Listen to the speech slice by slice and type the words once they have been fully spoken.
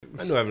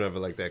I knew I've never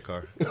liked that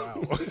car.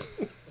 Wow.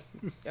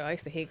 Yo, I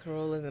used to hate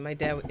Corollas, and my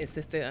dad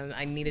insisted on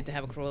I needed to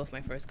have a Corolla for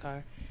my first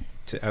car.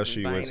 How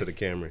sure you went to the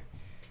Camry?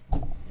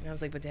 And I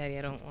was like, but Daddy,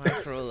 I don't want a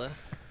Corolla.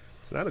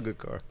 It's not a good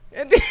car.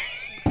 And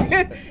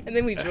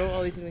then we drove all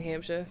the way to New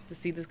Hampshire to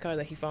see this car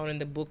that he found in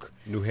the book.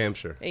 New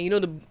Hampshire. And you know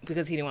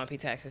because he didn't want to pay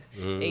taxes.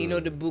 And you know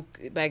the book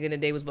back in the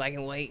day was black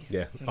and white.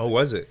 Yeah. Oh,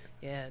 was it?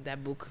 Yeah,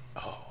 that book.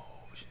 Oh,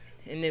 shit.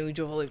 And then we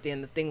drove all the way up there,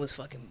 and the thing was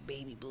fucking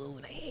baby blue,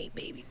 and I hate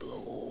baby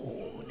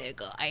blue,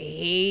 nigga. I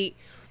hate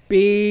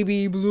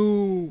baby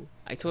blue.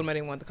 I told him I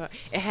didn't want the car.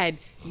 It had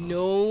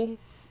no.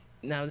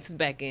 Now this is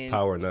back in.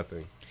 Power,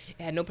 nothing.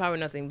 It had no power,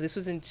 nothing. This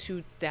was in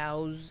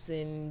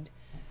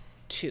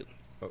 2002.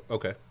 Oh,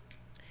 okay.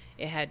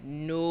 It had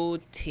no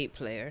tape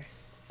player,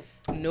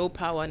 no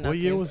power, nothing. What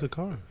year was the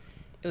car?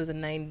 It was a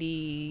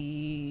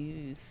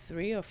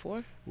 93 or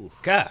 4.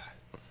 God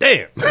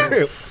damn.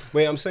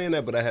 Wait, I'm saying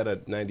that, but I had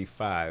a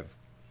 95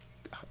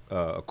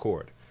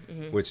 Accord,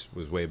 which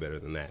was way better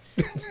than that.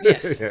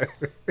 Yes, Yeah.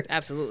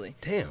 absolutely.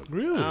 Damn.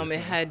 Really? It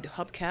had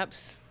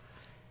hubcaps,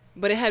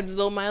 but it had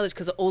low mileage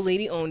because the old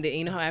lady owned it. And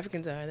you know how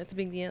Africans are. That's a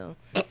big deal.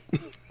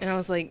 And I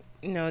was like,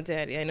 no,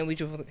 Daddy, I know we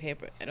drove here,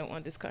 but I don't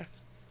want this car.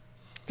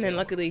 And then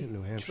luckily,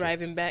 New Hampshire.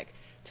 driving back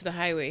to the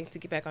highway to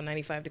get back on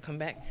 95 to come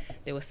back,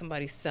 there was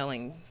somebody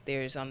selling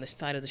theirs on the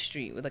side of the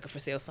street with like a for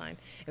sale sign.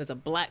 It was a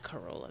black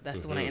Corolla. That's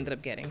the one I ended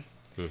up getting.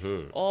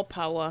 All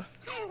power,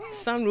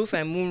 sunroof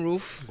and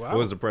moonroof. Wow. What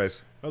was the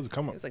price? That was a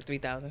come It up. was like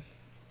 $3,000.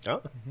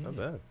 Oh, not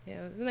bad.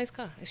 Yeah, it was a nice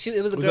car.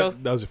 It was a girl.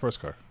 That was your first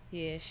car.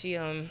 Yeah, she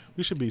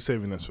We should be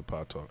saving this for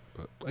pod talk,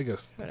 but I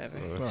guess. whatever.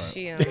 Right.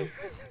 She had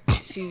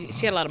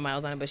a lot of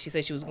miles on it, but she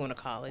said she was going to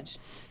college.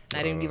 And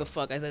I didn't give a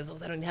fuck. I said,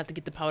 I don't have to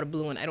get the powder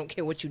blue one. I don't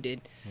care what you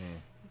did.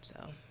 So,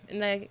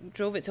 and I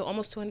drove it to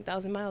almost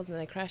 200,000 miles, and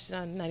then I crashed it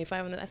on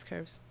 95 on the S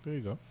curves. There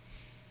you go.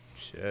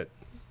 Shit.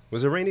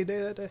 Was it a rainy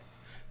day that day?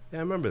 Yeah,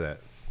 I remember that.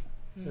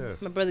 Yeah.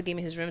 My brother gave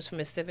me his rims from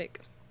his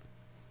Civic.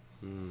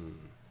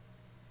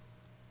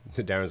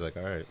 Darren's like,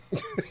 all right.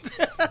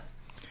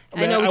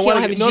 I know we can't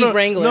have a Jeep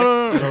Wrangler.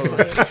 No.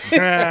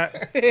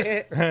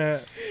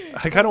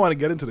 I kind of want to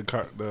get into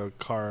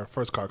the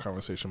first car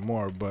conversation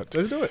more, but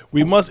Let's do it.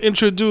 we must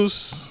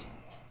introduce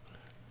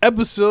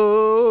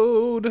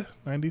episode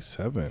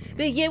 97.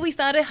 The year we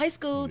started high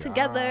school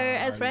together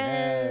as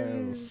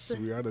friends. Yes,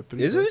 we are the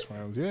three Is best it?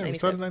 friends. Yeah, we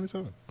started in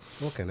 97.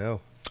 Fucking hell.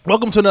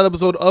 Welcome to another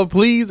episode of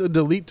Please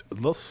Delete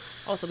the.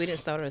 Also, we didn't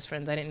start as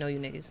friends. I didn't know you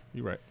niggas.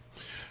 You're right.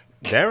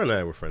 Darren and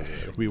I were friends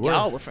already. We were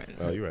Y'all were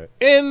friends. Oh, you're right.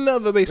 in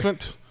the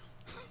basement.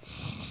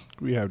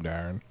 We have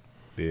Darren.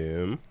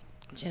 Bim.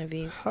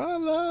 Genevieve.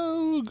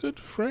 Hello, good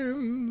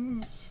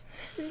friends.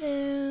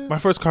 Hello. My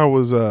first car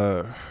was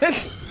I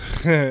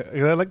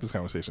like this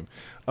conversation.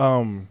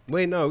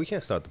 Wait, no, we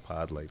can't start the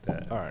pod like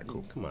that. All right,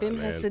 cool. Come on, Bim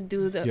man. has to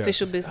do the Yes.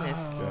 official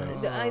business.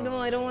 Yes. I know.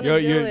 I don't want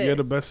to do it. You're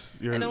the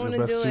best. You're I don't the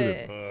want to best do suited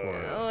it. for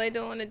it. Oh, I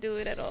don't want to do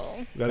it at all.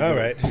 You gotta All do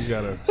right. it. You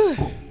gotta.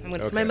 I'm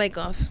going to turn my Okay. mic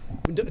off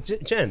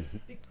Jen,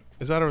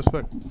 It's out of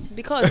respect.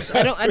 because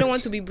I don't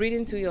want to be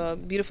breathing to your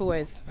beautiful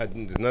ways.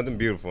 there's nothing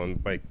beautiful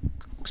on like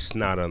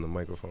snot on the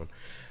microphone.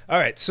 All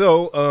right,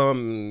 so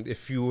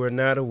if you were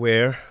not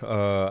aware,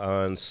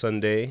 on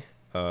Sunday,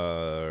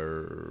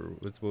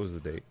 what was the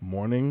date?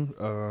 Morning.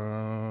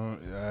 I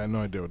have no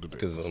idea what the date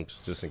Because is.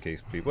 just in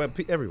case people,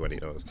 everybody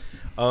knows.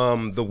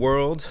 The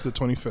world. The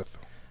 25th.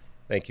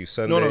 Thank you.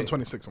 Sunday. No,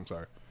 26th. I'm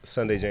sorry.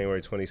 Sunday,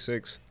 January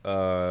 26th.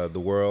 The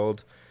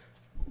world.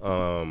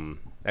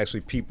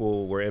 Actually,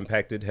 people were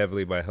impacted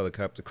heavily by a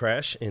helicopter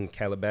crash in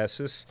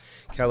Calabasas,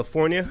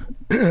 California.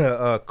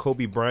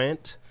 Kobe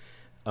Bryant,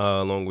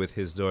 along with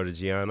his daughter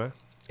Gianna,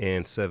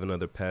 and 7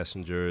 other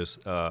passengers,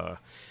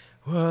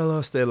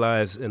 lost their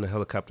lives in a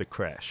helicopter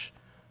crash.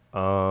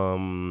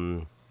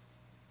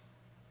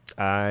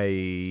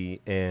 I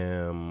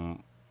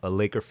am a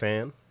Laker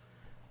fan.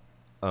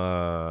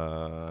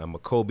 I'm a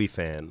Kobe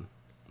fan,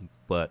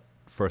 but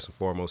first and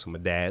foremost, I'm a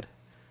dad.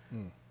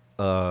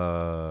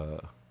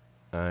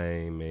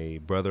 I'm a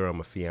brother. I'm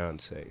a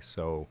fiance.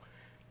 So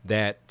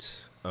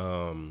that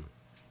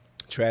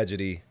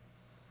tragedy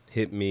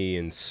hit me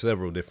in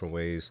several different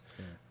ways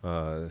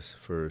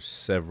for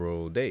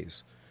several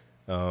days.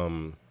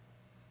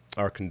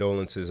 Our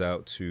condolences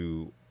out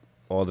to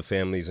all the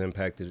families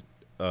impacted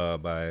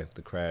by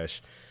the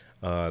crash.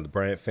 The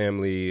Bryant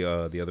family,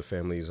 the other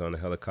families on the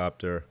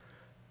helicopter.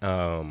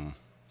 A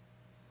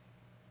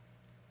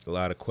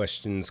lot of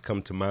questions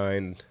come to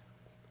mind.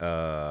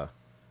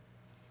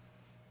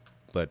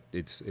 But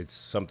it's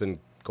something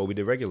Kobe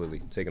did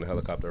regularly, taking a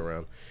helicopter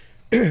around.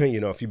 You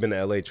know, if you've been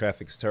to LA,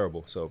 traffic's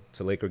terrible. So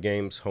to Laker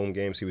games, home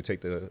games, he would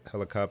take the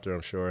helicopter. I'm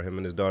sure him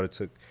and his daughter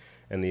took,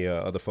 and the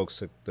other folks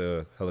took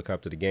the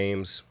helicopter to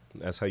games.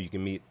 That's how you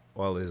can meet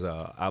all his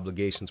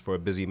obligations for a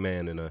busy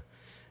man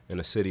in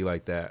a city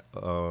like that.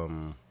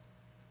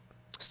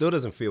 Still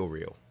doesn't feel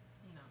real.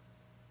 No.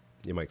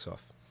 Your mic's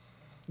off.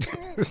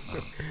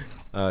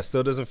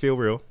 Still doesn't feel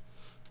real.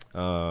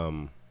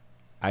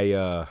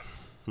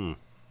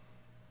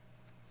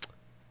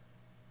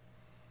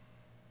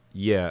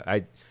 Yeah,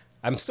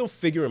 I'm still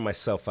figuring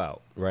myself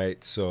out,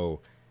 right? So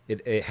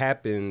it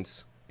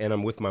happens, and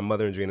I'm with my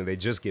mother and Gina. They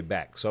just get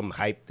back, so I'm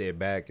hyped they're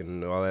back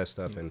and all that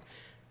stuff. And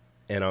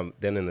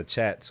then in the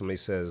chat, somebody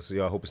says,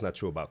 "Yo, I hope it's not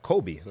true about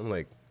Kobe." And I'm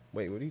like,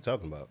 "Wait, what are you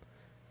talking about?"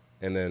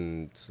 And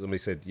then somebody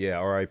said, "Yeah,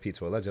 R.I.P.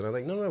 to a legend." I'm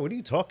like, "No, what are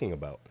you talking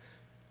about?"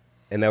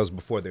 And that was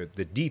before the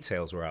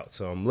details were out.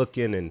 So I'm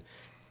looking, and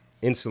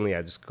instantly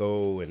I just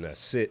go and I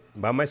sit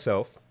by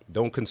myself.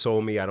 Don't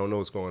console me. I don't know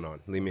what's going on.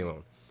 Leave me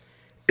alone.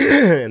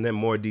 And then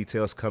more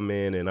details come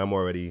in, and I'm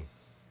already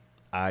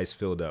eyes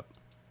filled up.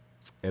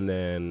 And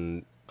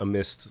then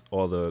amidst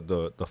all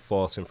the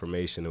false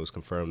information, it was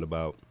confirmed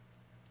about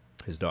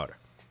his daughter.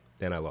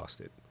 Then I lost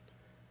it.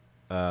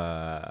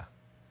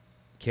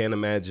 Can't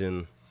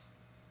imagine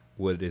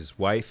what his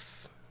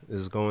wife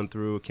is going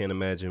through. Can't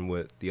imagine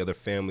what the other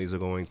families are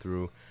going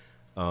through.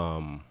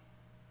 For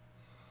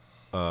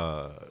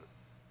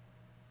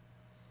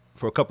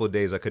a couple of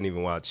days, I couldn't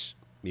even watch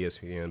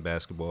ESPN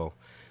basketball.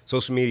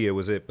 Social media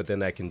was it, but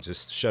then I can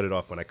just shut it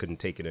off when I couldn't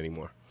take it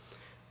anymore.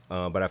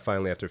 But I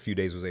finally, after a few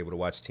days, was able to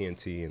watch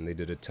TNT, and they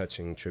did a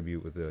touching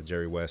tribute with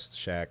Jerry West,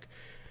 Shaq,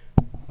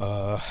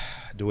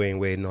 Dwayne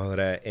Wade, and all of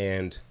that.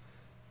 And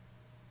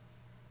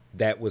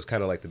that was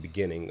kind of like the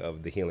beginning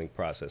of the healing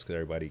process, because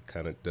everybody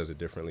kind of does it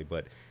differently.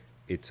 But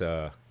it's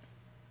I'm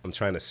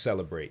trying to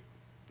celebrate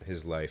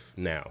his life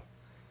now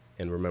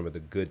and remember the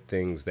good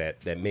things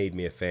that made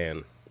me a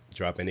fan.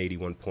 Dropping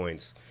 81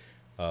 points,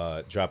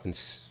 dropping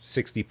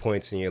 60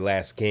 points in your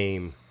last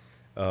game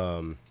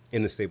in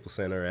the Staples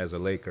Center as a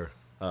Laker.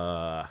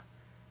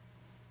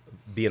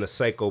 Being a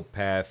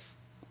psychopath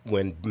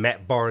when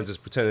Matt Barnes is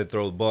pretending to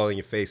throw the ball in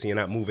your face and you're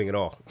not moving at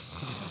all.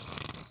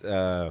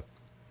 I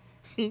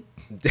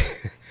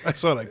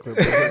saw that clip.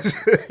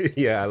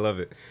 Yeah, I love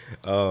it.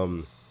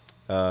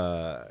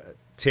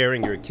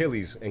 Tearing your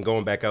Achilles and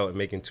going back out and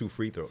making 2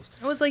 free throws.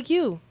 I was like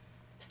you.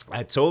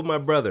 I told my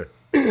brother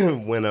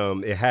when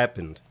it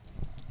happened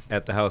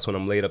at the house when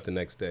I'm laid up the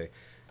next day.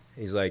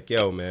 He's like,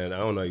 "Yo, man, I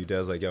don't know you."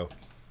 Dad's like, "Yo,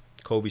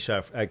 Kobe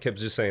shot." I kept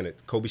just saying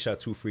it. Kobe shot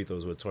 2 free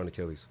throws with a torn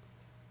Achilles.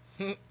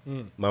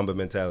 Mamba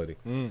mentality.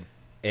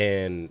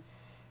 And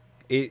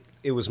it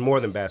was more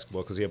than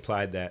basketball, because he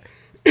applied that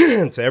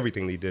to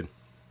everything that he did.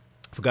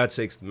 For God's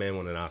sakes, the man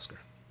won an Oscar.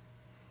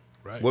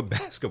 Right. What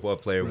basketball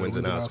player wins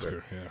an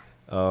Oscar?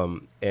 Yeah.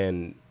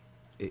 And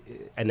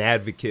an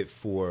advocate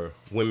for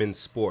women's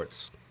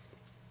sports.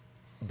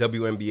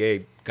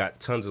 WNBA got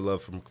tons of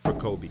love for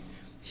Kobe.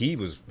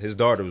 His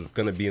daughter was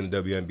going to be in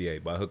the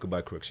WNBA by hook or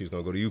by crook. She was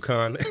going to go to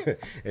UConn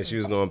and she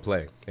was going to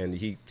play.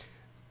 And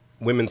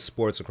women's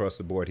sports across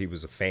the board, he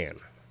was a fan.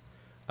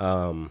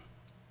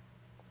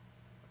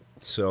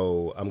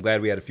 So I'm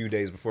glad we had a few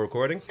days before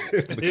recording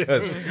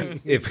because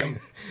if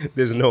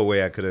there's no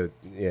way I could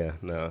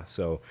have,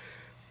 So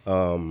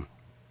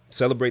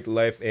celebrate the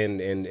life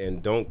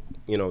and don't,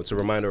 it's a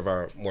reminder of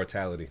our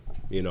mortality.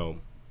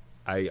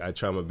 I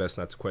try my best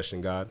not to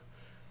question God,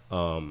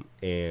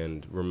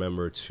 and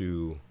remember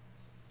to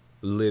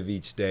live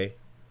each day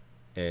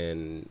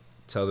and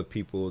tell the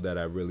people that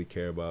I really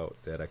care about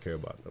that I care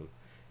about them.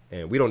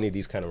 And we don't need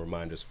these kind of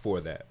reminders for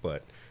that,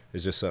 but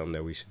it's just something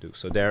that we should do.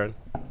 So Darren,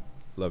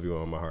 love you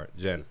all in my heart.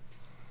 Jen,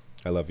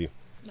 I love you.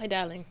 My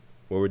darling.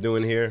 What we're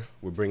doing here,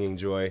 we're bringing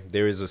joy.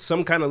 There is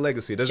some kind of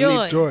legacy. It doesn't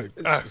Joy. need Joy.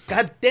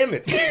 God damn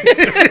it.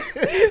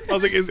 I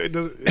was like, okay.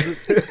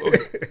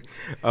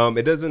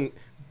 It doesn't.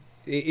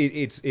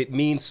 It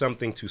means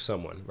something to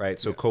someone, right?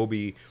 So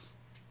Kobe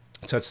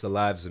touched the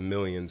lives of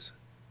millions,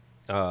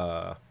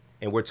 and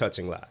we're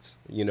touching lives.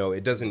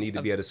 It doesn't need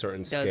to be at a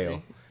certain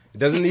scale. It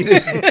doesn't need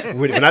to.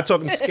 We're not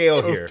talking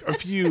scale here. A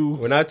few.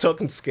 We're not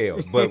talking scale.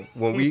 But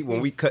when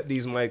we cut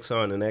these mics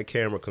on and that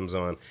camera comes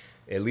on,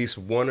 at least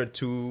 1 or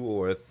 2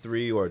 or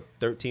 3 or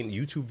 13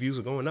 YouTube views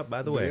are going up.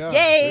 By the way, Yeah.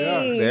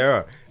 Yay! they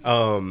are.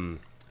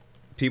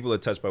 People are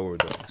touched by what we're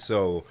doing.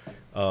 So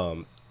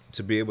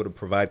to be able to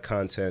provide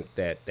content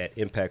that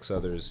impacts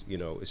others,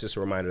 it's just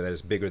a reminder that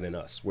it's bigger than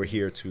us. We're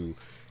here to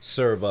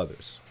serve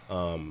others.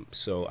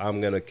 So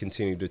I'm gonna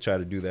continue to try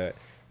to do that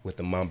with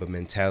the Mamba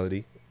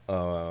mentality.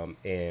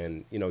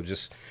 And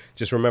just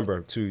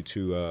remember to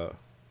do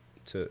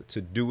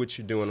what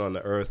you're doing on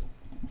the earth,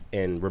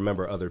 and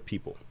remember other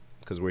people,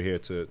 because we're here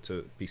to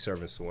be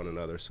servants to one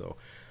another. So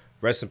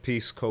rest in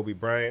peace, Kobe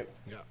Bryant,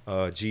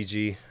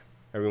 Gigi,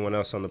 everyone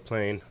else on the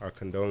plane. Our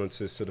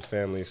condolences to the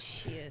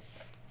families.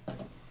 Yes.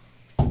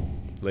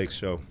 Blake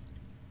Show,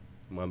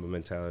 Mamba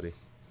mentality.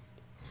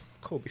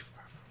 Kobe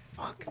forever.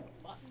 Fuck.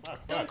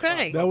 Don't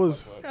cry. That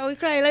was We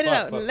cry. Let it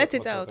out. Fuck, Let fuck,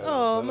 it fuck, out. fuck,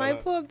 Oh, fuck. my No,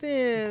 no. poor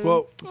Bim.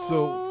 well.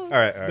 So All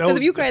right. Because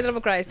if you cry, then I'm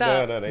gonna cry.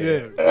 Stop. No.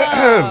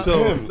 yeah.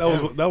 So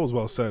that was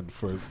well said.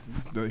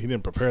 He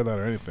didn't prepare that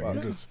or anything.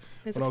 He just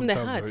It's went from off the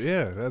top of heart. it.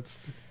 Yeah,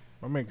 that's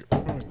my man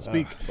can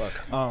speak. Fuck.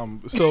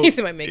 So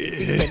He might make it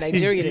speak like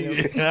Nigerian.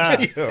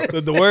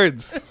 the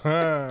words.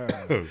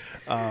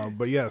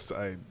 But yes,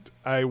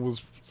 I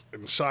was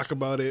in shock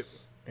about it,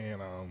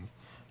 and I'm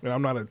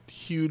not a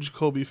huge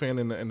Kobe fan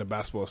in the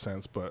basketball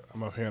sense, but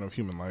I'm a fan of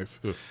human life.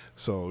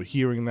 So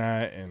hearing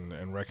that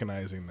and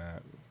recognizing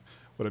that,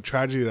 what a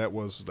tragedy that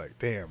was like,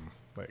 damn,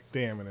 Like,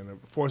 damn, and then it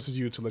forces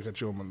you to look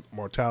at your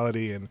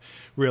mortality and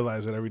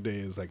realize that every day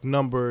is like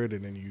numbered,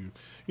 and then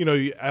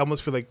I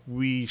almost feel like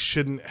we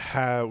shouldn't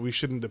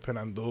depend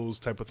on those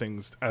type of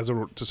things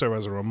to serve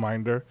as a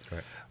reminder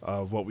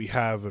of what we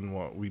have and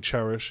what we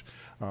cherish,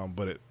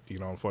 but it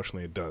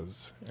unfortunately it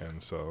does,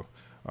 and so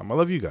I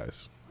love you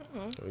guys.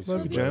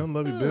 Love you, Jen.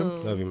 Love you,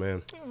 Bim. Love you,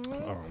 man.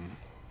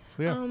 So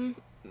yeah.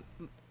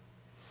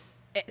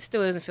 It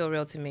still doesn't feel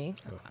real to me,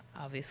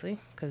 obviously,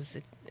 because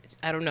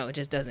I don't know. It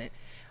just doesn't.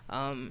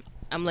 I'm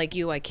like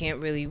you. I can't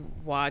really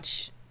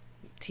watch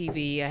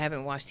TV. I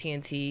haven't watched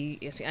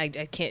TNT.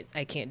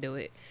 I can't do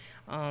it.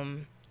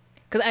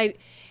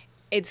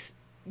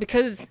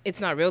 Because it's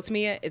not real to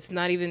me yet. It's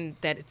not even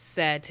that it's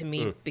sad to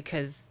me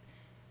because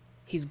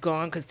he's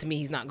gone. Because to me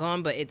he's not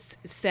gone. But it's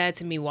sad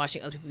to me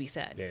watching other people be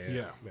sad.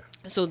 Yeah.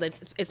 So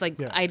it's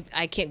like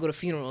I can't go to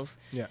funerals.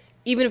 Yeah.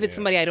 Even if it's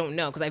somebody I don't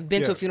know, because I've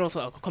been to a funeral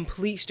for a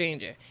complete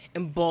stranger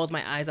and bawled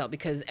my eyes out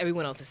because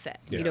everyone else is sad.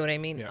 Yeah. You know what I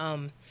mean? Yeah.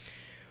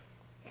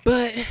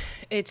 But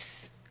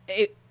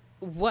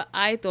what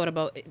I thought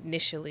about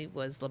initially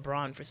was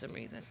LeBron for some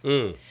reason.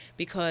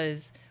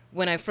 Because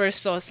when I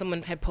first saw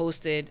someone had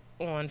posted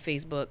on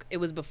Facebook, it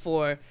was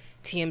before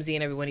TMZ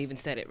and everyone even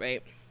said it,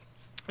 right?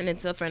 And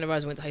it's a friend of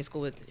ours we went to high school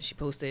with. She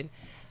posted,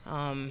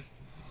 holy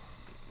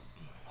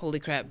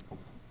crap,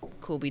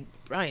 Kobe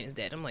Bryant is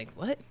dead. I'm like,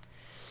 what?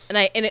 And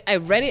I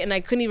read it and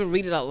I couldn't even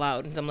read it out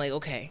loud. And I'm like,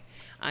 okay,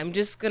 I'm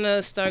just going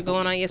to start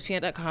going on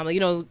ESPN.com.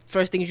 Like,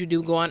 first things you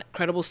do, go on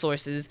credible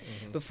sources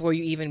before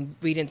you even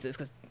read into this,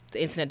 because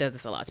the internet does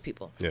this a lot to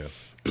people. Yeah.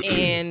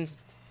 And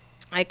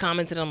I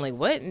commented, I'm like,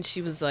 what? And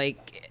she was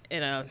like,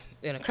 in a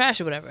crash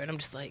or whatever. And I'm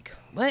just like,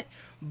 what?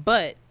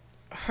 But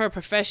her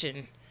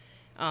profession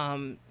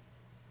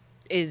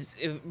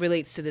it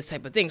relates to this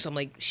type of thing. So I'm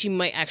like, she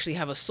might actually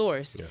have a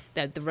source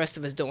that the rest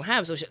of us don't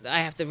have. So I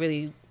have to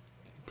really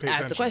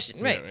ask the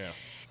question. Right. Yeah.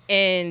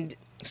 And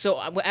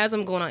so as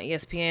I'm going on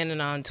ESPN and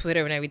on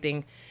Twitter and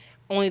everything,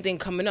 only thing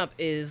coming up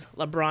is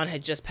LeBron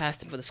had just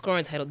passed him for the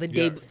scoring title the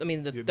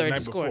third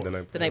score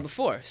the night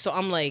before. So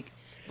I'm like,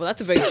 well,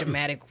 that's a very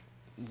dramatic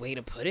way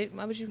to put it.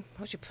 Why would you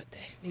put that?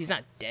 He's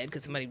not dead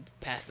because somebody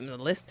passed him in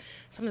the list.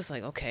 So I'm just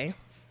like, okay.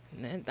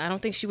 I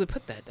don't think she would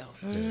put that though.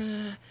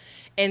 Yeah.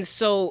 And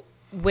so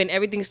when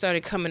everything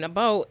started coming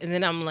about, and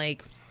then I'm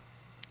like,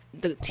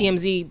 the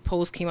TMZ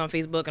post came on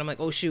Facebook, and I'm like,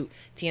 oh shoot,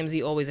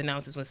 TMZ always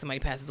announces when somebody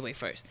passes away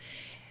first.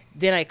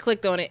 Then I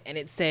clicked on it, and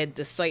it said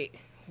the site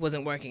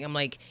wasn't working. I'm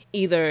like,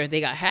 either they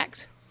got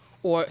hacked,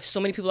 or so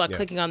many people are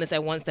clicking on this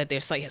at once that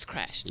their site has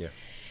crashed. Yeah.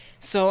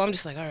 So I'm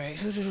just like, all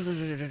right.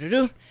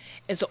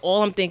 And so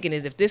all I'm thinking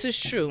is, if this is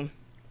true,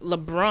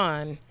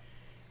 LeBron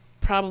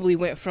probably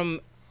went from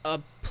a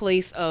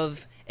place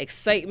of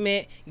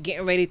excitement,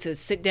 getting ready to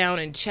sit down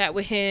and chat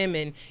with him,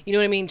 and you know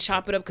what I mean,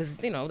 chop it up, because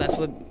that's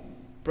what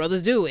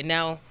brothers do. And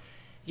now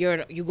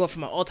you go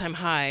from an all-time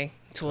high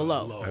to a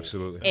low.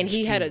 Absolutely. And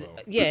he had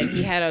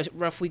a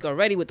rough week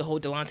already with the whole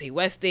Delonte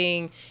West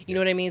thing. You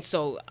know what I mean?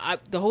 So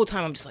the whole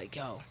time I'm just like,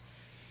 yo,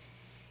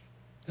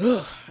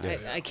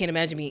 I can't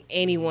imagine being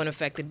anyone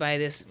affected by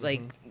this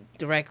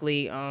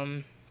directly.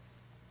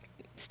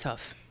 It's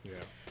tough. Yeah.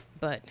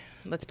 But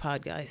let's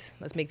pod, guys.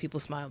 Let's make people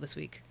smile this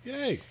week.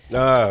 Yay.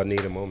 I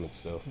need a moment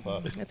still.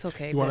 Fuck. That's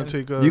okay. You want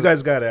to take you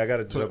guys got it. I got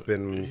to jump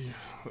in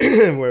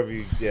wherever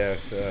you,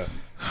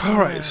 All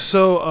right.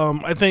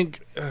 So I think,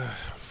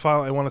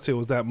 I want to say it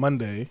was that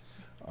Monday,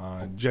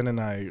 Jen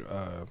and I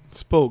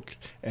spoke,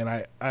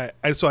 and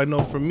so I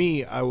know for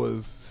me, I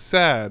was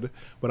sad,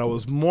 but I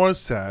was more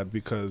sad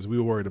because we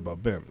were worried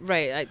about Bim.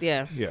 Right.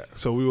 Yeah. Yeah.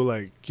 So we were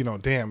like,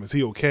 damn, is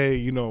he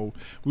okay? We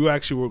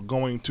were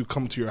going to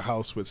come to your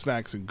house with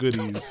snacks and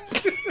goodies.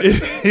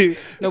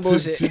 No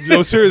bullshit.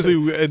 No, seriously,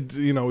 it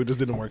just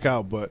didn't work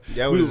out. But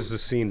yeah, it was just a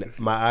scene.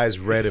 My eyes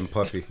red and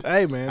puffy.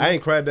 Hey, man, I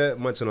ain't cried that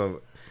much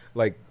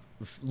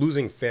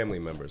losing family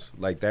members.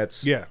 Like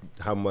that's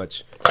how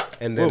much.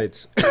 And then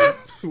it's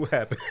what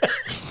happened.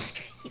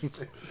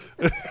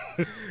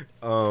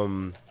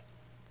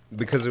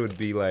 Because it would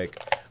be like,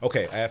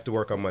 okay, I have to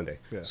work on Monday,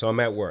 so I'm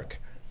at work,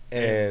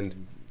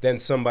 and then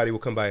somebody will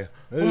come by.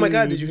 Oh my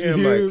God, did you hear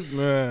him?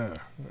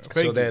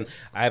 Then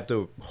I have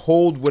to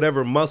hold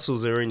whatever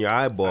muscles are in your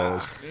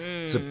eyeballs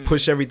to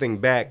push everything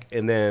back,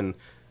 and then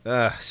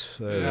I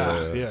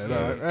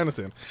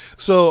understand.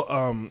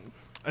 So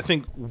I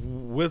think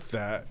with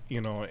that,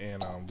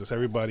 and just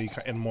everybody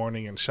in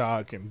mourning and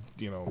shock and,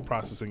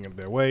 processing it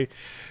their way,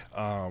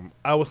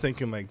 I was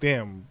thinking like,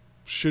 damn,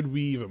 should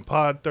we even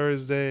pod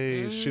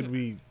Thursday? Should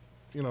we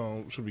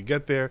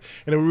get there?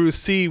 And then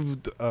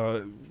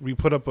we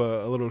put up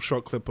a little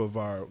short clip of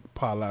our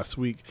pod last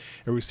week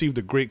and received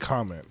a great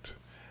comment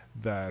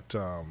that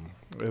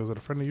was it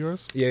a friend of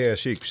yours? Yeah,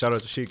 Sheik. Shout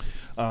out to Sheik.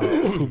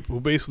 Who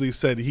basically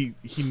said he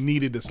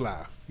needed this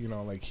laugh.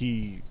 Like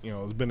he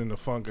has been in the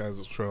funk, as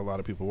I'm sure a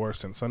lot of people were,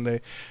 since Sunday,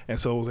 and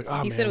so it was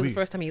like, He said it was the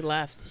first time he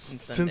laughed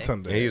since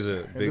Sunday. And he's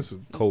a big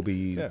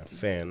Kobe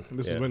fan.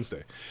 This is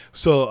Wednesday,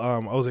 so I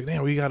was like,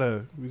 damn, we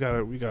gotta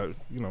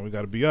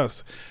be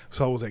us.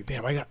 So I was like,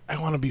 damn, I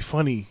want to be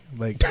funny.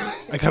 Like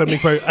I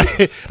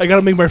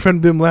gotta make my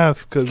friend Bim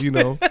laugh because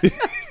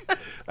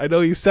I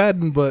know he's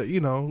saddened, but we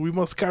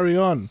must carry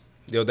on.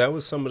 Yo, that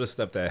was some of the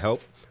stuff that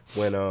helped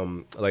when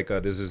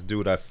there's this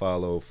dude I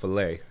follow,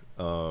 Filet.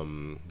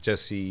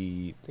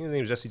 Jesse, I think his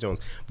name is Jesse Jones,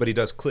 but he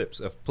does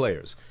clips of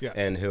players,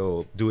 and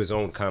he'll do his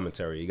own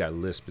commentary. He got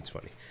lisp, it's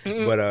funny,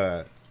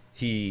 but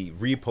he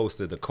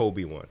reposted the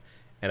Kobe one,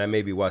 and I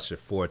maybe watched it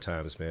 4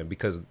 times, man,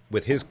 because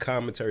with his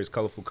commentary, his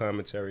colorful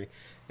commentary,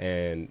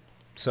 and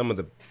some of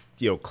the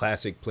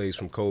classic plays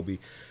from Kobe,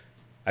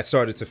 I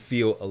started to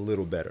feel a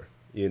little better.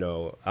 I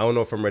don't know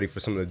if I'm ready for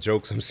some of the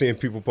jokes I'm seeing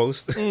people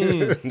post, but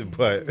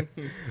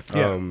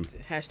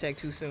hashtag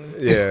too soon.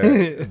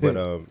 Yeah, but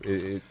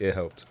it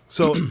helped.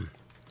 So,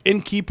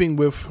 in keeping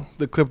with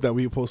the clip that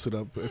we posted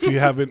up, if you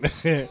haven't,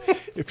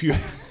 if you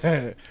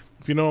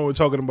know what we're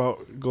talking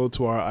about, go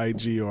to our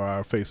IG or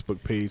our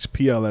Facebook page,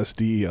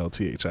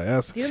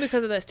 PLSDELTHIS. Do you know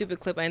because of that stupid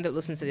clip, I ended up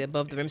listening to the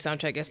Above the Rim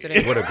soundtrack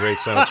yesterday? What a great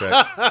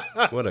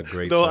soundtrack! What a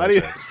great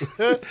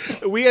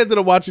soundtrack. We ended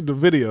up watching the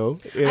video.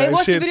 I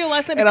watched the video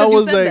last night because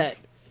you said that.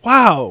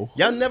 Wow.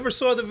 Y'all never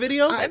saw the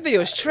video? That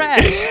video is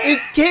trash. It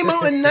came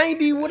out in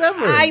 90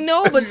 whatever. I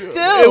know, but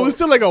still. It was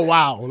still like a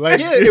wow. Like,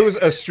 yeah, it was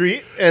a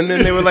street, and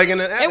then they were like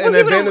in an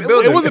abandoned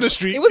building. It wasn't a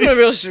street. It wasn't a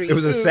real street. It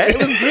was a set.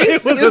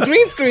 It was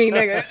green screen,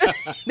 nigga.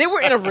 They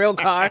were in a real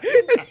car.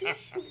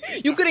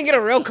 You couldn't get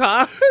a real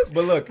car.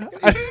 But look,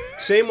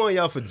 shame on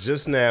y'all for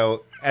just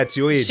now. At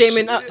your age.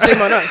 Shame on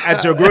us.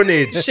 At your grown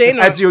age. Shame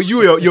at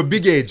your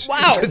big age.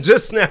 Wow. To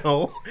just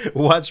now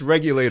watch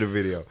Regulator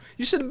video.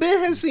 You should have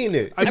been seen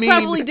it. I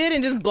probably did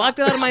and just blocked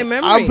it out of my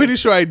memory. I'm pretty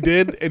sure I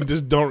did and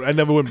just I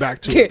never went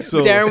back to it.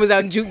 So Darren was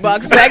out in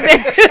jukebox back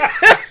then.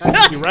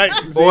 You're right.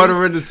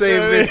 Ordering the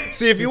same video.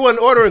 See, if you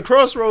weren't ordering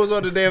Crossroads all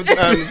the damn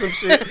time or some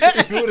shit,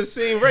 you would have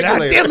seen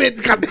Regulator. God damn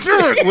it. God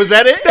damn it. Was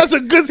that it? That's a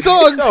good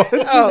song.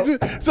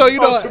 So,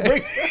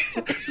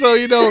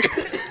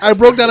 I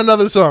broke down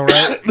another song,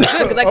 right?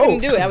 Because I couldn't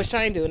do it. I was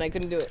trying to and I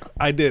couldn't do it.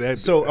 I did.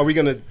 So are we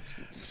going to...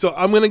 So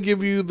I'm going to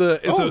give you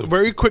it's a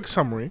very quick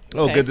summary.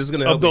 Oh, good. This is going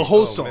to help of the me.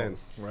 whole song, man.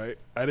 right?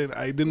 I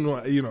didn't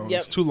want,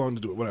 it's too long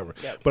to do it, whatever.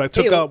 Yep. But I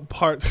took out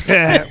parts.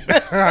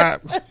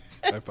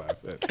 High five.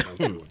 That was a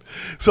good one.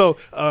 So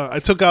I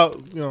took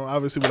out,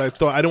 obviously what I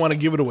thought. I didn't want to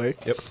give it away.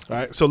 Yep. All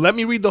right. So let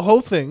me read the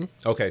whole thing.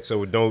 Okay,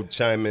 so don't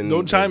chime in.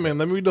 Don't chime in.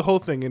 Let me read the whole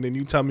thing, and then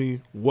you tell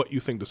me what you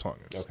think the song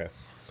is. Okay.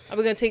 Are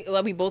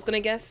we both gonna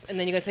guess, and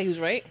then you're gonna say who's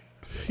right?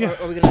 Yeah.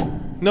 Or are we gonna?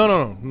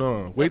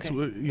 No. Wait.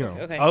 Okay.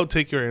 Okay. I'll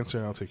take your answer,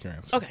 and I'll take your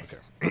answer.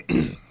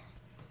 Okay.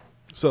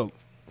 So,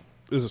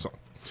 this is a song.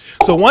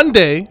 So one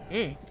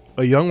day,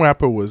 a young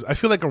rapper was. I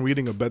feel like I'm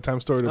reading a bedtime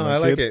story to my kid. I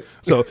like it.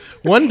 So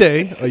one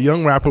day, a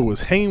young rapper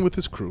was hanging with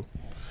his crew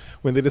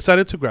when they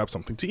decided to grab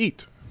something to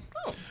eat.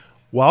 Oh.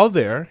 While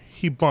there,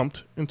 he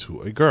bumped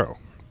into a girl.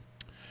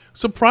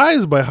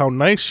 Surprised by how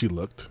nice she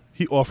looked,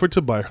 he offered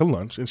to buy her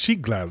lunch, and she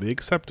gladly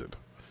accepted.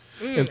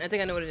 I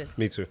think I know what it is.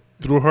 Me too.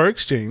 Through their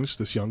exchange,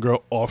 this young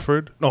girl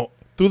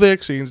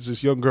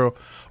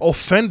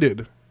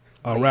offended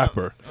a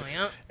rapper, Oh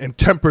yeah. and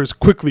tempers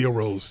quickly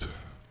arose,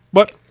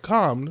 but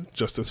calmed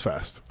just as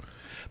fast.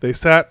 They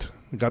sat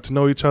and got to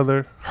know each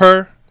other.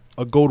 Her,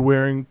 a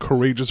gold-wearing,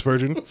 courageous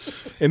virgin,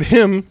 and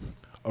him,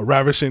 a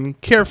ravishing,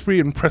 carefree,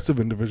 impressive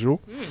individual.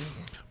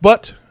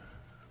 But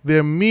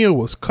their meal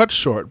was cut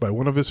short by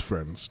one of his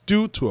friends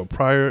due to a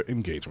prior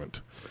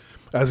engagement.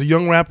 As the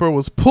young rapper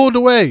was pulled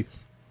away,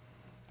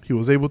 he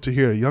was able to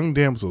hear a young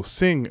damsel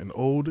sing an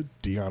old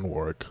Dionne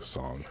Warwick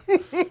song.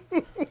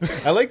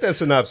 I like that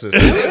synopsis.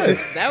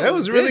 That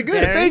was really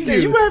good. Darren. Thank you.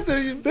 You have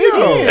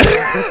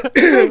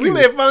to. We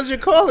may have found your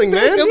calling,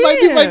 man. That might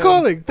be my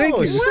calling. Thank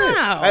you. Shit.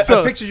 Wow. I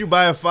pictured you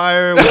by a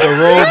fire with a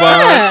robe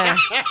on.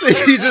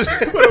 You just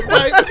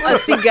A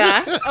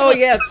cigar. Oh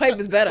yeah, pipe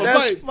is better.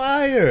 that's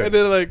fire. And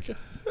then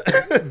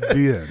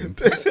the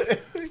end.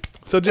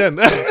 So Jen,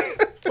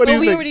 what do you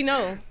we think? already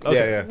know.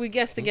 Yeah. We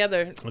guessed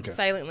together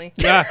silently.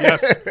 Yeah,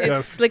 yes.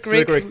 It's Slick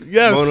Rick.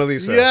 Yes. Mona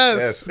Lisa.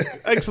 Yes.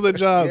 Excellent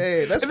job.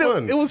 Yeah, that's And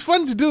fun. It was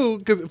fun to do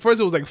because at first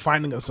it was like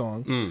finding a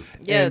song.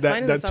 Yeah, and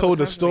finding the that song told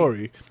a was fun for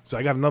me. story. So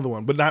I got another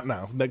one, but not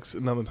now.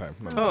 Another time.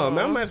 Oh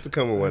man, I'm gonna have to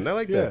come with one. I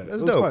like Yeah, that.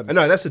 That's it was dope. fun.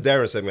 No, that's a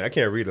Darren segment. I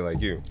can't read it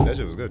like you. That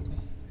shit was good.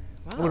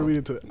 I'm gonna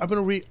read it I'm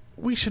gonna read.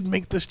 We should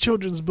make this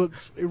children's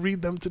books and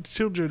read them to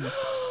children.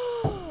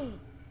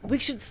 We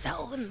should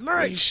sell the We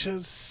merch.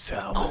 should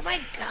sell. Oh my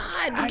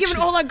God. We're Actually, giving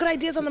all our good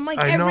ideas on the mic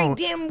I every know.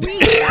 damn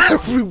week.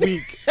 every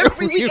week.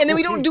 Every week, and then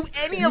we don't do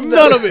any of them.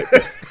 None of it.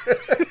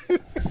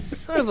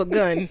 Son of a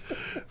gun.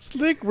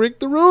 Slick Rick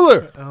the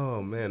Ruler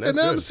Oh man, that's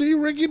and good. MC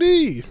Ricky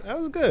D. That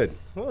was good.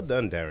 Well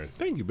done, Darren.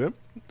 Thank you, Ben.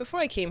 Before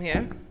I came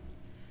here,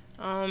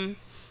 I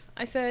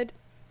said,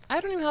 I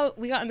don't know how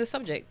we got on this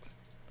subject.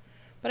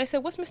 But I said,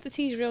 what's Mr.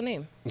 T's real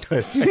name?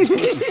 I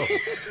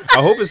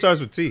hope it starts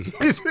with T.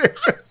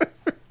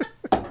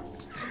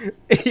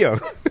 Yo.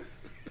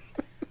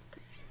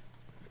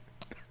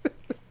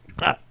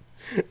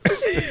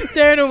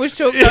 Darren was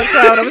choked on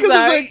crowd. I'm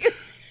sorry.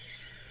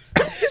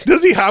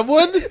 Does he have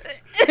one?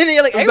 And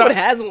you're like, everyone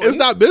has one. It's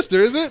not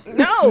Mister, is it?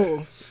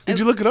 No. Did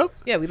you look it up?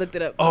 Yeah, we looked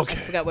it up. Okay. I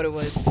forgot what it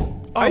was.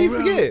 How you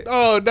forget?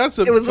 Oh, that's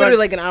a. It was literally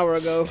like an hour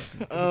ago.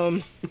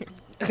 Don't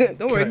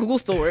worry, Google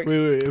still works.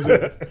 Wait. Is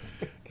it?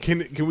 Can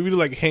we do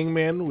like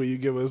Hangman, where you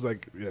give us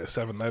like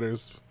 7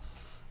 letters?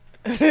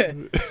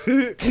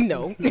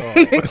 No.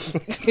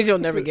 You'll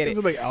never get Is it.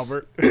 it like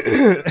Albert?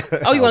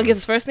 Oh, you want to guess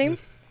his first name?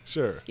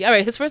 Sure. Yeah, all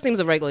right. His first name is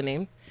a regular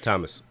name.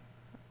 Thomas.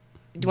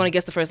 Do you want to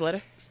guess the first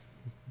letter?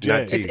 J.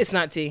 Not T. It's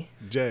not T.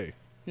 J.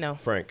 No.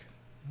 Frank.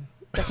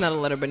 That's not a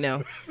letter, but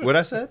no. What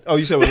I said? Oh,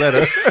 you said what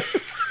letter?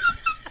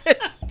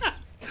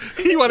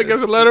 You want to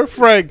guess a letter?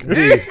 Frank.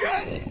 D.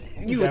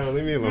 You Damn, would,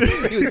 leave me alone.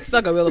 you would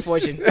suck a Wheel of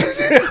Fortune.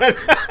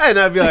 And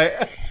I'd be like,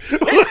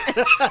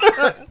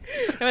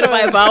 I'm going to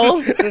buy a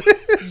vowel.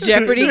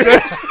 Jeopardy.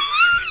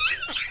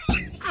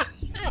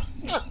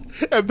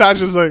 And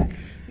Patrick's like,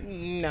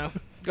 No.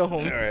 Go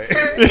home. all right.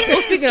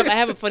 Well, speaking of, I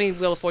have a funny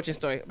Wheel of Fortune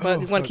story. But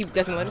you want to keep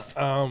guessing letters?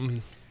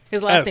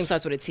 His last S. name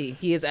starts with a T.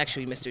 He is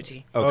actually Mr.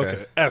 T.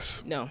 Okay.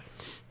 S. No.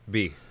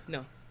 B.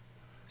 No.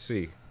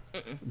 C.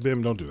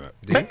 Bim, don't do that.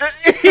 D.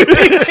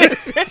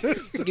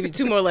 I'll give you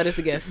 2 more letters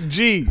to guess.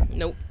 G.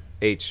 Nope.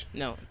 H.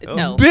 No. It's Oh.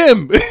 L.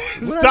 Bim,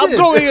 stop did?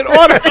 going in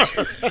order.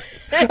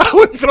 I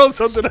would throw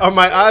something out. Are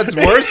my odds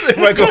worse if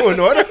I go in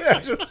order?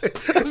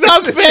 It's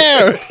not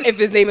fair. If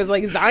his name is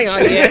like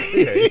Zion, yeah.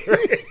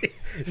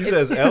 He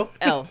says L.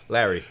 L.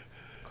 Larry.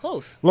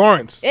 Close.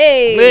 Lawrence.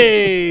 Hey.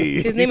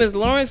 Hey. His name is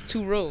Lawrence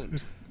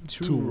Turode.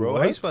 Two.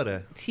 How you spell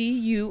that?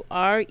 Tureaud.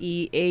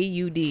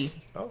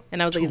 Oh.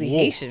 And I was like, is he Whoa.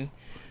 Haitian?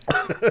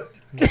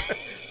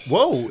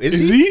 Whoa, is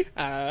Is he? he?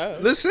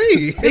 Let's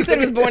see. They said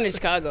he was born in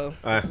Chicago,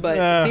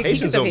 but he Haitians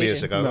keeps up don't be in Haitian.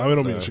 Chicago. No, we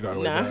don't mean in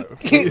Chicago. Nah, Like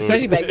that.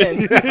 especially back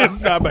then.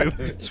 Not back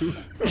then.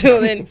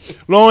 So then,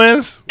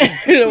 Lawrence.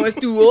 Lawrence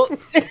Turode.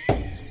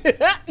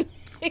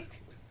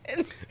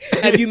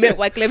 Have you met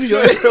Wyclef Jean?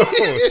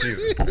 Oh,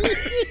 Jesus.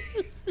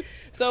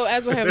 So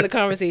as we're having the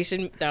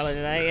conversation, Darlin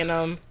and I,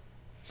 and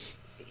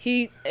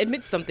he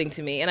admits something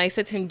to me, and I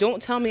said to him, "Don't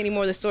tell me any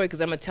more of the story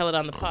because I'm gonna tell it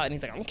on the pod." And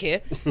he's like, "I don't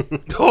care."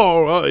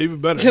 Oh, even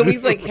better. So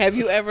he's like, "Have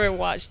you ever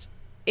watched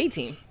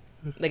 18?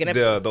 Like an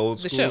episode, The old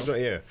the school show?"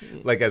 joint, yeah.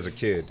 Like as a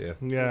kid, yeah.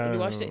 Yeah. You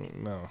watched it?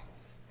 No.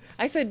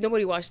 I said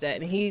nobody watched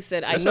that, and he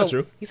said, "I That's know." not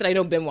true. He said, "I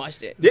know Ben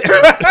watched it."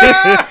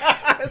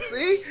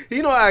 See?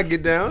 You know how I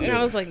get down. And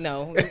I was like,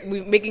 "No,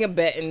 we're making a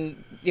bet,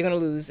 and you're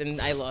gonna lose," and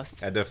I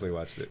lost. I definitely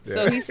watched it. Yeah.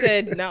 So he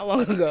said not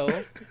long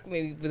ago,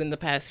 maybe within the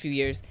past few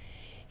years,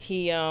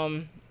 he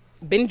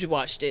binge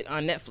watched it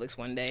on Netflix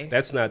one day.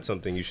 That's not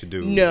something you should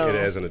do No.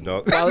 as an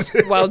adult.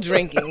 while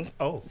drinking.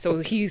 Oh. So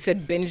he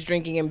said binge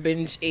drinking and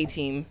binge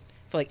 18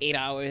 for like 8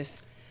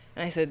 hours.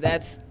 And I said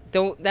that's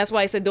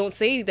why I said don't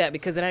say that,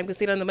 because then I'm gonna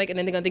say it on the mic and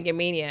then they're gonna think you're a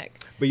maniac.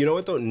 But you know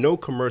what though? No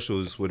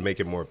commercials would make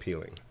it more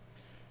appealing.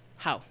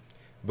 How?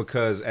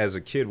 Because as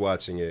a kid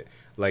watching it,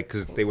 like,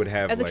 because they would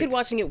have As a kid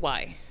watching it,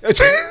 why?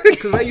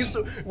 Because I used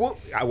to. Well,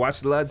 I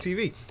watched a lot of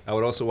TV. I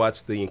would also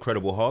watch The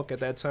Incredible Hulk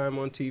at that time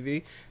on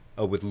TV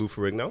with Lou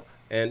Ferrigno,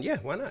 and yeah,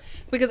 why not?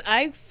 Because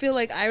I feel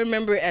like I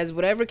remember it as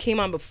whatever came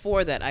on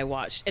before that I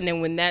watched, and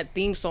then when that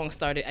theme song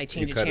started, I You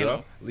changed the cut it channel.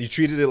 off. You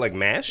treated it like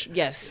MASH.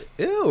 Yes.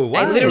 Ew.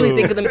 Why? I literally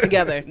think of them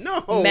together.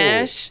 No.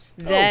 MASH,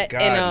 that,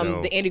 God, and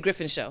no. the Andy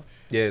Griffin Show.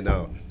 Yeah,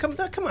 no. Come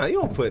on. You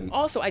don't put.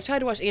 Also, I tried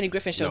to watch Andy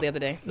Griffin Show No. the other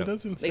day. It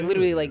doesn't Like sound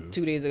literally like like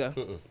 2 days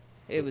ago.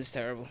 It was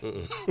terrible.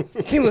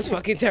 It was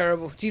fucking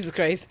terrible. Jesus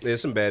Christ. There's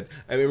some bad.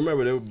 I mean,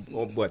 remember there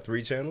were what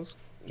 3 channels?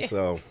 Yeah.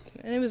 So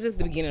And it was just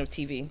the beginning of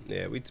TV.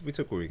 yeah, we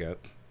took what we got.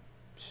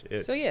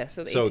 Shit. So yeah,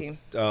 so the So 18.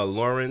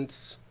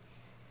 Lawrence.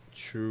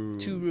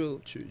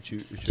 Turode.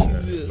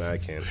 Nah, I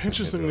can't.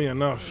 Interestingly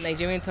enough,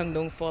 Nigerian tongue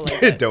don't fall like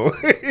It that. don't.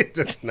 It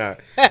does not.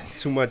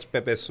 Too much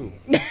pepper soup.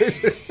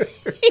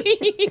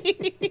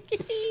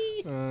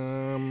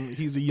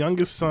 he's the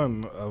youngest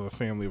son of a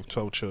family of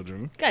 12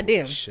 children. God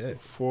damn.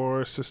 Shit.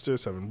 4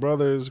 sisters, 7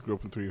 brothers. Grew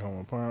up in 3-home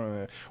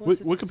apartment.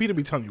 Sisters. Wikipedia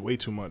be telling you way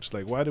too much.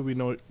 Like, why do we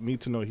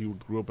need to know he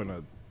grew up in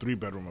a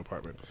 3-bedroom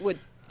apartment? With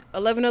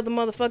 11 other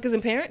motherfuckers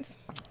and parents?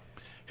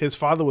 His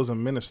father was a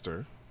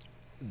minister,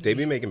 They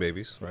be making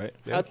babies. right?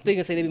 Yeah. I was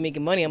thinking say they be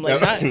making money. I'm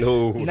like, not,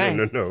 No. 3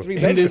 And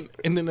bedrooms.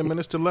 then the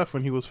minister left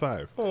when he was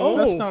 5. Oh.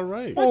 That's not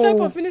right. What type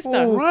of minister?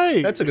 Oh,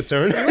 right. That took a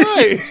turn.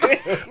 right.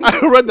 I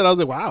read that. I was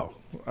like, wow.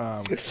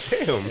 Damn.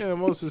 Yeah,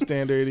 most of the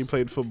standard. He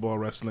played football,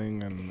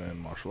 wrestling, and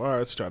martial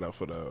arts. Tried out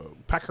for the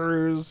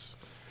Packers.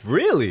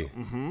 Really?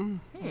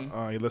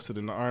 He listed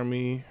in the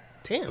army.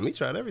 Damn, he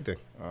tried everything.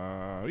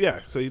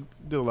 Yeah, so he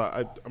did a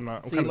lot. I'm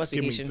So he kind of must be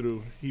skimming Haitian.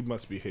 through. He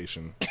must be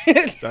Haitian.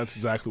 That's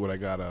exactly what I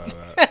got out of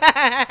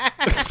that.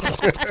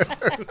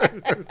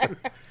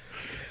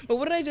 But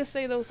what did I just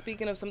say though?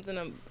 Speaking of something,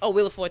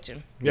 Wheel of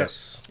Fortune.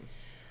 Yes.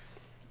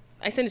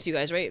 I sent it to you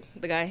guys, right?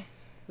 The guy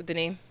with the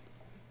name.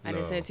 I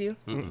didn't send it to you?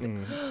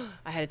 Mm-mm.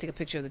 I had to take a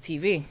picture of the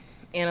TV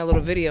and a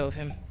little video of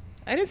him.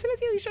 I didn't send it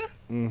to you, you sure?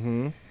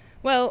 Mm-hmm.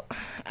 Well,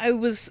 I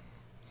was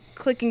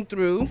clicking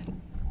through,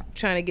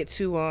 trying to get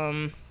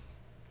to,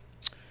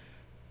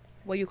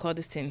 what you call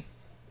this thing?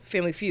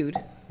 Family Feud.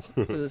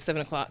 It was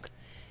 7 o'clock.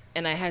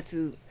 And I had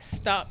to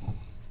stop.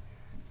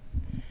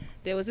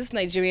 There was this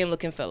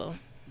Nigerian-looking fellow.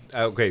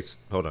 Okay,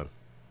 hold on.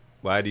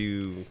 Why do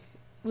you...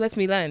 Lets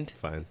me land.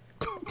 Fine.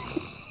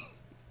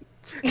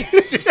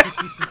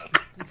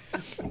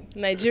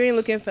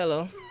 Nigerian-looking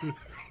fellow.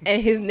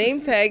 And his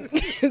name tag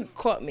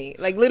caught me.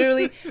 Like,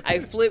 literally, I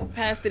flipped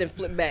past it and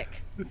flipped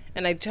back.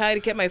 And I tried to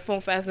get my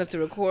phone fast enough to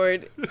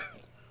record.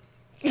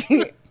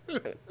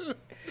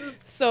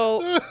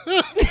 So...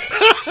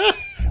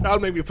 That'll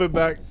make me flip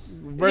back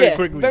very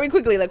quickly. Very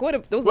quickly. Like, what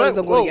if those letters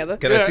don't go together?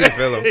 Can I see the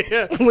film?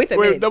 Yeah. Wait a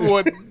minute. Number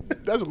one,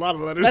 that's a lot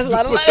of letters. That's a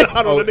lot of letters.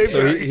 I don't know the name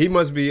So tag. he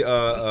must be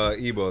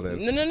Igbo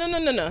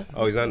then. No.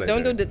 Oh, he's not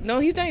Nigerian. Don't do no,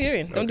 he's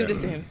Nigerian. Don't do Okay.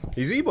 this to him.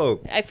 He's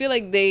Igbo. I feel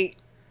like they...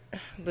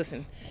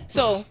 Listen.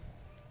 So,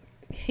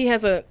 he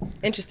has a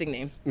interesting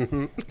name.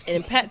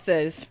 And Pat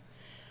says...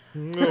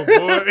 Oh,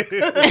 boy.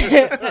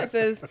 Pat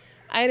says...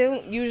 I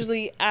don't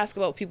usually ask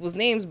about people's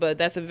names, but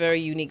that's a very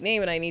unique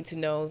name, and I need to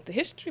know the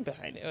history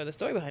behind it or the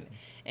story behind it.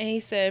 And he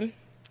said,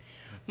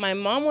 my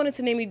mom wanted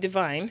to name me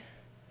Divine,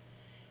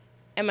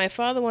 and my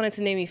father wanted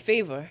to name me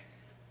Favor.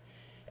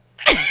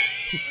 I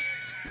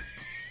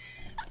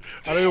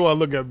don't even want to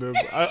look at them.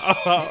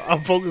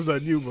 I'm focused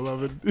on you,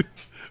 beloved.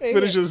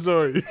 Finish your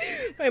story.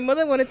 My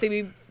mother wanted to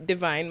name me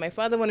Divine. My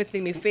father wanted to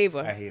name me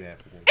Favor. I hate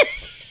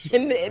Africans.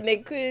 And they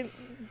couldn't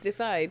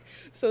decide.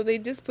 So they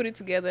just put it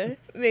together.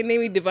 They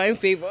named me Divine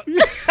Favor.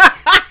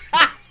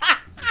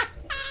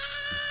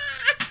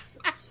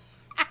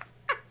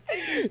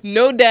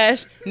 No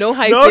dash, no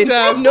hyphen, No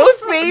dash, no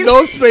space.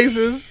 no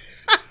spaces.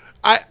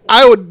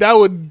 I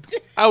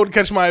would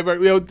catch my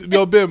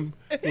yo Bim.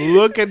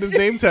 Look at this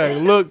name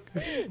tag. Look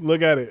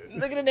at it.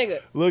 Look at the nigga.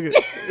 Look at.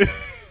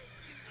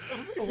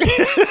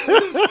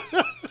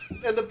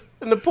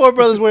 And the poor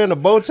brother's wearing a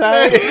bow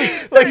tie.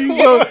 Like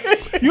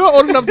you're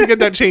old enough to get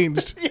that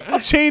changed.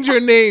 Change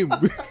your name.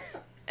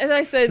 And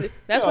I said,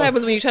 that's what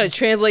happens when you try to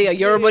translate a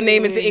Yoruba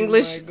name into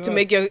English God. to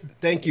make your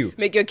Thank you.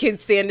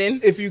 kids stand in.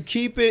 If you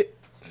keep it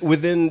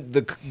within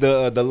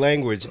the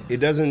language, it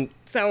doesn't...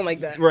 Sound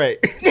like that. Right.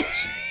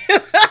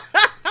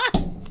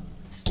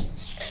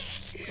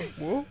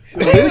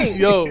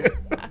 Yo,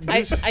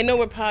 I know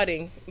we're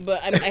potting,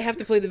 but I have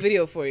to play the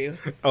video for you.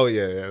 Oh,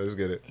 yeah, let's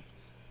get it.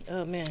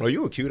 Oh, man. Oh,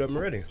 you were cute. I'm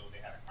ready. So they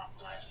had a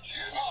compromise.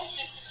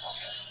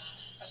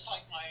 That's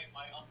like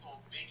my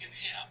uncle Bacon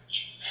Ham.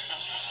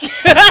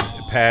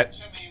 Pat.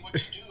 Tell me what you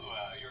do.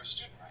 You're a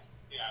student, right?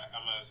 Yeah,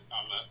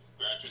 I'm a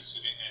graduate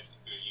student at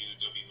the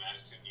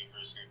UW-Madison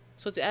University.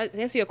 So to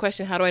answer your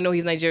question, how do I know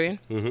he's Nigerian?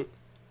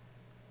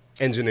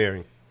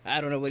 Engineering. I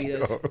don't know what he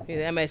does.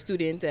 I'm a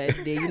student at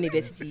the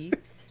university.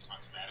 Went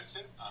to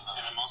Madison,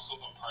 and I'm also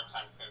a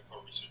part-time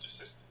clinical research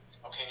assistant.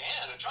 Okay,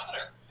 and a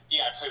trumpeter.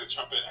 Yeah, I play the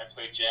trumpet. I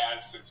play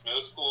jazz since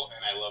middle school,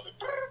 and I love it.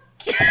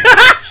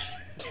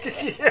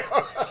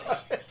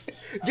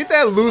 Get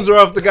that loser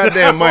off the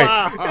goddamn mic.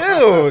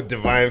 Ew,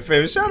 Divine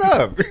Favor. Shut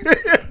up.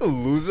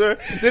 Loser.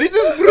 Did he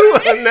just brew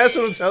on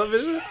national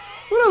television?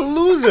 What a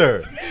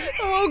loser.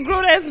 Oh,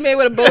 grown ass man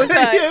with a bow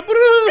tie. Yeah, brew.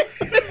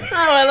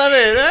 Oh, I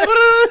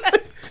love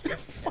it.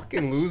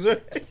 Fucking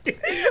loser.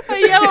 A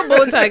yellow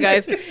bow tie,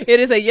 guys. It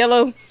is a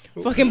yellow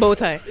fucking bow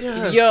tie.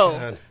 Yo,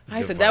 God,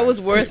 I said Divine that was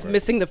worth Favor.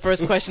 missing the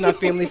first question on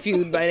Family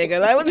Feud, my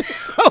nigga. I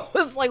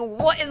was like,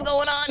 what is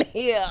going on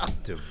here?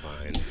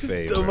 Divine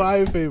Favor.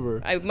 divine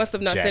favor. I must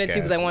have not sent it to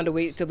you because I Jackass. wanted to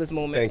wait till this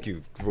moment. Thank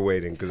you for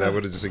waiting, because I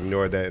would have just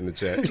ignored that in the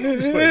chat.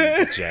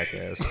 Like,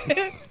 jackass.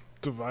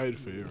 Divine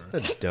favor.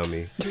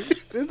 Dummy.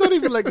 It's not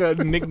even like a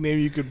nickname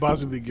you could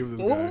possibly give this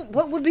guy.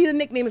 What would be the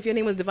nickname if your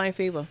name was Divine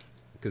Favor?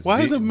 'Cause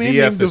Why is a man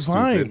DF named is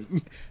Divine?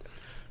 stupid.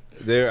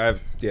 There,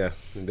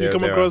 You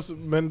come across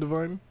men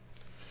divine?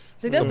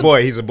 See, A that's the,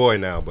 boy, he's a boy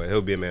now, but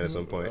he'll be a man at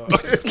some point.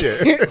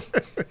 Yeah.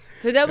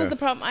 so that was the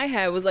problem I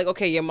had. Was like,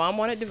 okay, your mom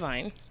wanted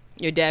Divine,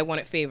 your dad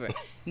wanted Favor.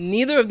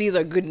 Neither of these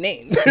are good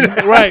names.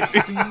 Right.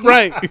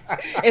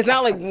 It's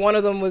not like one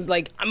of them was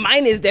like,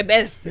 mine is the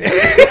best.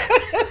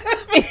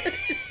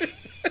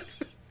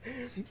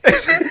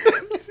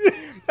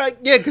 Like,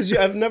 yeah, because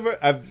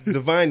I've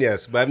Divine,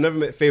 yes, but I've never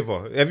met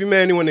Favor. Have you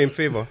met anyone named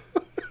Favor?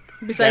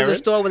 Besides the Aaron?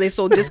 store where they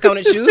sold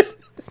discounted shoes,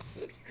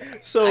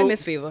 So I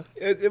miss Favor.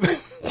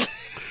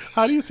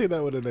 How do you say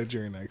that with a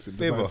Nigerian accent?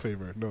 Divine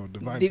Favor. favor. No,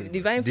 divine Di- favor.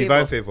 Divine Favor.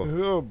 Divine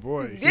Favor. Oh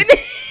boy.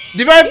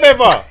 Divine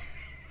Favor.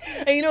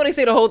 And you know they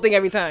say the whole thing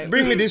every time.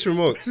 Bring me these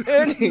remotes.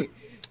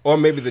 Or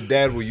maybe the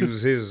dad will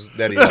use his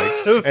that he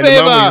likes, and the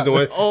Favor. mom will use the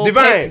one. Oh,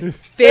 Divine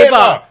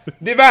Favor.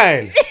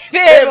 Divine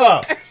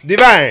Favor.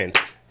 Divine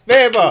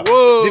Favor.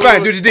 Whoa.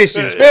 Divine, do the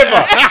dishes.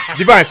 Favor.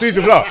 Divine, sweep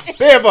the floor.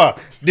 Favor.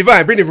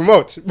 Divine, bring the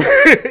remote.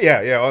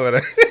 yeah, all of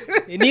that.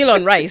 Neil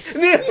on rice.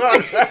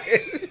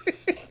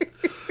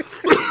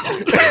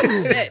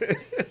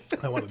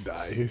 I want to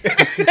die.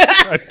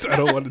 I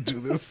don't want to do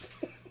this.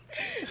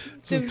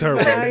 is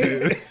terrible.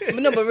 Divine. But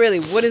no, but really,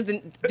 what is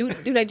the do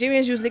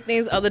Nigerians use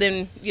nicknames other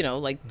than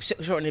like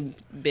shortening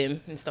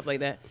Bim and stuff like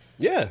that?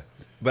 Yeah,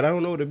 but I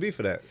don't know what it'd be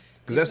for that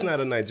because that's not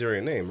a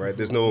Nigerian name, right?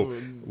 There's no.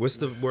 What's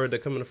the word that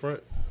come in the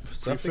front?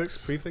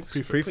 Suffix, prefix.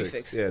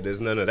 Prefix. Yeah, there's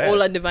none of that.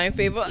 Hola, divine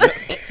favor.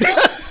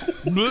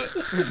 Bleh,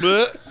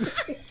 bleh,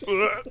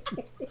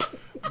 bleh,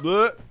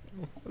 bleh.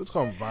 Let's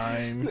call him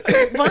Vine.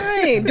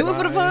 Vine, do it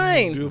for the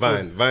vine. Do it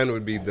for- Vine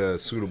would be the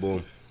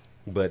suitable,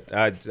 but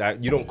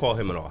you don't call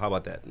him at all. How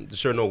about that?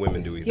 Sure, no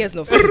women do either. He has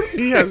no face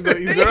He has no.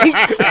 He's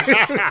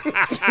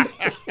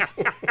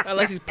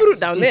unless he's put it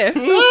down there.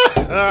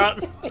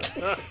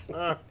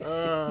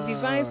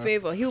 Divine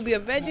favor. He'll be a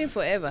virgin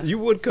forever. You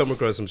would come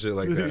across some shit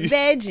like that.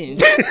 Virgin.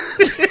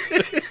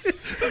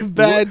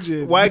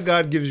 Virgin. Why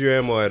God gives you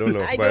ammo, I don't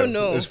know. I But don't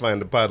know. It's fine.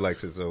 The pod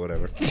likes it, so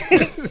whatever.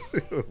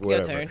 Your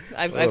Whatever. turn.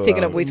 I've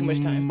taken up way too much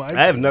time.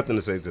 I have nothing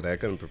to say to that. I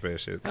couldn't prepare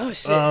shit. Oh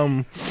shit.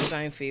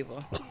 Divine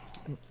favor.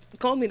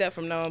 Call me that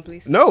from now on,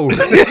 please. No.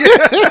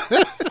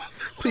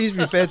 Please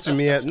refer to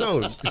me at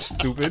no,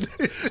 stupid.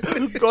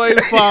 Going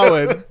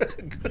forward.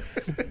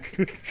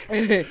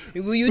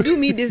 Will you do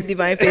me this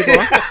divine favor?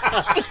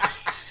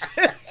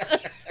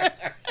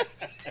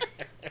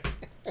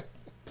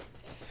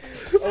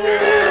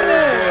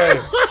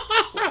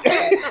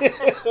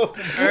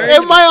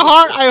 In my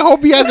heart, I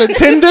hope he has a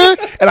Tinder,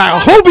 and I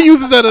hope he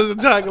uses that as a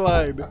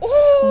tagline.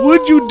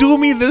 Would you do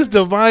me this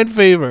divine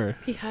favor?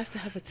 He has to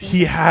have a team.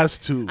 He has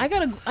to. I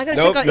gotta Nope, check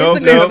out nope,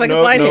 Instagram nope, if I can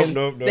nope, find nope, him.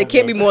 nope, There nope,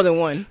 can't be nope. more than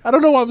one. I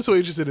don't know why I'm so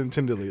interested in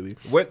Tinder lately.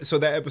 What? So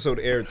that episode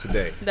aired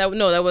today. That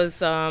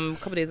was a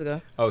couple days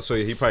ago. Oh, so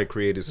he probably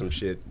created some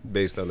shit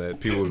based on that.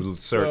 People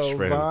would search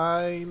for him.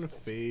 Divine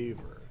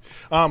favor.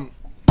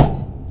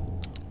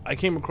 I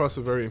came across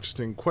a very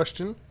interesting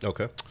question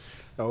Okay.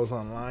 that was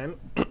online.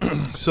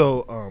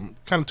 So,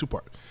 kind of two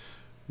part.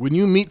 When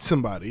you meet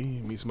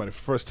somebody for the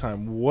first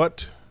time,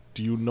 what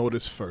do you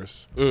notice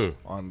first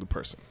on the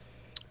person?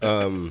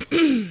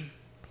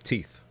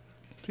 Teeth.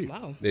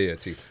 Wow. Yeah,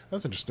 teeth.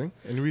 That's interesting.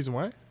 Any reason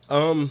why?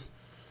 You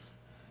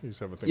just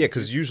have a thing Yeah, with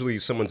because usually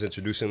someone's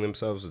introducing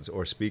themselves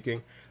or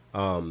speaking.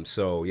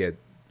 So yeah,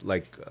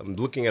 like I'm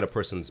looking at a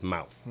person's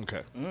mouth. teeth?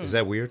 Okay. Is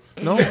that weird?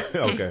 No.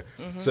 Okay.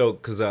 So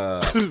because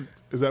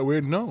Is that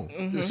weird? No.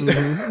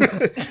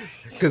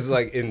 because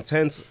like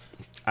intense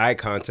eye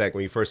contact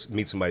when you first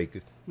meet somebody.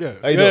 Yeah.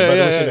 How you doing, brother?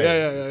 Yeah, What's your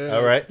yeah, name? yeah.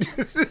 All right.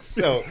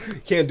 So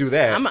can't do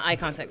that I'm an eye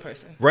contact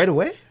person. right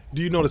away.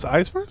 Do you notice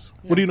eyes first?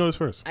 What do you notice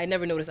first? I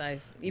never notice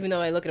eyes, even though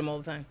I look at them all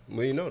the time.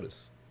 What do you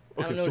notice?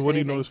 I don't Okay, so notice what do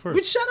you anything. notice first?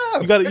 Wait, shut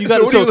up. You got to.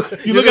 So So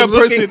what you you're look at just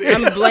looking-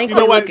 person. I'm blankly You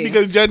know what? looking.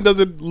 Because Jen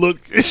doesn't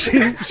look.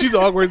 She's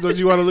awkward, so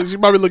she want to look. She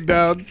probably look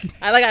down.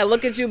 I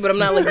look at you, but I'm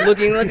not like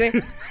looking.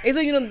 It's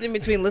like, you know the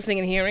difference between listening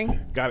and hearing.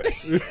 Got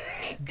it.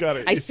 Got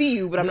it. I see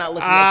you, but I'm not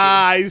looking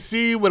at I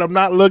see, but I'm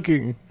not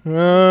looking.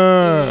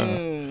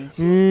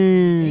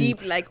 you.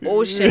 Deep like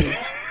ocean.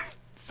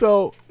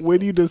 So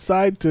when you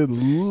decide to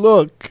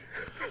look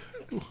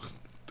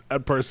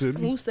at person,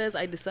 Who says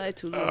I decide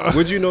to look?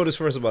 What'd you notice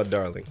first about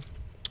Darling?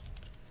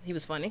 He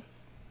was funny.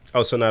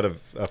 Oh, so not a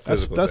that's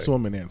physical that's a thing.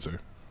 woman answer.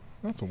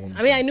 That's a woman.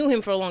 I mean, I knew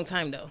him for a long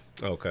time though.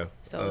 Okay.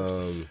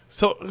 So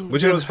So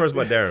What'd you notice first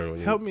about Darren when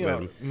you help me met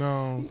out. him?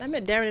 No, I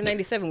met Darren in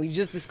 '97. We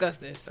just discussed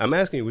this. I'm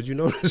asking you, would you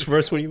notice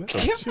first when you met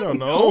him? she don't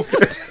know.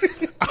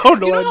 I don't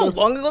know. You know I how know.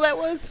 long ago that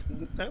was?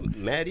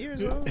 Mad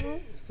years ago?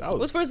 That was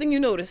What's the first thing you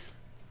noticed?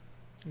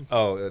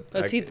 Oh,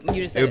 Oh, teeth.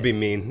 You just it said would it. be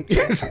mean.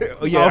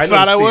 Oh how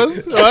fat I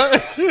was. noticed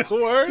What?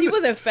 Word. He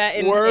wasn't fat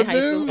in Word, high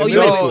school. man. Oh, In you met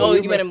middle him. school. Oh,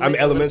 you met him. I'm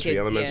with elementary. kids,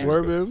 Elementary. yeah.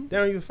 Word, school. man.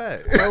 Darren, you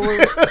fat.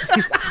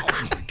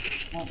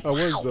 I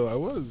was though. I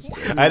was.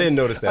 I didn't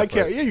notice that I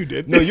can't. first. Yeah, you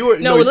did. No, you were.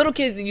 No, with little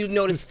kids, you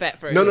notice fat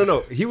first. No.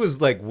 He was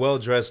like well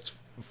dressed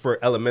for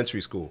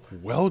elementary school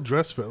Well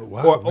dressed fella.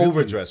 Wow. or really?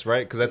 overdressed,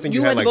 right? Because I think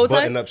You you had had like the bow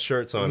tie? button up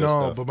shirts on and No,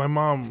 stuff. but my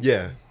mom.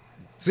 Yeah.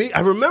 See,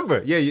 I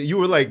remember. Yeah, you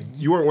were like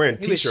you weren't wearing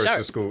He was t-shirts sharp.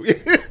 to school.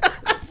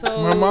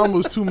 So My mom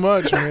was too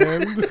much,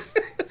 man.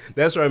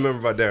 That's what I remember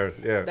about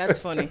Darren. Yeah. that's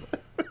funny.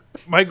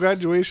 My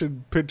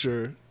graduation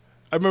picture.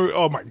 I remember.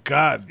 Oh my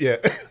god. yeah.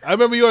 I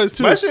remember yours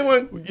too. My shit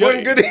wasn't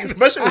good. either.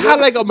 My shit I was had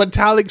like a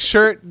metallic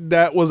shirt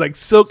that was like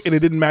silk and it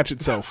didn't match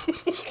itself.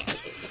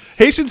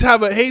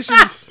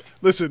 Haitians.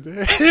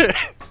 Listen,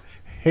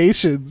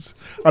 Haitians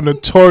are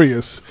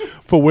notorious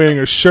for wearing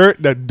a shirt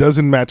that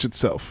doesn't match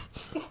itself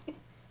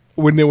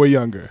when they were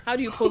younger. How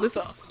do you pull this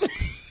off?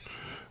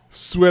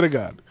 Swear to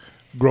God,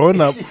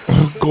 growing up,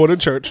 going to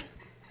church,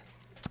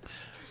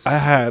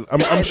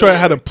 I'm sure I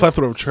had a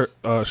plethora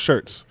of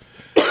shirts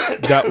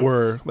that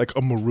were like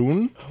a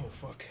maroon,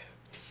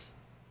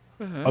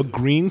 a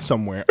green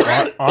somewhere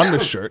on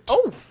the shirt,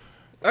 Oh,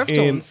 earth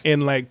tones.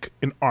 and like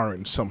an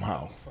orange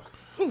somehow.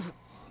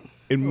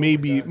 And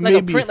maybe Like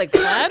a print, like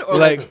plaid, or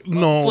like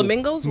no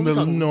flamingos. What are we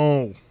talking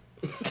no.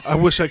 I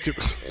wish I could.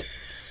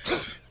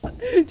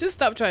 Just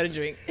stop trying to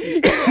drink.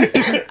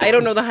 I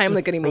don't know the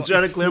Heimlich anymore. I'm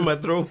trying to clear my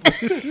throat.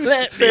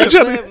 Let-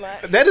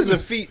 That is a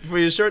feat for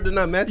your shirt to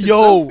not match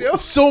Yo, itself.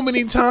 so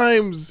many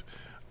times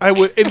I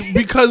would, and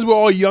because we're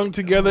all young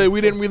together,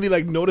 we didn't really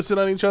like notice it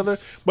on each other.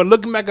 But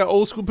looking back at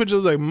old school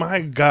pictures, like my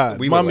God,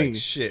 We look mommy, like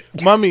shit.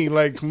 mommy,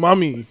 like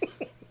mommy,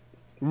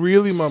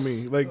 really,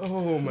 mommy, like.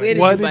 Oh my! Where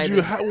Why did you buy did you?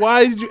 this?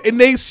 Why did you? And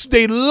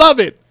they love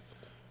it.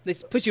 They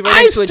put you right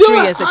I next to a still-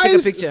 tree and said, I take a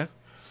s- picture.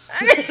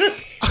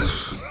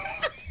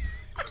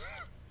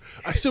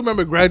 I still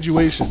remember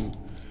graduation.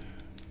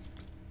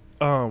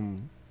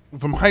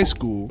 From high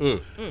school,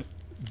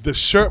 the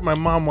shirt my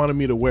mom wanted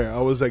me to wear. I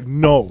was like,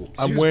 no, She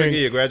I'm was wearing.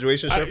 picking your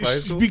graduation shirt for high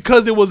school?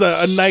 Because it was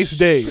a nice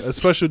day, a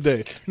special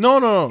day.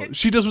 No.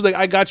 She just was like,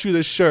 I got you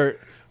this shirt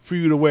for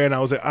you to wear. And I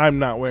was like, I'm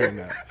not wearing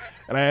that.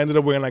 And I ended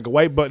up wearing like a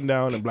white button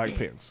down and black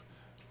pants.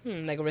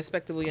 Like a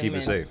respectable young Keep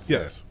man. it safe.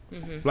 Yes.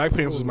 Black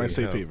pants was my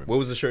safe Yeah. haven. What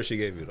was the shirt she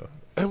gave you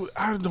though?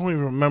 I don't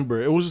even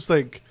remember. It was just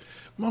like,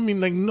 mommy,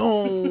 like,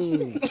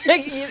 no.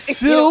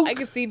 Silk. I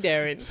can see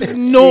Darren.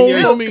 No,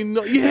 Senior? mommy,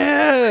 no.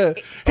 Yeah.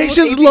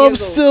 Haitians 18 love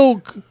years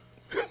old. silk.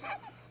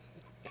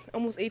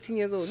 Almost 18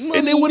 years old.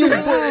 And they Mommy, would no.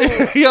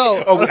 have,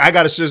 yo, Oh, I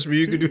got a shirt for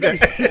you. You can do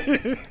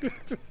that.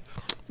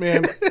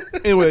 man.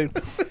 Anyway,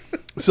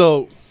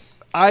 so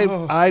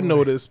I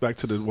noticed back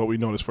to what we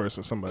noticed first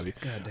in somebody.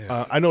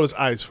 I noticed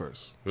eyes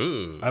first.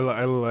 I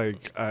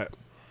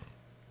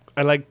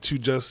like to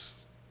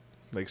just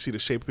like see the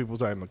shape of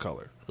people's eye and the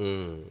color,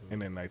 and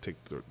then I take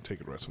the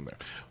rest from there.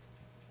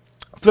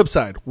 Flip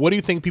side, what do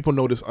you think people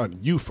notice on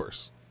you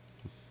first?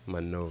 My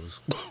nose.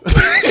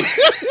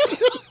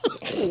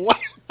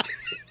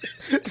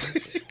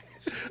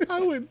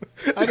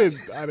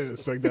 I didn't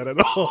expect that at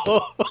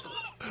all.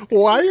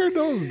 Why your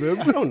nose, I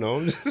babe? don't know.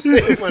 I'm just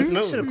saying my Should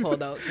nose. have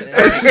called out today.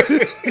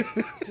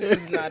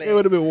 This is not It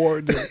would it. have been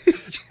warranted.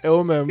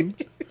 Oh, ma'am.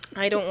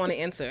 I don't want to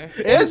answer. Answer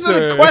the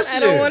Answer. question. I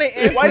don't want to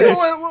answer. Why you don't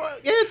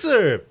want to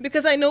answer?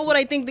 Because I know what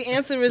I think the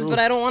answer is, but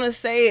I don't want to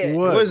say it.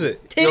 What? What is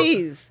it?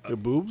 Titties. Your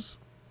boobs?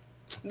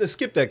 Let's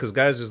skip that because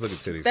guys just look at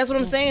titties. That's what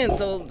I'm saying.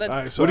 So that's All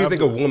right, so what do you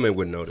think a after- woman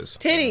would notice?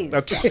 titties.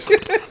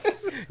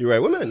 You're right.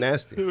 Women are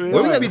nasty. Yeah,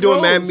 Women be doing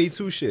gross. man Me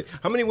Too shit.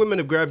 How many women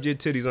have grabbed your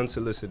titties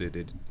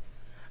unsolicited?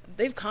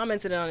 They've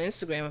commented on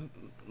Instagram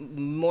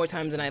more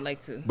times than I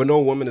like to. But no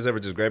woman has ever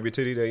just grabbed your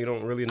titty that you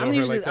don't really know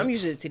her like that? I'm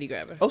usually a titty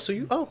grabber. Oh, so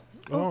you? Oh,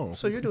 Oh.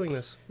 so you're doing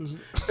this?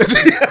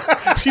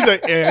 She's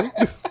like, and?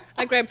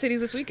 I grabbed titties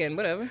this weekend.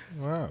 Whatever.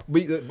 Wow.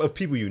 But of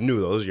people you knew,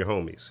 those are your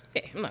homies.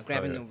 Hey, I'm not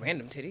grabbing no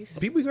random titties.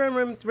 People grab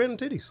random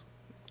titties.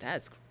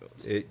 That's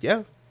gross.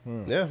 Yeah,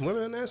 yeah. Women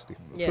are nasty. I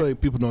Yeah. feel like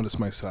people notice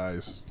my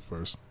size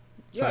first.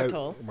 You are Size-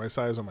 tall. My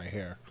size on my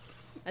hair.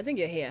 I think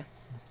you're here.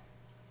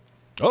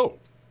 Oh.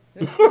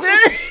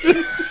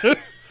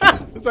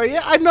 It's like,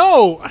 yeah, I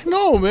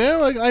know, man.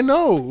 Like, I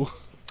know.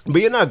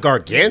 But you're not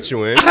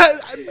gargantuan.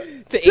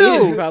 The Still,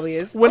 Asians probably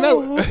is. When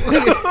Oh,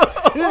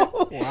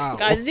 wow,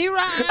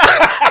 Gajira.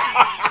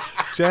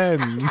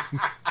 Jen.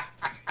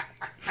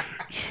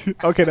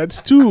 Okay, that's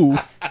two.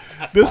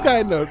 This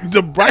guy,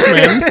 the black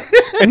man,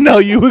 and now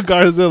you with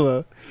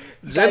Garzilla.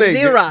 Jen ain't,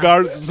 gi-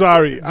 Gajira.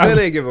 Sorry. Jen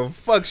ain't give a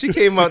fuck. She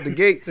came out the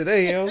gate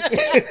today, yo.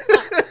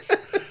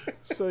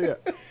 So yeah,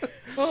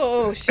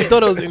 Oh I shit.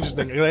 thought it was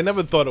interesting. 'Cause I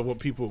never thought of what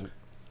people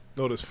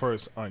notice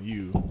first on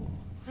you.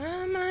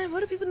 What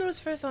do people notice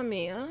first on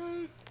me?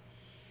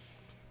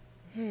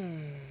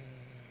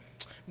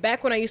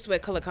 Back when I used to wear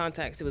color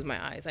contacts, it was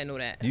my eyes. I know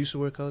that. You used to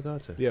wear color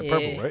contacts. Yeah,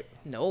 purple, right?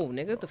 No,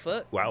 nigga, what the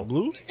fuck? Wow.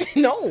 Blue?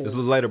 No. It's a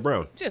little lighter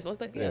brown. Just looks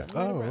like Yeah.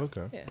 Oh, brown.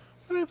 okay. Yeah.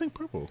 Why did I think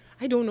purple?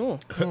 I don't know.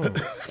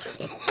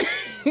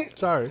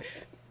 Sorry.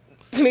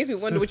 It makes me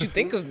wonder what you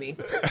think of me.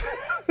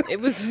 It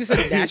was just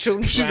a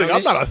natural. She's like,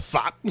 I'm brownish- not a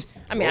thought.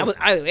 I mean,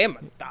 I am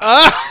a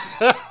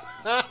thought.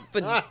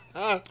 But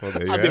Oh,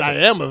 there you I have mean, it. I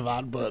am a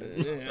thought, but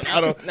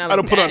I don't not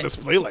put it on that.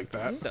 display like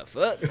that. what the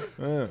fuck?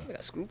 I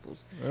got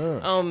scruples.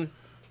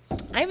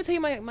 I ever tell you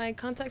my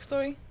contact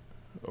story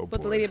Oh, with the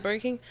boy. lady at Burger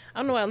King? I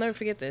don't know. I'll never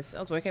forget this. I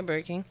was working at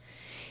Burger King,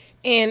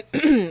 and I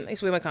used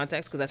to wear my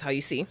contacts because that's how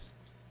you see.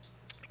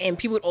 And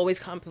people would always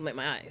compliment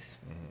my eyes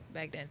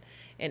back then.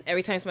 And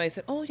every time somebody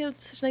said, "Oh, you have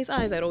such nice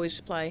eyes," I'd always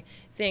reply,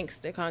 "Thanks,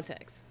 they're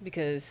contacts,"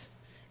 because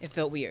it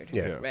felt weird.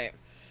 Yeah. Right.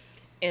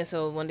 And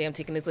so one day I'm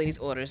taking this lady's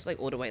orders, like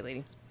older white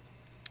lady.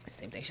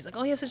 Same thing. She's like,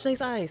 "Oh, you have such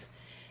nice eyes,"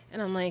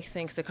 and I'm like,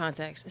 "Thanks, they're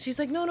contacts." And she's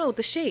like, "No,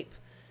 the shape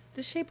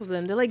of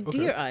them. They're like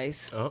deer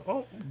eyes."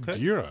 Oh, okay.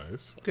 Deer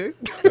eyes. Okay.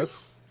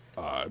 That's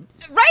odd.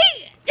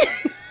 Right?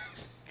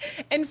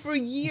 And for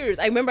years,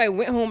 I remember I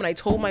went home and I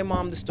told my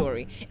mom the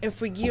story. And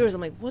for years,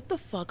 I'm like, what the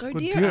fuck are What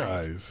deer, deer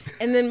eyes? eyes?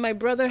 And then my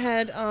brother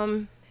had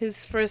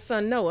his first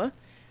son, Noah.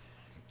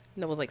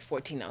 Noah's like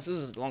 14 now, so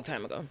this was a long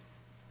time ago.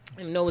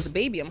 And Noah's a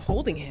baby. I'm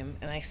holding him.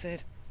 And I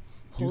said,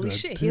 holy got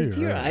shit, he has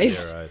deer deer eyes.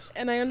 eyes. Deer eyes.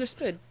 And I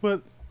understood.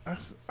 But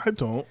I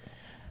don't.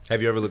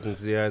 Have you ever looked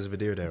into the eyes of a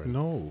deer, Darren?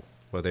 No.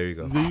 Well, there you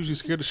go. They usually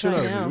scare the shit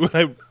Try out now. of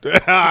me.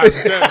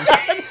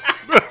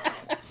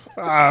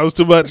 It was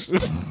too much.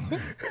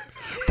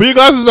 Put your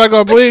glasses back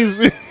on, please.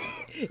 It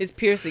It's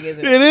piercing,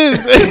 isn't it?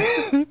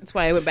 is. That's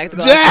why I went back to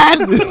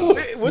glasses. Dad!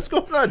 Wait, what's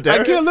going on, Darren?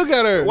 I can't look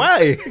at her.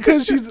 Why?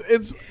 Because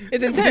it's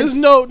intense. There's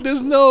no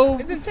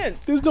It's intense.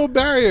 there's no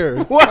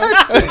barrier.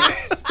 What?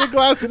 The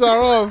glasses are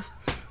off.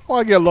 Oh,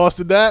 I get lost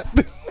in that.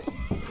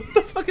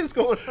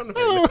 going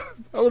on?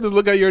 I would just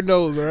look at your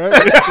nose, all right?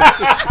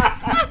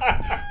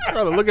 I'd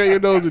rather look at your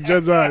nose in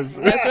Jen's eyes.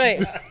 That's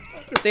right.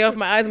 Stay off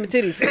my eyes and my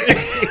titties.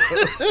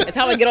 That's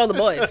how I get all the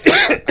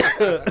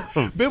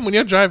boys. Ben, when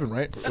you're driving,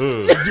 right?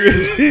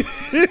 I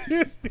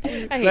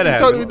hate Let it you.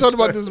 happen. We talked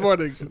about this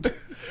morning.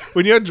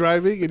 When you're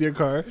driving in your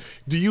car,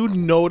 do you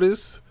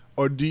notice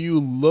or do you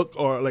look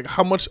or like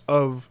how much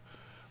of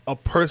a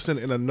person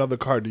in another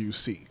car do you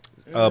see?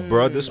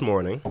 Bruh, this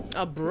morning.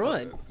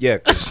 Abroad. Yeah,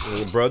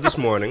 'cause, bruh, this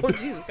morning. Oh,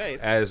 Jesus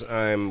Christ. As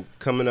I'm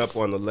coming up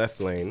on the left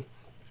lane,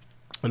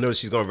 I notice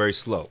she's going very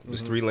slow.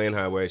 It's 3-lane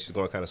highway. She's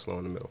going kind of slow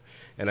in the middle.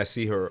 And I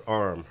see her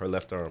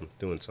left arm,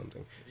 doing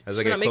something. As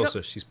I putting get on makeup?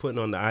 closer, she's putting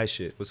on the eye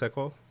shit. What's that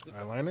called?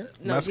 Eyeliner?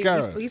 No,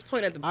 Mascara. he's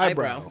pointing at the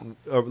Eyebrow.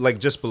 eyebrow. Like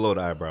just below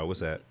the eyebrow. What's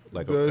that?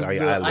 Like The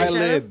eyelid.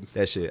 eyelid.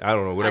 That shit. I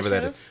don't know. Whatever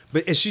that Eyeshadow? is.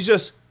 But and she's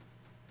just,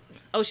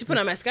 Oh, she's putting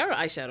on mascara or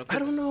eyeshadow? I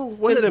don't know.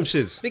 One of them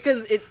shits.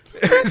 Because it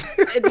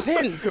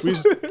depends.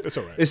 It's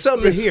all right. It's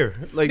something here.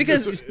 Like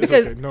Because It's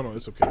because okay. No,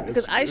 it's okay.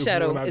 because It's- we're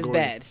eyeshadow not is going-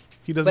 bad.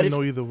 He doesn't But if-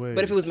 know either way.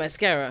 But if it was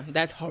mascara,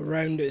 that's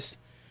horrendous.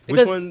 Which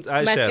Because one's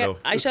eyeshadow?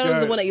 Eyeshadow is got-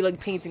 the one that you like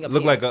painting up.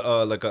 look here. like a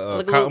Like a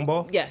cotton little-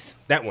 ball. Yes,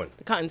 That one.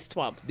 the cotton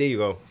swab. There you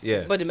go.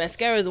 Yeah. But the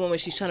mascara is the one where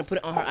she's trying to put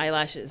it on her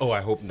eyelashes. Oh,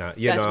 I hope not.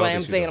 Yeah, That's no, I what don't I'm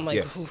think she's saying. gonna- I'm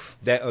like, yeah. oof.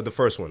 That the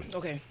first one.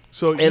 Okay.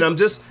 so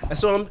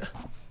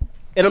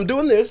And I'm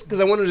doing this because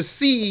I wanted to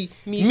see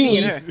Me me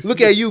seeing her. look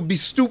at you be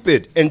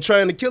stupid and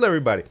trying to kill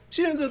everybody.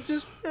 She ended up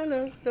just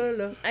hello.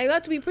 I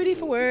got to be pretty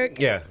for work.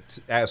 Yeah, it's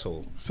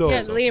asshole. so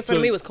Yeah, the lady in front of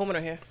so me was combing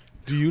her hair.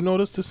 Do you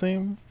notice the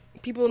same?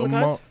 People in the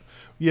cars.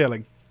 Yeah,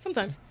 like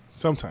Sometimes.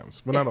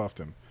 sometimes, but not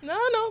often. No,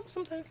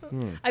 sometimes.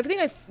 Hmm. I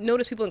think I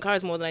notice people in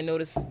cars more than I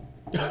notice.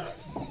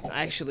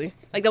 Actually,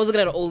 like I was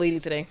looking at an old lady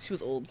today. She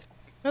was old.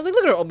 I was like,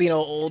 look at her being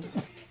all old.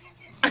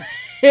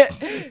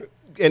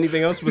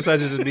 Anything else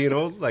besides just being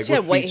old? Like She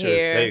what had white features?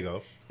 hair. There you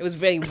go. It was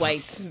very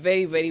white,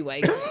 very, very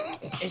white.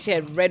 And she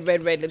had red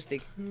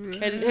lipstick.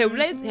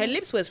 Her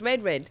lips was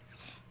red.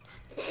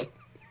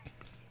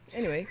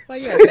 Anyway, why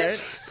you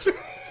ask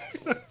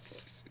that?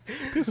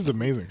 This is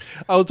amazing.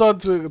 I was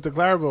talking to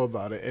Clarabelle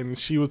about it, and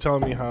she was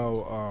telling me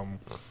how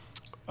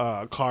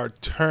a car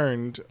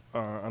turned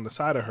on the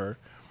side of her.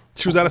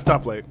 She was at a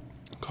stoplight.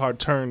 Car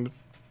turned,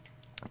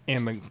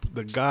 and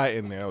the guy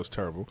in there, it was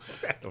terrible.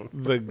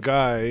 The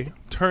guy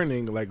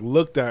turning, like,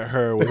 looked at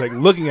her, was like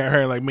looking at her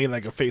and like made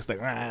like a face like,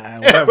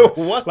 whatever.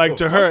 What Like the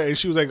to her, and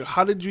she was like,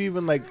 "How did you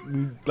even like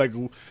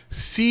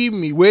see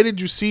me? Where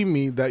did you see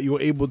me that you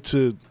were able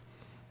to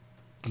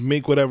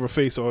make whatever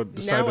face or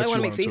decide Now that I you want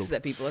to make wanted faces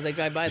at people as I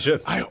drive by. You them.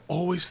 should. I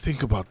always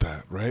think about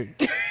that, right?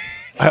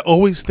 I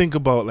always think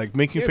about like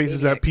making You're a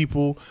faces maniac. at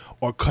people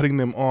or cutting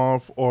them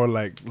off or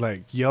like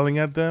yelling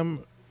at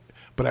them.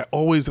 But I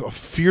always are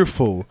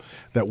fearful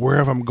that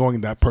wherever I'm going,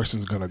 that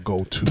person's gonna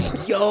go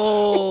to.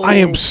 Yo, I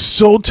am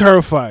so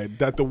terrified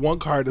that the one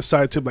car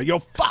decided to be like, "Yo,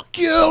 fuck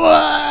you!"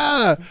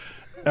 ah!"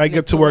 I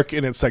get to work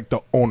and it's like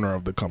the owner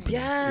of the company.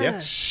 yeah.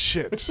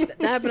 Shit.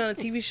 That happened on a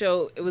TV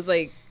show. It was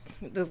like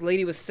this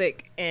lady was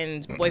sick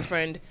and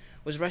boyfriend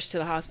was rushed to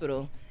the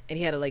hospital. And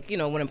he had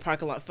to one in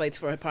parking lot fights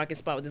for a parking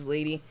spot with this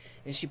lady,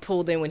 and she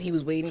pulled in when he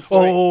was waiting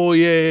for it. Oh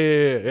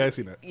yeah, I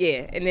see that.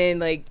 Yeah, and then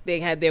they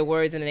had their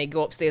words, and then they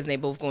go upstairs and they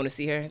both going to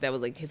see her. That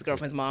was like his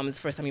girlfriend's mom. It's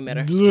the first time he met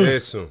her.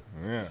 Yes.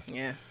 Yeah,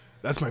 Yeah,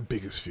 that's my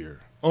biggest fear.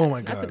 Oh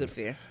my god, that's a good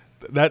fear.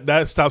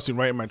 That stops me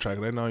right in my track.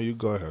 Like, no, you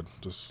go ahead,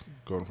 just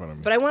go in front of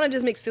me. But I want to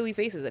just make silly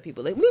faces at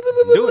people, like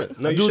Do it.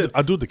 No, you should.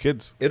 I'll do the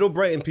kids. It'll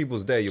brighten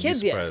people's day. You'll Kids,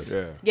 be yes. surprised.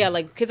 Yeah. Yeah,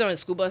 like kids are on a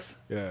school bus.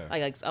 Yeah.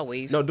 I'll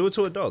wave. No, do it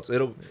to adults.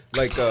 It'll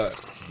like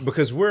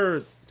because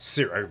we're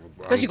serious.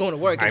 Because you're going to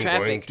work in I'm going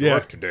traffic. to Yeah.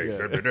 work today.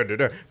 Da, da, da, da,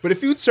 da. But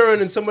if you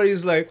turn and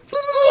somebody's like,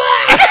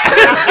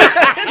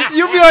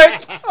 you'll be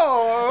like,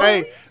 oh.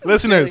 Hey,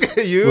 listeners,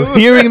 You?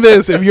 hearing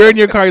this, if you're in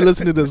your car, you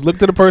listen to this. Look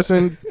to the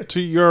person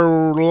to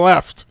your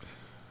left.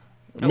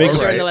 Make Unless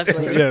you're Right. in the left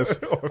lane. yes,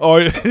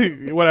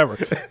 or whatever.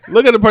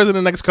 Look at the person in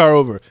the next car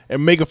over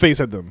and make a face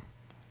at them.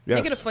 Yes.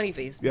 Make it a funny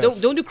face. Yes.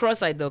 Don't do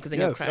cross-eyed though, because then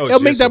you'll Yes, crash. Oh, it'll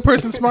make Jason. that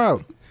person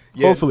smile.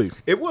 Yeah, Hopefully,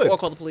 it would. Or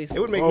call the police. It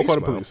would make or me call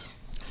the smile. police.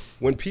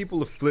 When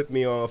people flip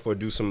me off or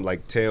do some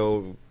like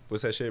tail,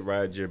 what's that shit?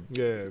 Ride your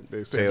Yeah,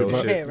 they say tail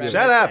Yeah, shit. right,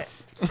 Shut right,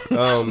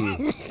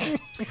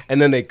 up.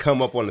 And then they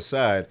come up on the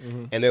side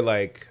Mm-hmm. and they're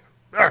like,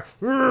 all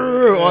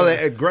that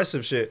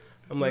aggressive shit.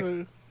 I'm like,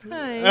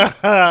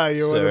 Hi.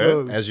 You're one of sir,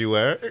 those. as you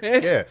were.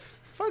 Yeah.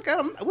 Fuck,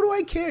 what do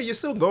I care? You're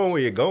still going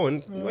where you're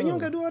going. Why you don't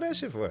gotta do all that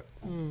shit for?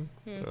 I'm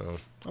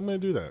gonna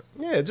do that.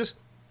 Yeah, just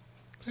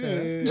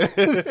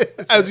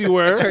As you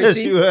were. as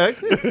you were.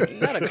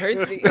 Not a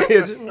curtsy. Yeah,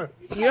 just-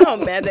 You know how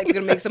mad that's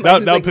gonna make somebody. That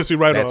who's that'll like, piss me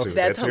right That off. too.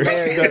 That's That's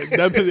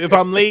hilarious. If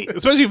I'm late,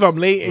 especially if I'm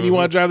late and you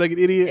want to drive like an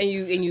idiot.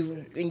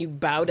 And you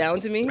bow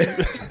down to me.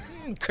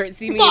 Kurt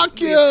see me. Fuck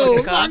in the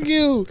you. car. Fuck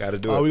you. Gotta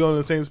do Oh, it. we going to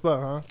the same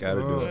spot, huh?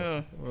 Gotta do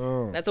it.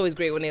 That's always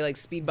great when they like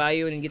speed by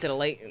you and you get to the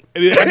light.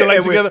 And they had the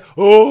lights together.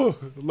 Oh,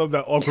 love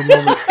that awkward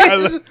moment.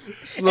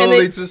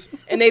 Slowly and just.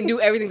 And they do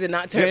everything to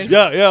not turn.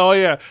 Yeah, oh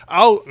yeah.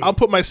 I'll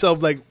put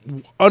myself like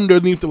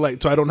underneath the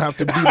light so I don't have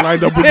to be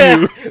lined up with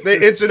you.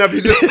 They inching up.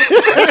 You just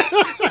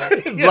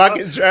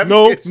blocking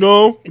traffic.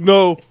 No.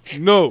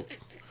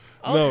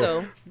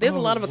 Also, there's a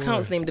lot of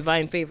accounts named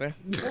Divine Favor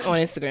on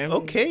Instagram.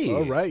 Okay.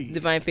 All right.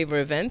 Divine Favor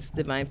Events,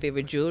 Divine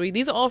Favor Jewelry.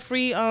 These are all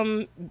free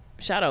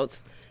shout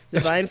outs.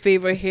 Divine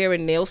Favor Hair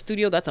and Nail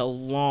Studio. That's a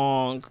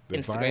long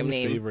Instagram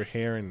name. Favor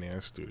Hair and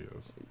Nail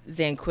Studios.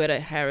 Zanquetta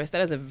Harris.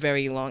 That is a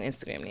very long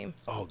Instagram name.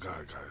 Oh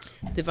God, guys.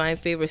 Divine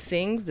Favor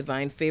Sings.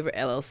 Divine Favor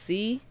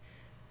LLC.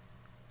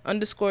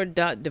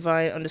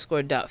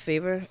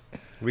 _.divine_.favor.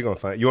 We gonna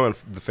find you on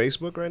the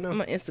Facebook right now. I'm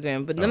on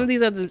Instagram, but none of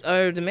these are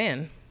the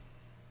man.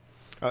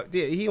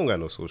 Yeah, he don't got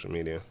no social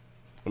media.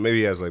 Or maybe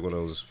he has like one of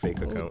those fake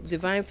accounts.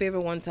 Divine Favor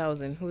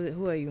 1000.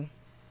 Who are you?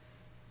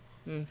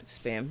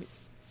 Spam.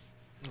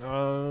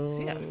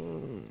 Yeah.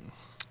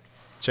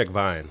 Check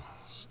Vine.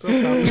 Stuff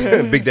out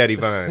there. Big Daddy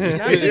Vine.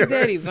 Not Big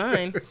Daddy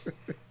Vine.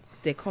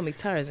 They call me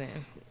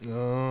Tarzan.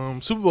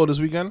 Super Bowl this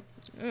weekend.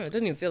 It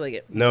doesn't even feel like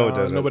it. No, it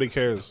doesn't. Nobody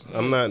cares.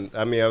 I'm not.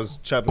 I mean, I was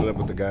chopping it up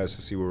with the guys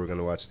to see where we're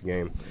gonna watch the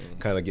game.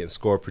 Kind of getting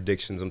score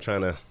predictions. I'm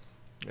trying to.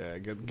 Yeah,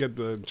 get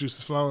the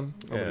juices flowing.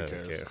 Nobody Yeah,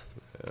 cares. care.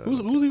 Who's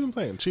even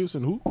playing? Chiefs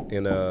and who?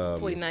 In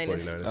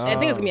 49ers. I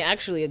think it's gonna be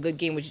actually a good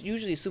game, which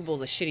usually Super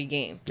Bowl's a shitty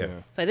game. Yeah.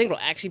 So I think it'll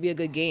actually be a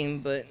good game,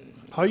 but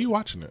How are you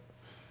watching it?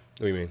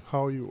 What do you mean?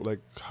 How are you gonna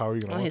on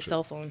watch his it?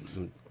 cell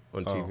phone.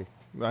 On TV?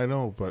 I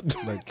know, but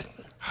like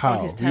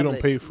how? his You don't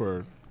tablets. pay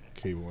for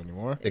cable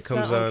anymore. It It's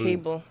comes not on on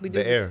cable. We do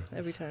the this air.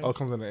 every time. Oh, it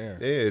comes on the air.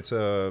 Yeah, it's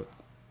Oh,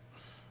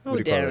 what do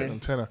you call it? Darren.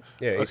 Antenna.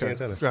 Yeah, AC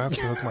antenna. I have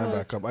to hook mine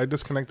back up. I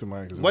disconnected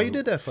mine. Why you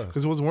did that for?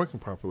 Because it wasn't working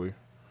properly.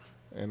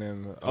 And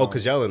then Oh,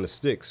 because y'all in the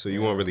sticks, so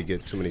you won't really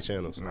get too many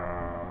channels.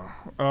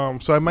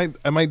 so I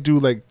might do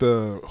like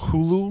the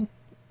Hulu.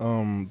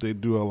 They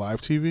do a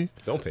live TV.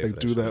 Don't pay Like for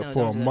that do shit. that No, for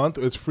a don't do that. month.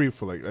 It's free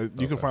for like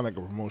you can find like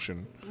a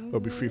promotion. It'll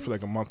be free for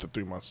like a month or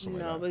 3 months.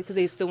 Something No, like that. because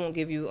they still won't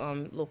give you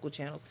local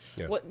channels.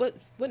 Yeah. What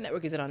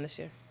network is it on this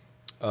year?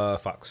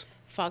 Fox.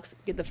 Fox.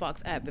 Get the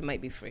Fox app. It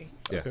might be free.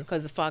 Yeah.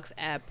 Because the Fox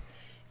app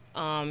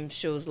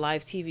shows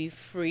live TV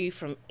free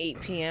from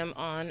 8 p.m.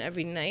 on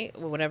every night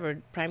or whatever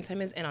prime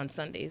time is, and on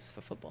Sundays for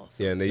football.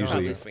 So Yeah, and they it's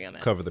usually probably free on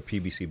that. cover the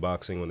PBC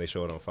boxing when they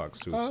show it on Fox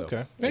too. Oh, so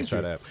okay. they Thank try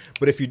you. that.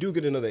 But if you do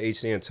get another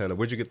HD antenna,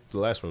 where'd you get the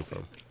last one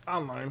from?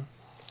 Online.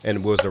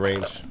 And what was the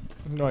range?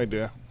 No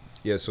idea.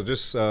 Yeah, so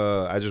just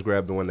I just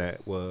grabbed the one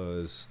that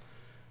was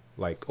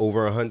like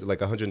over 100,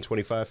 like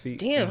 125 feet.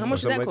 Damn, how or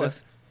much did something that like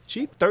cost?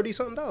 Cheap,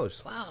 $30-something.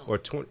 Wow. Or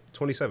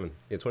 27.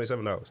 Yeah,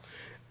 $27.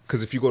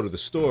 Because if you go to the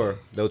store,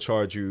 they'll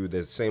charge you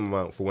the same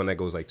amount for one that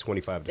goes like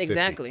 25 to 50.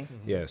 Exactly.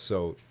 Yeah,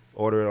 so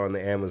order it on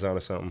the Amazon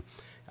or something.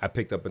 I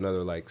picked up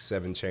another like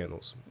 7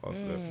 channels off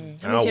of it. And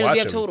How I'll many channels do you watch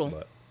have them, total?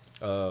 but,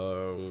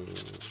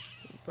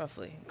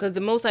 Roughly. Because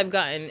the most I've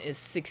gotten is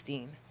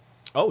 16.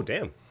 oh,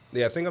 damn.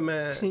 Yeah, I think I'm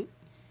at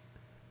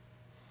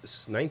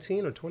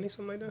 19 or 20,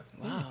 something like that.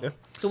 Wow. Yeah.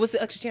 So what's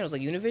the extra channels?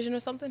 Like Univision or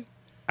something?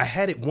 I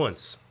had it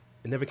once.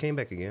 It never came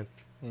back again.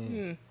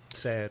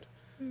 Sad.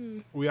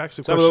 We asked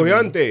a Sábado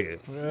question.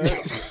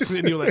 gigante.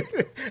 And you're like,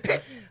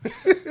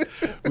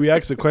 we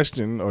asked a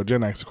question, or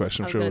Jen asked a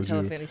question. I I'm was sure it going was to tell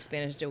a you. funny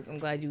Spanish joke. I'm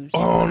glad you.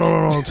 Oh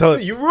no! Tell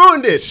it. You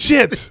ruined it.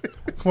 Shit.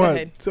 Come on.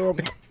 ahead. Tell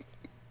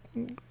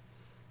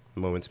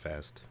Moments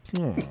passed.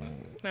 All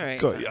right.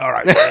 Go. All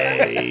right.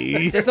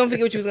 Hey. Just don't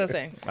forget what you was going to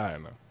say. I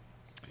don't know.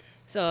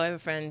 So I have a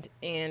friend,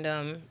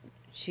 and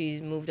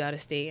she moved out of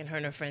state, and her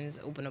and her friends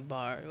opened a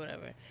bar or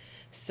whatever.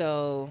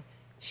 So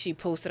she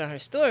posted on her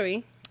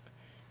story,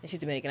 and she's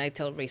Dominican. I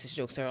tell racist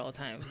jokes to her all the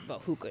time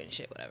about hookah and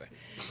shit, whatever.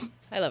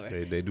 I love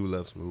her. They do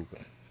love some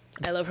hookah.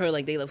 I love her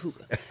like they love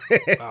hookah.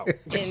 Wow.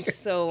 And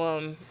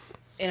so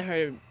in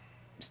her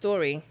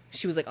story,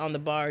 she was like on the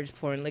bar just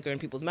pouring liquor in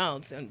people's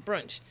mouths on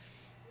brunch.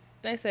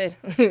 And I said,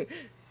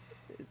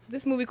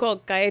 this movie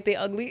called Cállate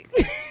Ugly.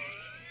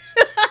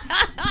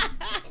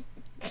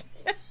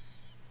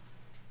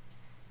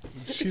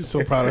 She's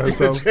so proud of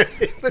herself.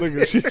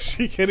 Look,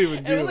 she can't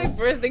even do It was like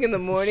first thing in the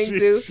morning She-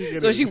 too. she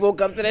So she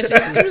woke up to that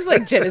shit. She was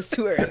like, Jen, it's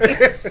too early.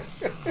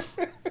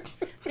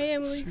 Hey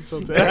Emily.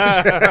 So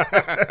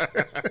Cállate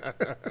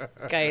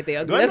Ugly.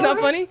 I That's know not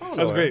her? funny?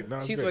 That's great. No,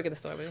 that's She's great. working the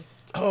store, man.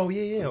 Oh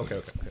yeah.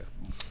 Okay.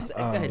 So,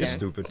 go ahead, It's Darren.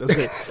 stupid. That's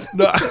great.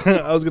 No,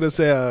 I was gonna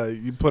say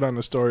you put on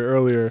the story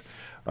earlier.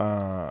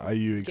 Are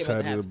you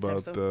excited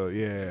about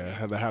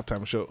halftime the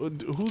halftime show?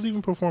 Who's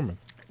even performing?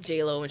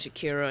 J-Lo and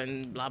Shakira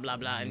and blah, blah,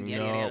 blah, and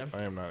yada, yada, No, yada.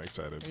 I am not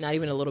excited. Not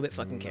even a little bit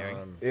fucking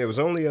caring. Yeah, it was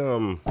only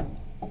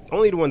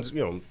the ones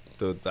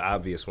the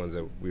obvious ones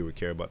that we would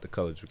care about. The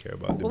colors we care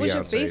about. The What was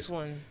your Beyonces. face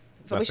one?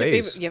 My What's face?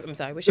 your favorite? Yeah, I'm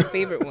sorry. What's your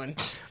favorite one?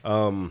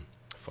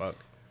 Fuck.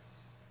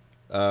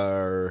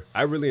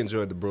 I really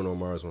enjoyed the Bruno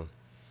Mars one.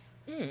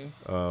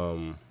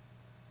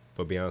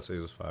 But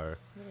Beyonce's was fire.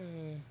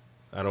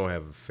 I don't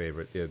have a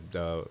favorite.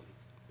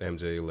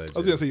 MJ legend. I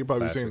was gonna say you're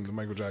probably classic. saying the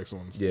Michael Jackson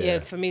ones. Yeah. Yeah,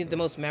 for me, the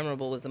most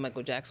memorable was the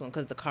Michael Jackson one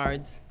because the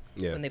cards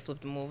Yeah. when they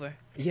flipped them over.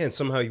 Yeah, and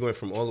somehow you went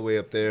from all the way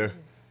up there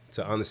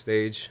to on the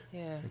stage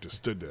Yeah. He just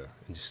stood there.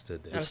 and just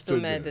stood there. I'm still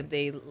stood mad there. that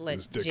they let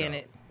His dick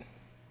Janet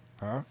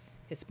Huh?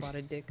 his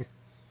spotted dick.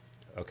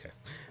 Okay.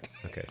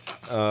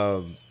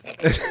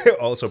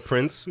 Also,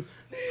 Prince.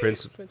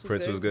 Prince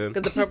was good.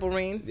 Because the Purple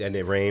Rain. And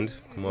it rained.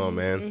 Come on,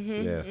 man.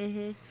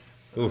 Mm-hmm,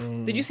 Yeah.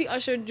 Oof. Did you see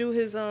Usher do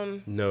his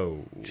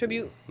No.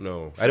 tribute?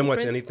 No. I didn't watch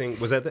Prince? anything.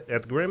 Was that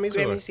at the Grammys?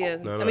 Grammys? Or? Yeah.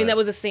 No, I mean, that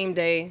was the same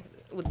day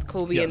with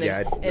Kobe, Yes. and, then,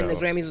 Yeah, and the no.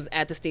 Grammys was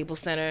at the Staples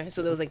Center.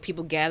 So there was like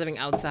people gathering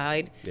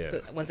outside. Yeah.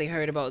 But once they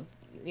heard about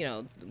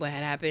what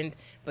had happened,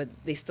 but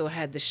they still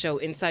had the show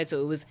inside.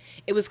 So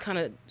it was kind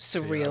of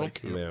surreal.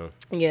 Chaotic. Yeah.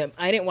 Yeah,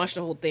 I didn't watch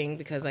the whole thing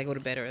because I go to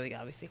bed early,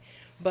 obviously.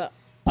 But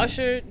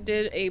Usher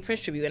did a Prince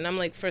tribute, and I'm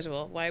like, first of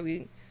all, why are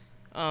we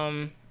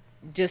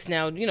just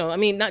now? I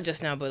mean, not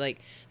just now, but like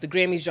the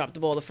Grammys dropped the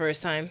ball the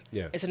first time.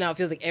 Yeah. And so now it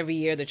feels like every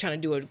year they're trying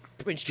to do a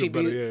Prince Do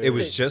better, tribute. yeah. It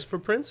was just for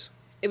Prince?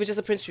 It was just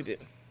a Prince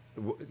tribute.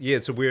 Yeah,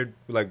 it's a weird,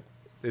 like,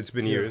 it's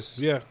been years.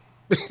 Yeah.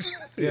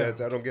 Yeah,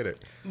 I don't get it.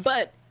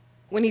 But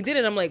when he did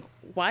it, I'm like,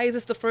 why is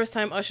this the first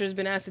time Usher's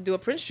been asked to do a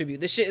Prince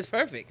tribute? This shit is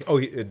perfect. Oh,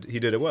 he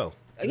did it well.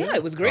 Yeah,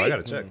 it was great. Oh, I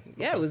gotta check.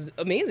 Yeah, it was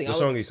amazing. What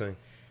song he sang?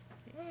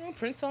 I don't know,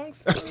 Prince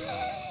songs. What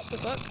the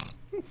fuck?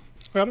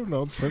 I don't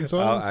know. Prince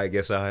on. I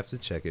guess I'll have to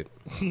check it.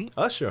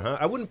 Usher, huh?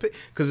 I wouldn't pick,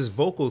 because his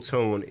vocal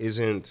tone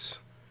isn't,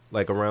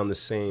 like, around the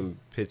same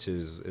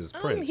pitches as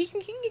Prince. He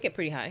can get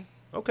pretty high.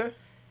 Okay.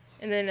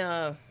 And then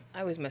I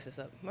always mess this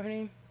up. What's her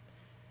name?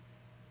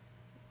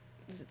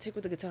 Is it Tick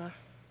with the guitar?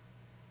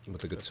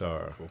 With the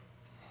guitar.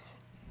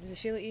 Is it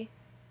Sheila E?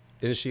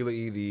 Isn't Sheila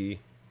E. the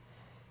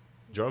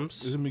drums?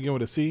 Does it begin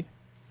with a C?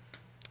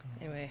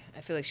 Anyway,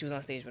 I feel like she was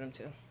on stage with him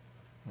too.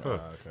 Huh.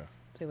 Okay.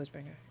 Play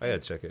Whisbringer. I gotta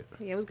check it.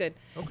 Yeah, it was good.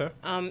 Okay.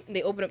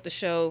 They opened up the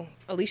show.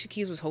 Alicia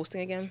Keys was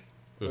hosting again.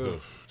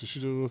 Ugh. Did she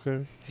do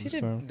okay? She this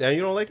did. time? Now,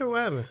 you don't like her?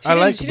 What happened? I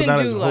liked she her, but didn't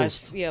not do as a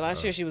last. host. Yeah,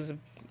 last year she was a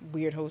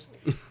weird host.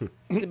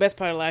 The best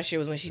part of last year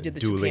was when she did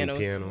the two Dueling pianos.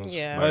 pianos.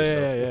 Yeah. Oh,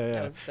 Myself.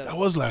 yeah. was dope. That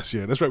was last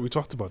year. That's right. We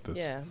talked about this.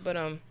 Yeah,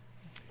 but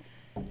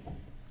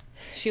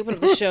she opened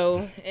up the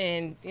show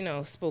and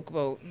spoke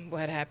about what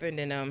had happened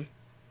and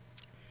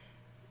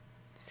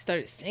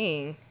started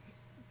singing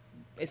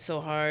 "It's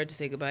So Hard to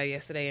Say Goodbye to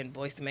Yesterday" and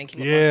Boyz II Men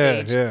came up on Yeah,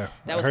 stage. yeah.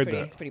 That I was heard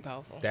pretty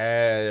powerful.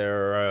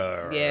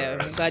 Yeah,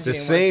 I'm glad the you didn't watch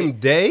same it.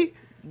 day?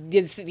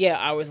 Yeah,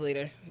 hours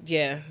later.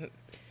 Yeah,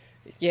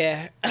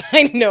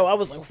 I know. I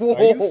was like, whoa.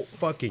 Are you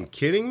fucking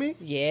kidding me?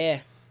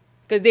 Yeah.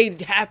 Because they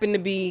happened to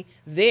be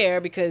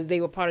there because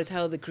they were part of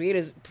Tyler, the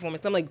Creator's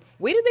performance. I'm like,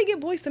 where did they get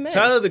Boyz II Men?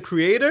 Tyler, the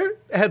Creator,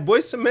 had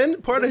Boyz II Men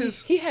part of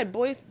his. He had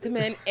Boyz II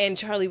Men and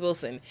Charlie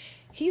Wilson.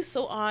 He's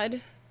so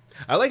odd.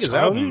 I like his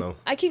Charlie? album though.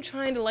 I keep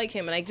trying to like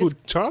him, and I Who,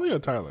 just Charlie or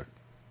Tyler?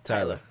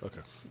 Tyler. Okay.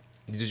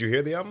 Did you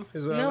hear the album?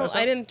 His, no. last I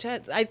album? didn't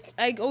chat.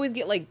 I always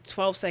get like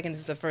 12 seconds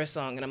is the first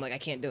song, and I'm like, I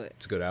can't do it.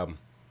 It's a good album.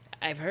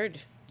 I've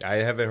heard. I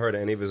haven't heard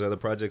any of his other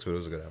projects, but it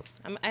was a good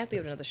album. I have to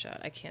give it another shot.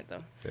 I can't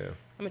though. Yeah. I'm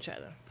gonna try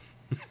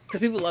though, because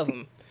people love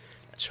him.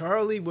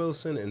 Charlie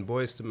Wilson and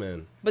Boyz II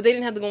Men. But they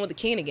didn't have to go with the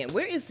Kane again.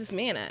 Where is this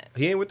man at?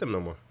 He ain't with them no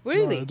more. Where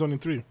is No, he? It's only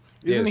 3.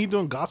 Yes. Isn't he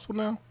doing gospel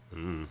now? I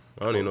don't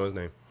even know his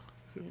name.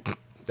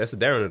 That's the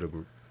Darren of the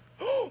group.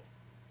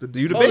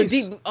 You the Oh, bass.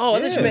 I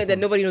thought you Yeah. meant that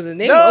nobody knows his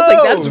name. I was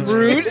like, that's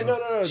rude.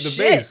 No, the Shit.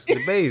 bass,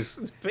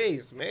 the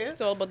bass, man.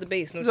 It's all about the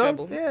bass, no So,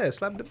 treble. yeah,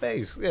 slap the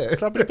bass. Yeah.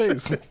 Clap the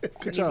bass.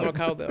 Good Needs more job.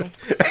 cowbell.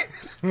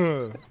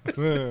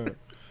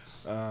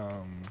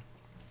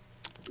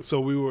 So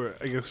we were,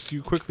 I guess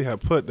you quickly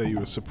had put that you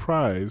were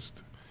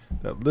surprised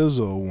that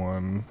Lizzo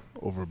won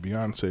over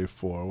Beyonce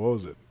for, what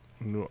was it?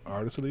 New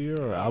Artist of the Year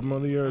or Album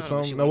of the Year or I don't know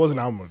what she something? That won wasn't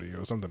Album of the Year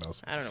or something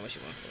else. I don't know what she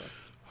went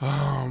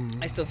for.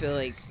 I still feel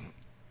like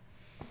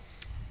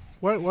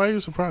Why are you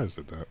surprised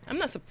at that? I'm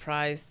not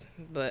surprised,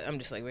 but I'm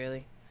just like,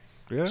 really?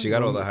 Yeah, She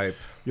got all the hype.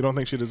 You don't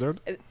think she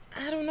deserved it?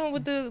 I don't know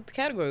what the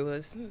category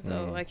was,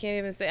 so I can't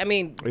even say. I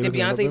mean, Are you did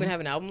looking it up Beyonce even then? have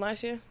an album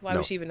last year? Why No.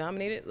 was she even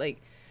nominated?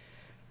 Like,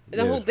 the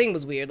Yeah. whole thing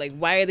was weird. Like,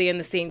 why are they in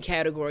the same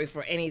category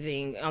for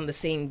anything on the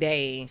same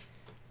day?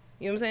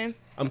 You know what I'm saying?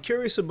 I'm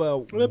curious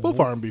about. Well, they're both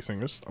R&B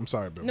singers. I'm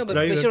sorry, Bill. No, but,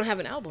 No, you but she good. don't have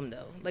an album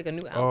though, like a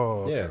new album.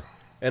 Oh, okay. Yeah.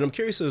 And I'm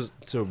curious as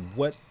to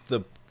what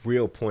the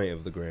real point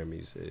of the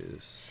Grammys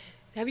is.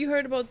 Have you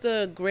heard about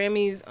the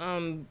Grammys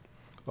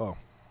Oh,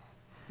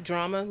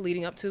 drama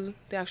leading up to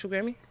the actual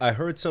Grammy? I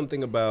heard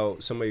something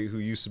about somebody who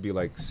used to be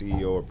like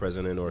CEO or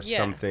president or Yeah.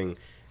 something,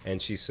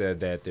 and she said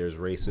that there's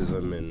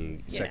racism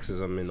and Yeah.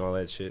 sexism and all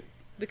that shit.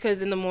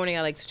 Because in the morning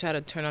I like to try to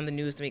turn on the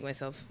news to make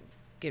myself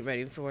get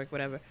ready for work,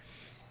 whatever.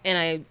 And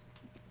I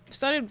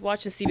started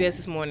watching CBS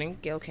this morning,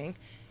 Gayle King,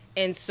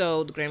 and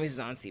so the Grammys is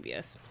on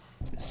CBS.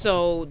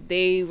 So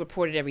they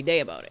reported every day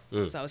about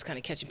it. So I was kind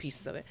of catching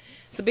pieces of it.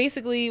 So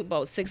basically,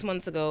 about 6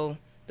 months ago,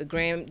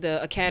 the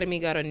Academy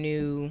got a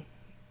new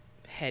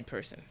head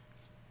person.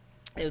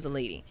 It was a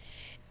lady,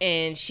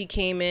 and she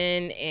came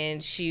in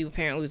and she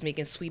apparently was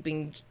making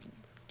sweeping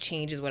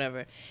changes, whatever.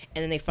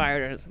 And then they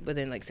fired her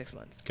within like 6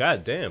 months.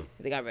 God damn.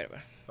 They got rid of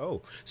her.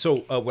 Oh, so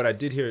what I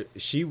did hear,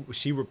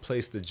 she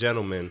replaced the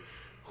gentleman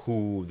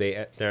who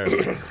they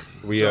Darren,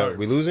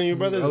 we losing you,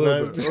 brother? A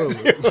little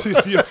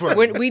bit. You're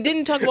fine. We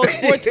didn't talk about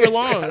sports for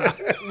long.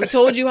 We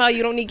told you how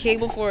you don't need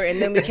cable for it,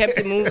 and then we kept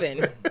it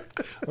moving.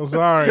 I'm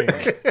sorry.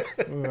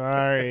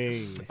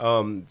 Sorry.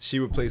 She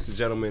replaced the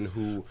gentleman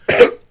who,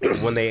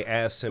 when they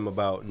asked him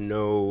about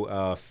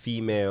no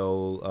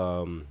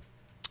female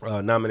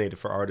nominated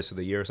for Artist of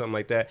the Year or something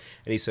like that,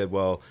 and he said,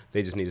 well,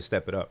 they just need to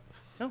step it up.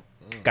 Oh.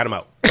 Got him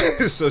out.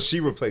 So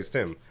she replaced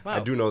him. Wow. I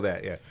do know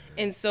that, yeah.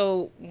 And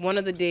so one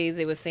of the days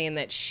they were saying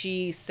that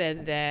she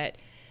said that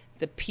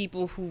the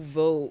people who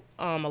vote,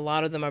 a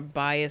lot of them are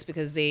biased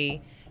because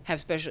they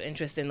have special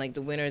interest in like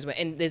the winners,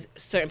 and there's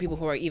certain people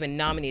who are even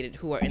nominated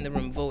who are in the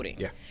room voting.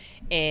 Yeah.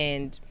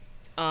 And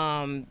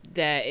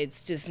that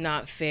it's just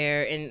not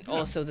fair, and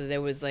also that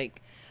there was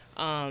like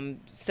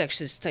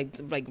sexist type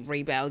like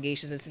rape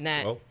allegations, this and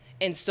that. Oh.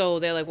 And so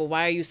they're like, well,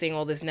 why are you saying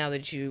all this now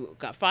that you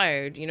got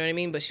fired? You know what I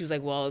mean? But she was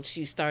like, well,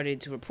 she started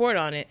to report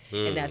on it,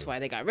 and that's why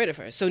they got rid of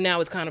her. So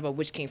now it's kind of a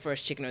which came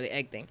first, chicken or the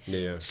egg thing.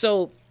 Yeah.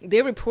 So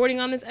they're reporting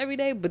on this every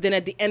day, but then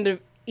at the end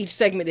of each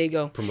segment, they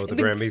go, Promote the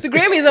Grammys. The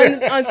Grammys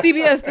on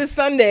CBS this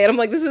Sunday. And I'm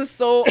like, this is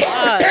so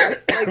odd.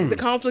 Like the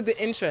conflict of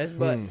interest,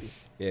 but...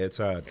 Yeah, it's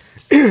odd.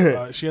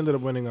 She ended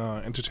up winning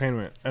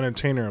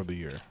Entertainer of the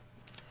Year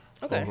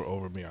Okay.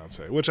 over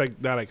Beyonce, which I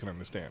can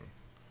understand.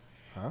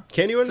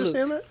 Can you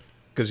understand Flute. that?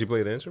 Because she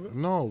played the instrument?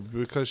 No,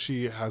 because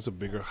she has a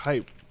bigger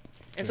hype.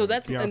 And so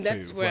that's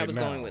Beyonce where I right was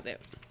now. going with it.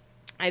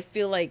 I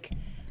feel like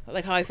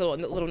how I feel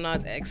about Lil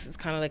Nas X is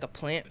kind of like a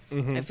plant.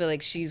 Mm-hmm. I feel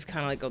like she's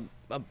kind of like a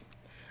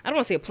I don't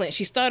want to say a plant.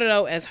 She started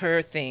out as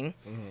her thing,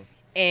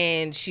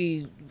 and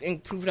she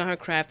improved on her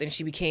craft, and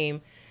she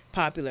became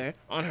popular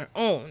on her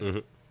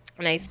own.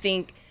 And I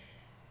think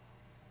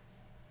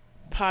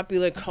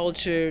popular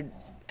culture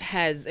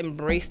has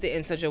embraced it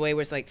in such a way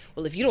where it's like,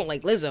 well, if you don't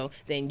like Lizzo,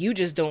 then you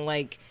just don't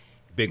like...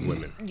 Big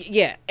women.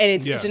 Yeah,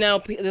 and Yeah. so now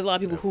there's a lot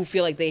of people who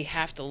feel like they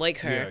have to like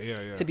her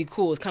Yeah. to be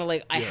cool. It's kind of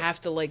like I Yeah.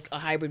 have to like a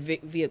hybrid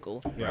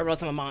vehicle, Yeah. or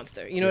else I'm a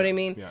monster. You know what I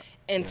mean? Yeah.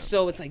 And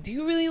so it's like, do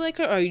you really like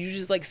her, or are you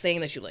just like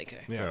saying that you like her?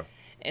 Yeah.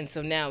 And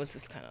so now it's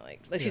just kind of like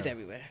she's Yeah.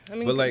 everywhere. I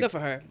mean, But like, good for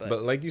her.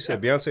 But, like you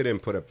said, Beyonce didn't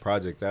put a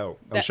project out.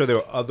 I'm That- sure there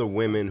were other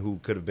women who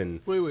could have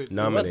been Wait.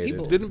 nominated.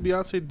 people? Didn't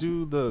Beyonce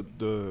do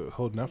the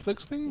whole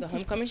Netflix thing? The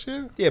this Homecoming? past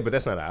year? Yeah, but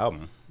that's not an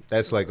album.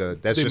 That's like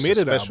that's They just made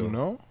a it an special. album,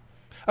 no?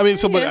 I mean,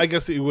 but Yeah. I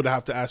guess you would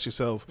have to ask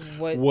yourself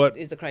what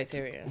is the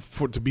criteria?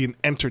 for to be an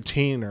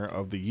entertainer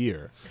of the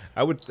year.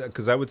 I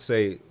would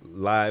say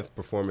live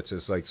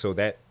performances, like, so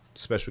that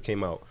special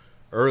came out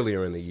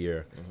earlier in the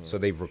year, so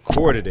they've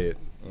recorded it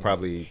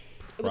probably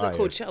It was at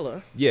prior.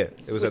 Coachella. Yeah,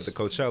 it was at the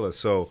Coachella.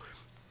 So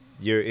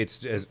it's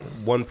just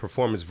one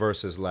performance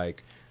versus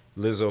like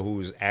Lizzo,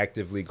 who's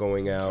actively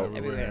going out,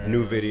 Everywhere.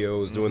 new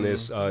videos, doing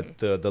this,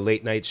 the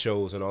late night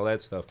shows and all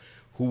that stuff.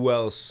 Who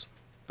else?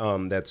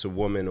 That's a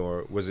woman,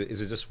 or is it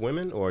just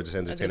women, or just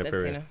entertainer? just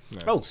Period.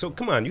 entertainer. Oh, so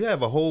come on, you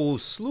have a whole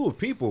slew of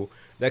people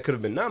that could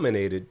have been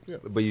nominated,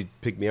 but you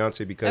pick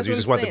Beyonce because That's you what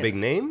just I'm want the saying. big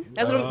name.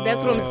 That's what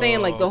I'm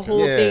saying. Like the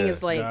whole Yeah. thing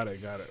is like Got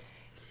it.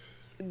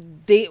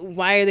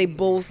 why are they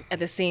both at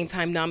the same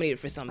time nominated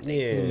for something?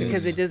 Yeah.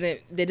 Because it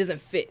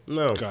doesn't fit.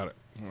 No, Got it.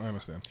 I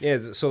understand. yeah.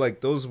 So like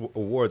those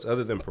awards,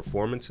 other than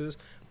performances,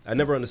 I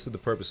never understood the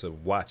purpose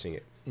of watching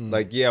it.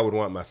 Like, yeah, I would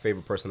want my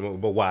favorite person to win,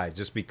 but why?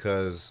 Just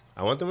because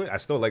I want them to win? I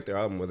still like their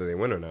album whether they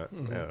win or not. I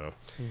don't know.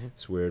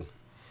 It's weird.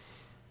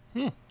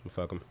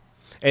 Fuck them.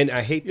 And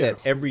I hate that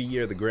every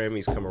year the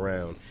Grammys come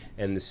around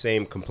and the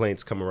same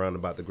complaints come around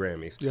about the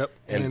Grammys. Yep.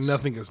 And then s-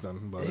 nothing gets done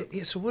about it.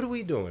 Yeah, so what are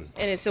we doing?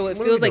 And so it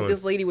What are feels we like doing?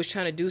 this lady was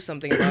trying to do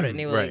something about it, and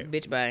they were Right. like,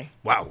 "Bitch, bye."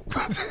 Wow.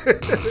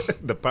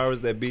 The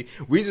powers that be.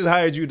 We just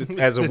hired you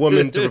as a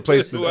woman to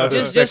replace the other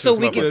Just so sexist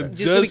we can- motherfucker.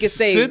 just so we can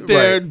say- sit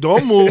there, Right.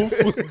 don't move,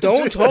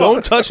 Don't talk.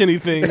 don't touch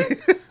anything.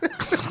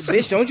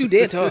 Bitch, don't you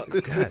dare talk.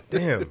 God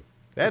damn.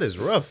 That is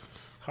rough.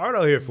 Hard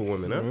out here for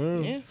women,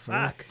 huh? Yeah.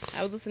 Fuck.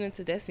 I was listening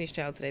to Destiny's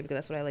Child today because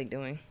that's what I like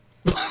doing.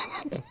 All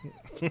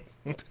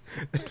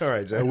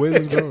right, Jack. Where's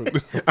this going?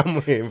 I'm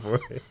waiting for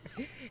it.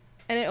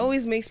 And it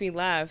always makes me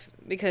laugh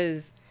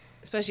because,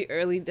 especially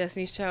early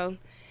Destiny's Child,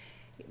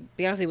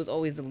 Beyonce was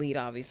always the lead,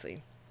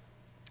 obviously.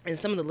 And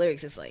some of the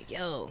lyrics, it's like,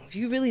 yo, if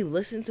you really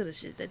listen to the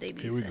shit that they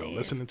be Here we saying. go.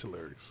 Listening to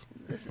lyrics.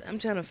 Listen, I'm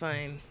trying to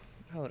find.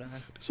 Hold on.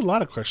 There's a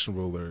lot of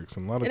questionable lyrics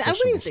and a lot of And I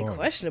wouldn't questionable even say songs.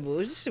 questionable.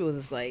 This shit was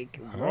just like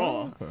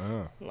raw.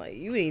 Like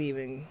you ain't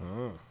even.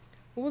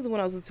 What was the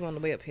one I was listening to on the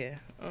way up here?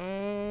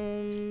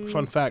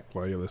 Fun fact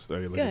while you're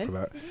listening, looking ahead. for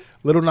that.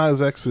 Little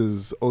Nas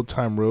X's Old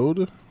Town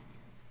Road,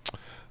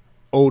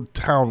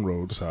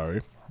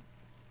 sorry.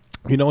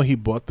 You know he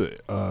bought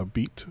the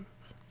beat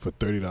for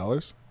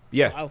 $30.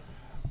 Yeah. Wow.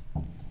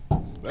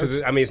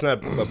 Because, I mean, it's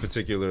not a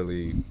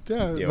particularly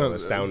Yeah, you know, no,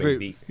 astounding great.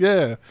 beat.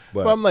 Yeah,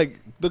 But- but I'm like,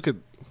 look at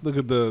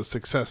the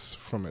success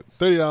from it.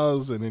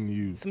 $30, and then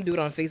you. Some dude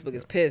on Facebook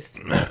is pissed.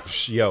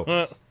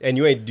 Yo. And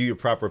you ain't do your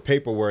proper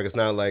paperwork. It's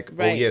not like, oh,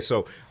 Right. yeah,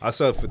 so I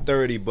sell it for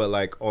 30, but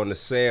like on the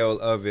sale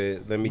of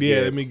it, let me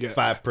get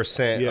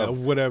 5% Yeah, of.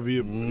 whatever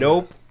you.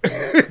 Nope.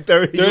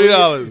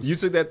 $30. You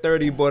took that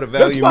 30, bought a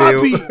That's value my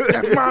meal. beat.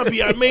 That's my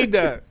beat. I made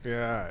that.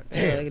 Yeah. All right.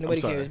 Yeah, like, nobody I'm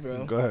sorry. cares,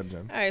 bro. Go ahead,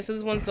 Jen. All right, so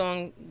this one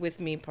song, With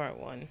Me, Part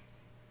 1. I'm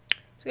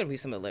just going to read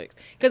some of the lyrics.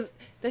 Because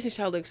Destiny's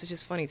Child lyrics are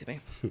just funny to me.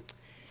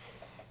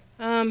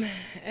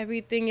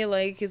 Everything you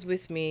like is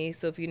with me,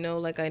 so if you know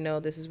like I know,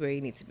 this is where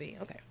you need to be.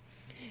 Okay.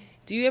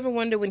 Do you ever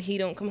wonder when he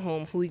don't come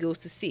home who he goes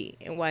to see,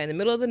 and why in the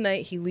middle of the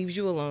night he leaves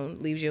you alone?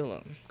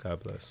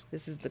 God bless.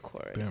 This is the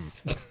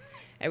chorus.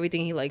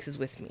 Everything he likes is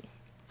with me.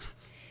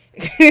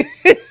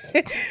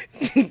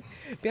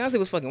 Beyonce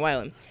was fucking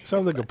wildin'.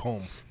 Sounds like a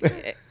poem.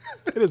 It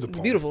is a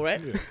poem. Beautiful,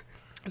 right? Yeah.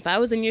 If I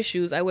was in your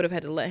shoes, I would have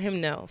had to let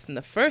him know from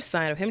the first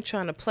sign of him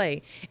trying to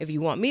play, if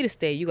you want me to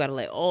stay, you got to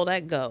let all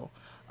that go.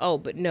 Oh,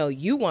 but no,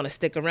 you want to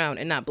stick around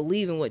and not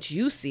believe in what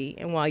you see.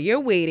 And while you're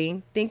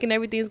waiting, thinking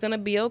everything's going to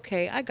be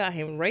okay, I got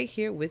him right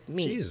here with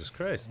me. Jesus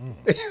Christ.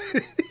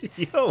 All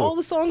Yo.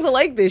 the songs are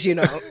like this, you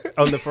know.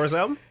 On the first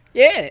album?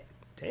 Yeah.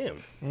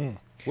 Damn.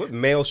 What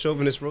male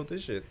chauvinist wrote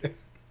this shit?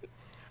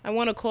 I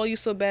want to call you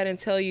so bad and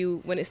tell you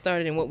when it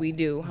started and what we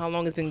do, how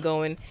long it's been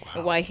going,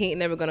 and why he ain't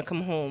never going to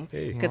come home.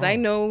 Hey. Because I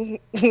know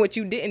what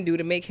you didn't do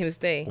to make him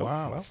stay.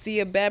 Wow. See,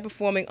 a bad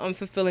performing,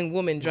 unfulfilling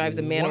woman drives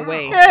a man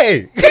away.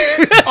 Hey!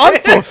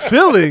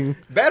 Unfulfilling.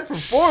 Bad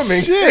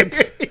performing.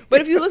 Shit.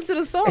 But if you listen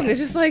to the song, it's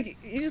just like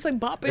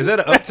bopping. Is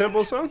that an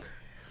up-tempo song?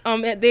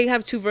 They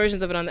have two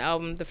versions of it on the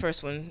album. The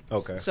first one.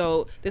 Okay.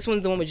 So this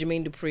one's the one with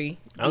Jermaine Dupri.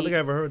 I don't think I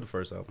ever heard the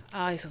first album.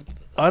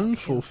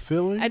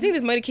 Unfulfilling. I think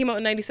this might have came out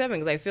in '97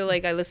 because I feel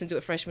like I listened to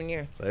it freshman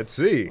year. Let's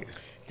see.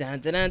 Dun,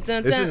 dun, dun,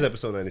 dun, This dun. is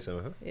episode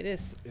 97, huh? It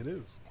is. It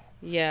is.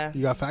 Yeah.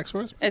 You got facts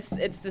for us?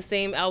 It's the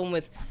same album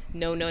with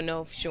No No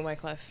No Sean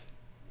Wyclef.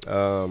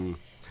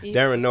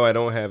 Darren, no, I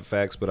don't have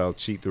facts, but I'll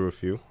cheat through a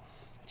few.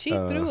 Cheat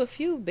through a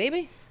few,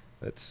 baby.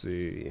 Let's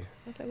see.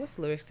 Okay, what's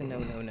the lyrics to No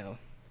No No?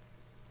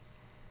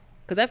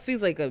 Because that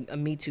feels like a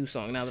Me Too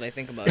song now that I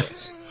think about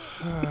it.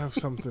 I have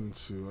something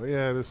to.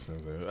 Yeah, this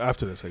is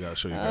after this. I gotta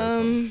show you guys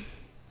something.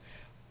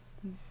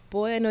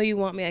 Boy, I know you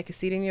want me. I can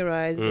see it in your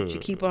eyes, but you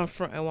keep on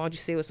front. And why don't you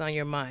say what's on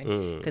your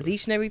mind? Because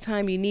each and every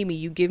time you need me,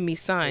 you give me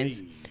signs.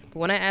 But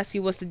when I ask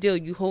you what's the deal,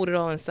 you hold it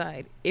all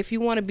inside. If you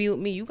want to be with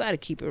me, you got to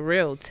keep it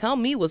real. Tell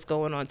me what's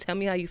going on. Tell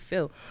me how you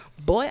feel.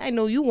 Boy, I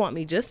know you want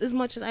me just as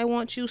much as I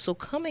want you. So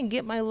come and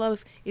get my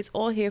love. It's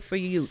all here for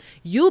you.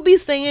 You'll be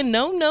saying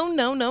no, no,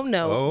 no, no,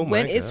 no. Oh, my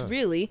when it's God.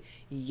 really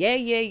yeah,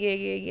 yeah, yeah,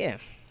 yeah, yeah.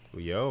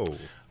 Yo.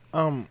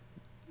 Um,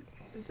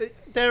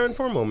 Darren,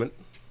 for a moment,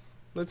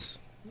 because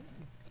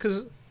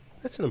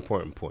that's an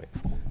important point.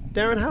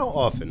 Darren, how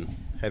often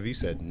have you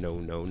said no,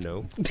 no,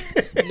 no?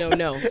 No,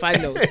 no.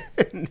 5 no's.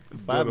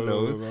 5 No, no,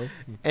 no's. no, no.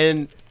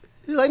 And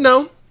you're like,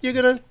 no, you're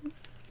going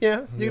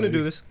to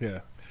do this. Yeah.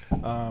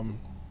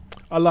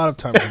 A lot of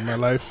times in my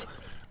life,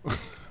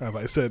 have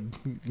I said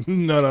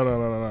no, no, no,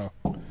 no, no,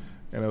 no,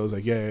 and I was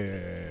like,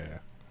 yeah.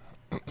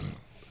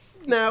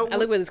 Now, I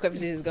like where this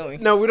conversation is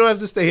going. no, we don't have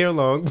to stay here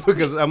long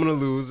because I'm going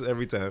to lose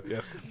every time.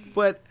 Yes.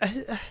 But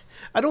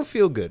I don't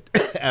feel good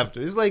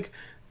after. It's like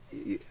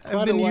I've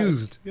Quite been a while.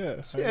 used.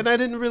 Yeah. And I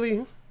didn't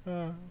really.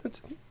 Uh,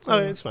 It's, all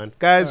right, it's fine.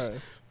 Guys, all right.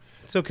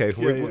 it's okay.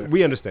 Yeah.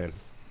 We understand.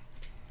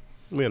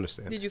 We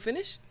understand. Did you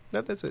finish?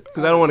 That's it.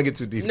 Because I don't want to get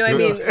too deep. No, I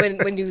into mean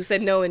it. when you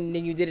said no and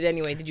then you did it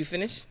anyway. Did you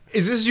finish?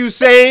 Is this you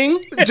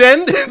saying,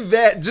 Jen,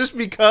 that just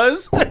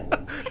because,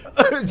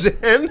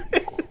 Jen,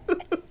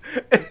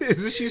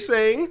 is this you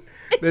saying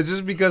that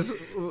just because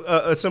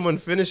someone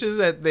finishes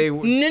that they?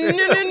 No, no,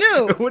 no, no,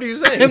 no. What are you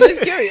saying? I'm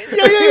just curious.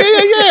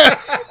 yeah.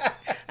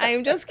 I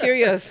am just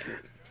curious.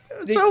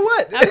 So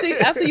what?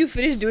 After you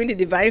finish doing the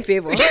divine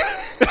favor.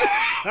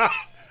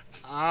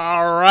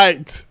 All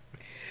right.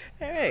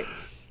 All right.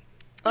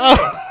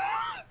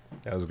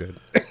 That was good.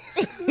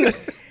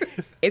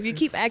 If you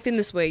keep acting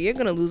this way, you're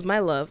gonna lose my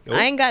love. Nope.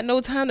 I ain't got no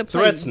time to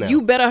play. Threats now.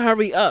 You better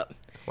hurry up.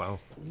 Wow.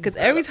 Because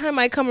every time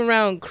I come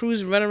around,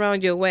 crews run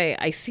around your way.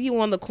 I see you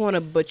on the corner,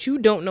 but you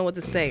don't know what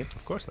to say.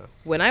 Of course not.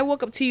 When I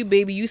walk up to you,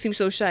 baby, you seem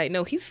so shy.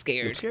 No, he's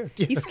scared. I'm scared.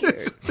 He's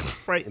scared.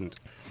 Frightened.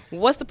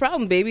 What's the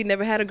problem, baby?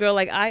 Never had a girl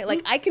like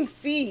I can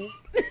see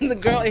the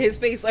girl in his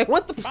face. Like,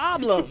 what's the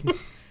problem?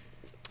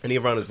 And he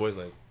around his boys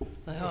like,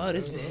 Oh,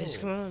 this bitch.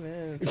 Come on,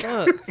 man.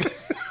 Fuck.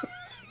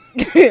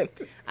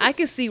 I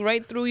can see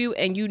right through you,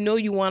 and you know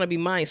you want to be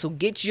mine. So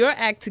get your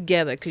act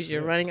together, because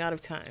you're running out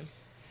of time.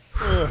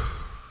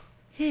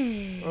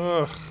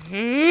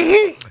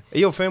 hey,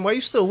 yo, fam, why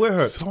you still with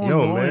her? So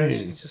yo, annoying. man,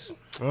 she just,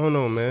 I don't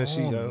know, man. So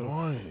She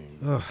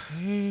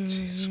annoying.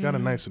 She's got a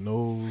nice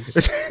nose.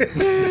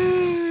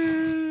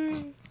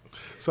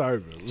 Sorry,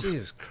 man.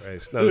 Jesus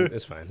Christ. No,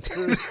 it's fine.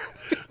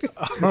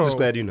 Just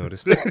glad you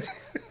noticed.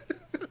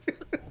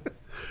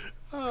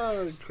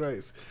 Oh,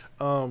 Christ.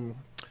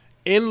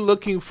 In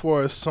looking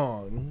for a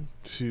song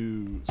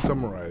to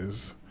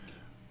summarize,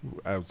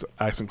 I was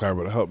asking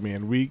Clara to help me,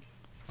 and we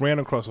ran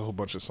across a whole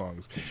bunch of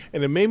songs.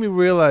 And it made me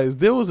realize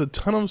there was a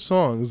ton of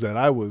songs that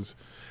I was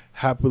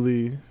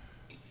happily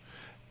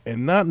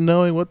and not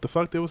knowing what the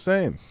fuck they were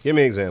saying. Give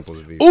me examples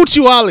of these.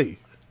 Uchiwali.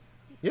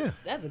 Yeah.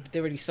 That's a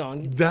dirty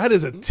song. That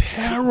is a Darren,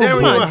 terrible. you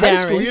were in high Darren.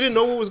 school. You didn't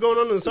know what was going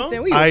on in the song?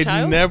 Damn, were you a I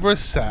child? never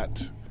sat.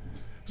 He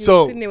was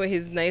So sitting there with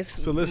his nice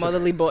So listen.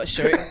 motherly bought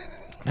shirt.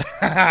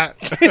 now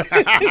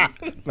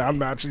I'm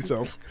matching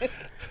self.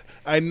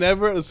 I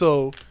never.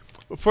 So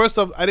first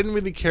off, I didn't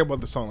really care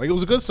about the song. Like it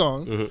was a good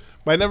song,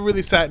 but I never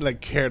really sat and like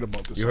cared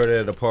about the You song. heard it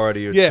at a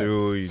party or Yeah.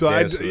 two. You So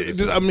danced to it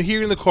or I'm something.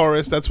 hearing the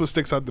chorus. That's what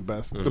sticks out the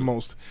best, the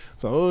most.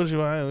 So oh, she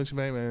want, oh, she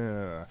make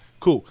me,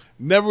 cool.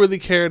 Never really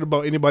cared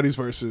about anybody's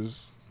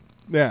verses.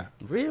 Yeah.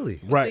 Really?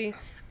 Right. See,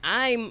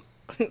 I'm,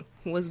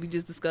 as we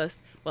just discussed,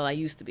 well, I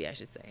used to be, I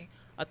should say,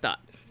 a thought.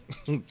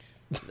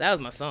 That was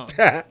my song.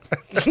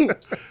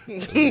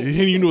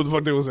 You knew what the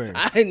fuck they were saying.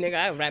 Nigga,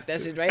 I rap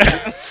that shit right now.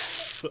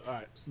 All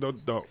right.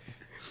 Don't.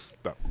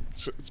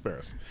 Spare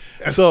us.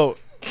 So.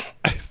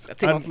 I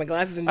take off my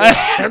glasses and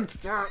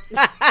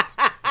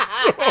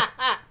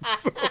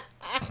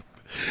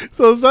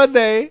So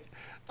Sunday,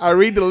 I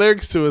read the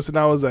lyrics to us, and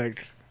I was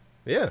like,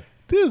 Yeah.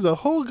 "There's a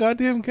whole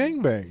goddamn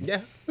gangbang."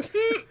 Yeah.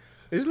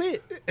 It's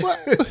lit. What?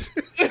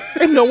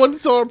 And no one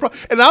saw a problem.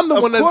 And I'm the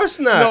one Of that's course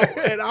not.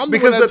 No, and I'm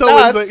Because the the one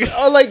that's always thoughts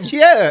like, are like,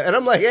 yeah. And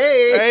I'm like,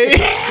 hey.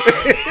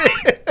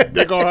 "Hey,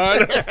 they go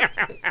hard."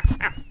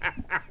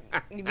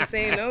 you be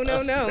saying, no.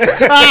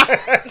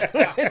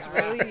 It's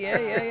really,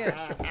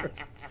 yeah.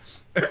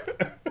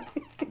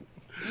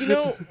 You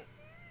know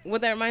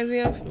what that reminds me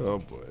of? Oh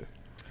boy.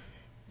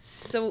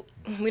 So,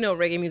 we know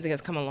reggae music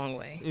has come a long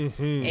way.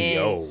 And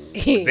Yo,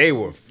 they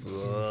were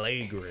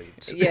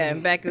flagrant. yeah,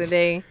 and back in the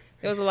day,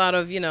 there was a lot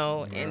of,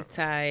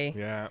 anti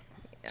Yeah.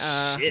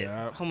 Shit.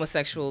 Yeah.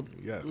 homosexual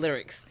Yes.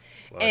 lyrics.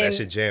 Wow, And- that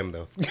shit jammed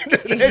though.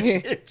 That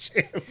shit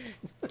jammed.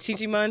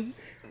 Chichi Man.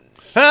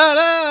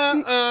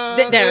 I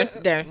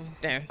Darren.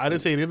 didn't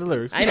say any of the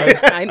lyrics. I know,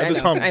 I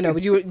just know, hummed. I know,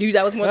 but you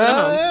that was more than a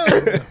hum.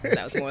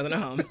 That was more than a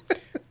hum.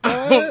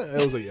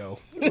 It was a yo.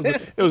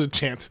 It was a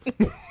chant.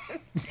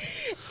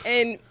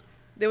 And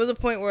there was a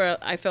point where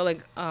I felt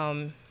like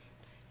the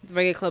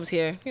reggae clubs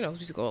here, we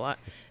used to go a lot.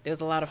 There was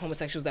a lot of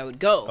homosexuals that would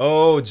go.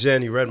 Oh,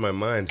 Jen, you read my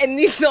mind. And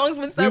these songs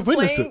would start We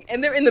witnessed playing, it.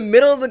 and they're in the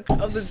middle of the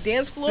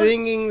dance floor.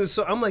 Singing the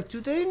song. I'm like, do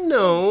they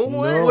know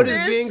No. what is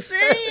They're being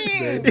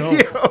saying. They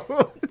don't.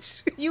 Yo.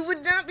 You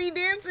would not be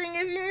dancing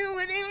if you knew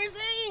what they were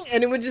saying.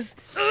 And it would just.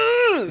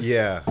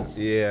 Yeah.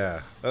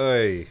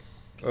 Oy.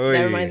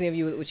 That reminds me of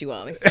you with you,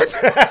 Ollie.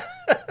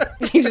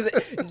 You just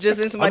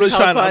in I'm somebody's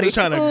just house trying. party.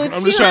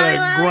 I'm just trying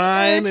to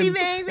grind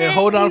and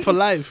hold on for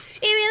life.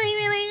 He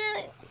really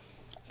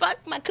fuck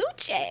my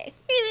coochie.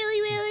 He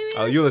really.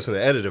 Oh, you listen to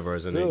the edited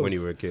version when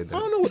you were a kid. I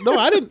Then. don't know. No,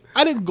 I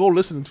didn't go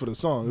listening for the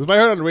song. If I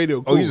heard it on the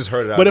radio, cool. Oh, you just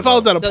heard it out But if I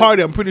was at a So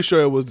party, it's- I'm pretty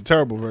sure it was the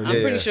terrible version. I'm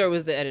Yeah. pretty sure it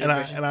was the edited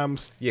version. And I'm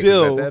Yeah, 'cause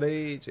still, at that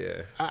age,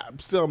 yeah. I'm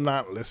still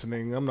not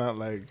listening. I'm not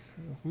like,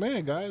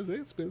 man, guys,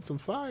 they spit some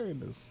fire in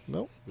this.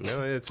 Nope.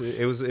 No, it was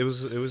a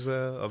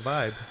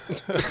vibe. It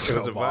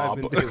was a vibe.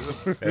 Bob.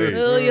 Hey,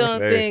 Little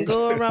young hey. thing,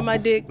 go around my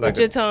dick Like with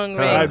your a- tongue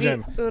Hi, ring.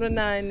 Jen. Deep through the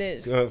 9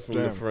 inch. From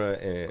the Damn.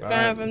 front and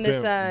Grind from the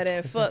Damn. side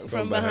and fuck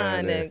from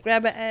behind behind and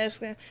grab her ass.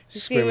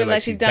 She's screaming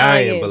like she's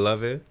dying,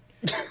 beloved.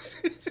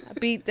 I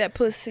beat that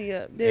pussy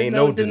up. There's Ain't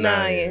no, no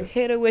denying. denying.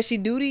 Hit her where she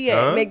duty at.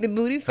 Huh? Make the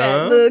booty fat.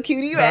 Huh? Little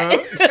cutie rat.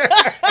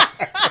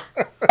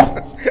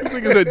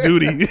 Niggas said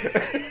duty.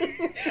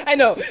 I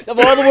know. Of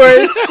all the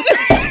words.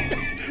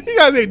 You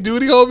guys ain't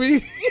duty,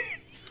 homie.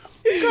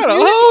 God,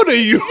 how old are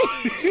you?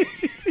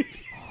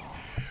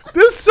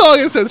 This song,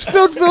 it says,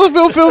 filth.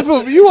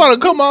 You want to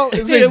come out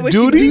and say Hit her where she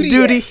duty?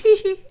 duty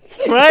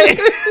Right?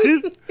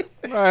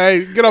 All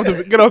right, get off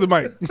the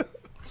mic.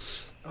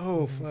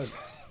 Oh fuck.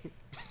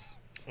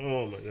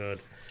 Oh my god.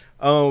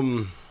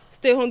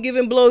 Stay home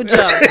giving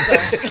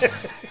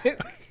blowjobs.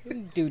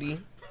 Duty.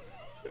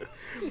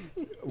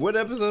 What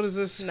episode is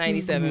this?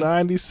 97.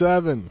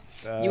 97.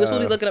 You were supposed to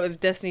be looking up if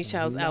Destiny's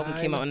Child's album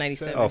came out in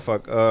 97. Oh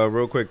fuck.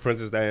 Real quick,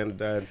 Princess Diana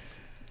died.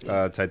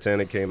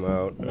 Titanic came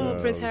out. Oh,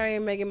 Prince Harry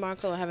and Meghan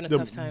Markle are having a The,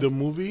 tough time. the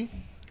movie?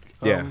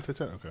 Yeah.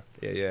 Titanic, okay.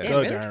 Yeah. Yeah.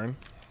 Go really? Darren.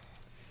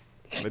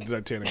 The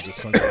Titanic just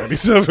sunk in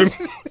 97.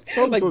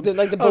 Like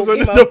the I was boat on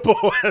came the out.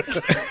 boat.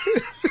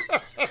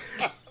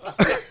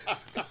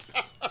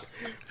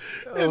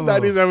 And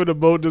 97, the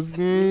boat just,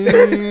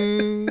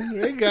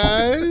 hey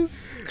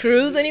guys.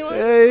 Cruise, anyone?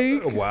 Hey.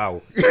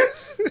 Wow.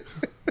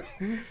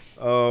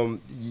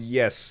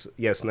 Yes,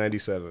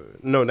 97.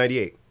 No,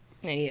 98.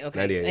 98, okay.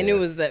 98, I knew it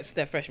yeah. was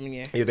that freshman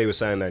year. Yeah, they were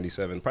signed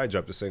 97. Probably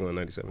dropped a single in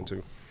 97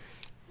 too.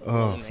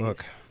 Oh, nice.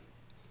 fuck.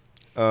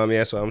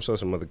 Yeah, so I'm sure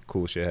some other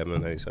cool shit happened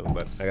in 97,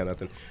 but I got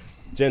nothing.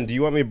 Jen, do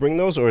you want me to bring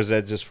those, or is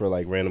that just for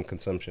like random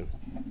consumption?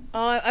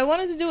 I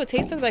wanted to do a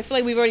taste test, but I feel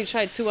like we've already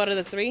tried 2 out of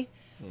the 3.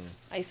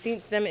 I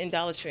seen them in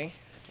Dollar Tree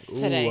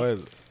today.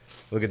 Ooh,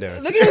 Look at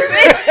Darren. Look at his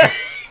face.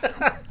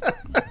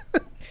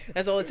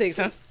 That's all it takes,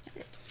 huh?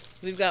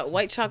 We've got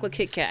white chocolate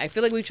Kit Kat. I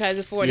feel like we've tried it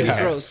before and it was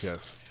gross.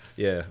 Yes.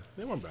 Yeah.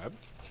 They weren't bad.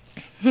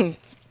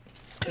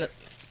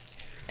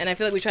 And I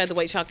feel like we tried the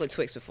white chocolate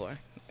Twix before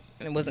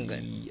and it wasn't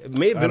good. It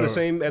may have I been the don't-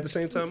 same at the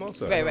same time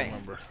also. Right, right.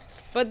 Remember.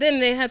 But then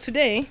they had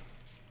today,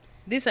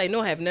 this I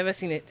know I have never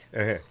seen it.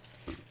 Uh-huh.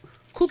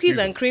 Cookies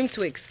and cream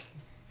Twix.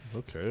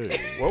 Okay.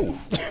 Whoa.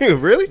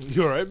 Really?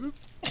 You all right, man?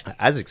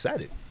 I was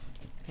excited.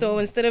 So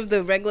instead of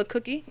the regular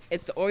cookie,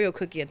 it's the Oreo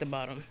cookie at the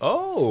bottom.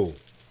 Oh.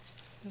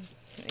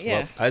 Yeah.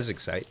 Well, I was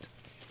excited.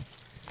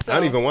 So, I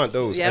don't even want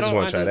those. Yeah, I just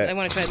want to try those. I that.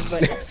 want to try this,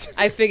 but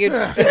I figured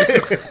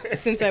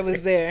since I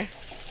was there,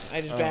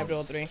 I just grabbed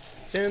all three.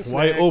 Jen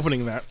Why snacks.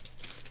 opening that?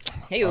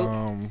 Hey,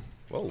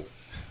 Whoa.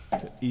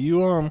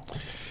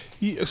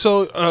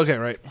 So okay,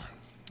 right.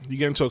 You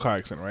get into a car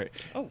accident, right?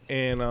 Oh.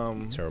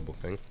 And Terrible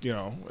thing. you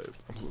know,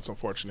 it's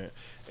unfortunate.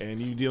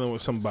 And you're dealing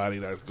with somebody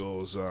that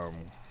goes, you're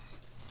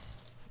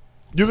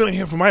gonna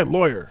hear from my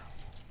lawyer,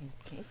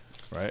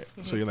 right?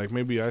 So you're like,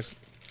 maybe I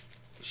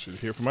should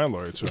hear from my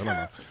lawyer too. I don't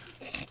know.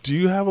 Do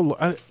you have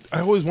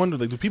I always wonder,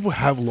 like, do people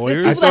have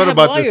lawyers? I People that thought have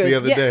about this the lawyers.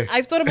 other Yeah, day.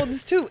 I've thought about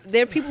this too.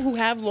 There are people who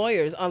have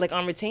lawyers on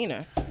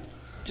retainer,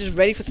 just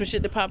ready for some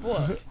shit to pop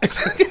off.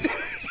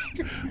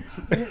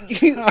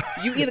 you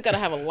either gotta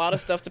have a lot of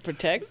stuff to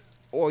protect,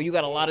 or you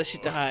got a lot of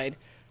shit to hide.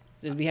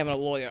 Just be having a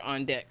lawyer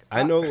on deck.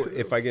 I know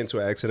if I get into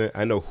an accident,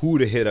 I know who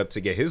to hit up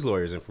to get his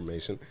lawyer's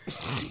information.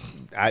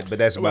 But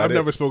that's about I've it.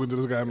 never spoken to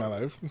this guy in my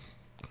life.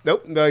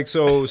 Nope. Like,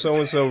 so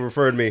and so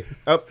referred me.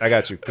 Oh, I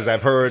got you. Because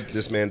I've heard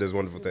this man does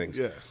wonderful things.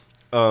 Yeah.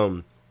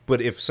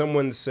 But if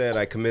someone said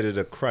I committed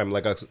a crime,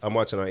 like I'm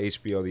watching on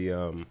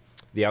HBO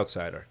the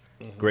Outsider,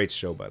 great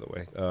show by the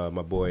way.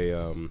 My boy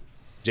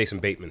Jason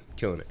Bateman,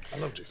 killing it. I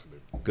love Jason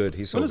Bateman. Good.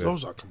 He's so When does good.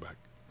 Ozark come back?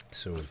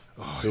 Soon,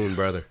 yes.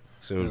 brother.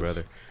 Soon,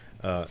 Yes.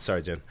 brother.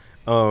 Sorry, Jen.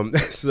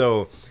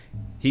 So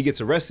he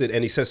gets arrested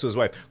and he says to his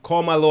wife,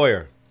 "Call my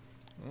lawyer."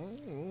 I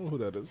don't know who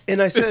that is?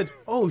 And I said,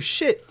 "Oh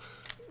shit."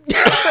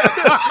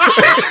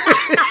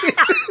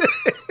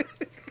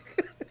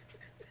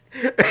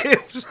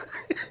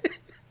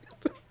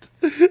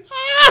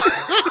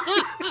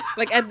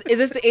 Like, is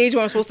this the age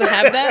where I'm supposed to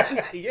have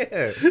that?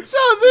 Yeah.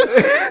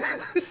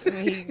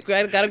 You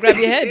gotta grab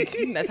your head.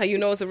 That's how you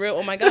know it's a real.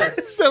 Oh my god.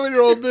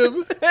 7-year-old Bib.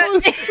 I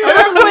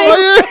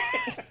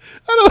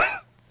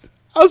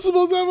was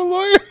supposed to have a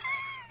lawyer.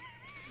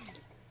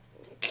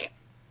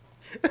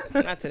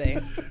 Not today.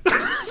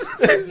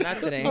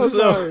 Not today.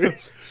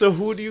 So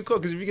who do you call?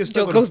 Because if you get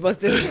Joe stuck on,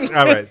 Ghostbusters.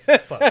 all right.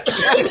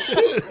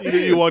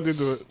 You walked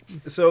into it.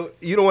 So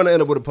you don't want to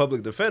end up with a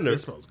public defender. It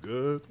smells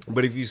good.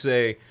 But if you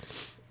say,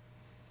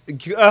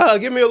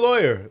 "Give me a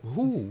lawyer,"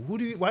 who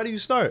do you? Why do you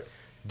start?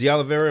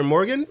 D'Oliveira and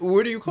Morgan?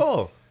 Where do you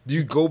call? Do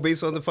you go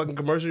based on the fucking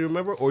commercial you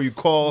remember, or you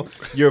call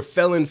your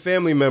felon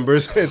family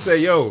members and say,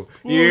 "Yo,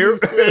 here,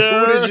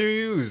 who did you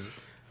use?"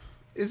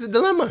 It's a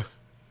dilemma.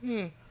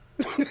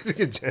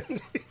 Jen,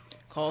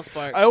 Call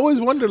Sparks. I always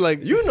wonder,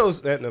 like, you know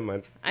that. Never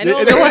mind. I know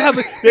and then what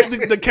happens?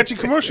 The catchy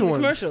commercial ones.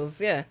 commercials.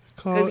 Yeah.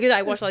 Call- Because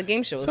I watch a lot of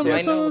game shows, so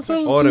I know.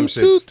 All them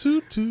shits.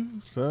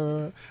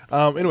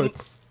 Anyway,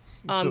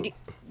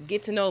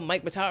 Get to know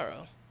Mike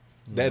Bataro.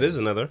 That is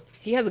another.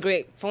 He has a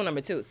great phone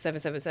number too.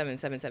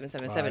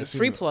 777-7777. seen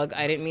Free that. plug.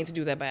 I didn't mean to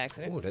do that by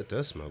accident. Oh, that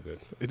does smell good.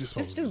 it just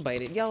smells. Just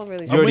bite it. Y'all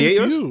really. You already ate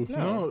waiting for yours? you.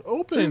 No. No,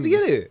 open. Just to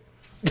get it.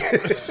 I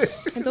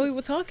thought we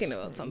were talking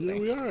about Here something.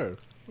 we are.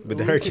 But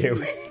Derek can't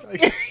wait.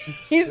 It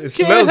He's,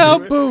 smells.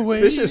 help but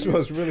wait. This shit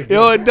smells really good.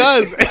 Yo, it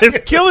does. It's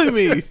killing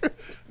me.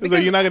 It's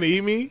like, you're not gonna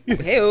eat me?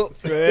 hey-o.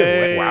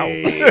 Hey. Wow.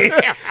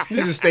 You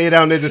just stay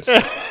down there, just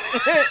But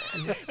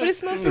it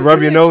smells so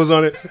rub your good. nose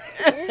on it.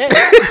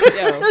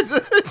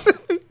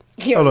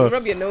 Yo, Hold on. you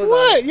rub your nose on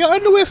What? it. Your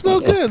underwear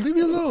smell good. Leave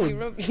me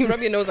alone. You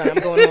rub your nose on it.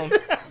 I'm going home.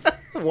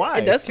 Why?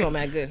 It does smell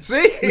mad good.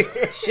 See?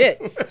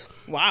 Shit.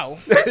 Wow.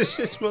 That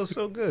shit smells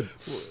so good.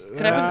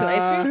 Can I put this in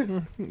ice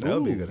cream? That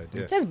would be a good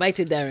idea. Just bite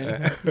it,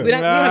 Darren. We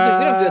don't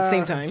have to do it at the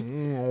same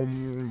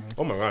time.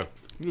 Oh my god.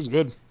 It was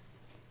good.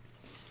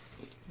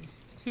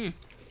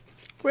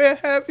 Where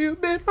have you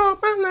been all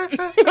my life?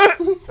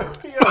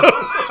 Yo,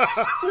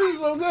 this is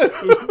so good.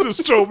 The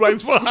strobe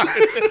lights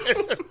behind.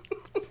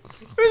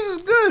 This is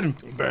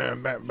good.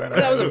 Bam, bam, bam,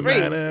 I was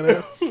afraid.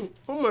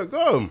 Oh my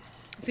god.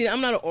 See,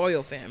 I'm not an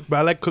Oreo fan. But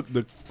I like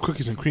the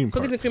cookies and cream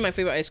part. Cookies and cream, my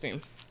favorite ice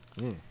cream.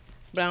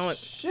 But I don't.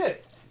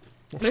 Shit.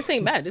 This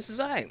ain't bad. This is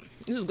alright.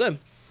 This is good.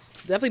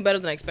 Definitely better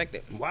than I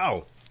expected.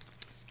 Wow.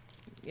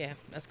 Yeah,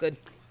 that's good.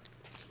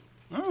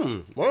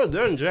 Well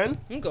done, Jen.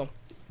 Go.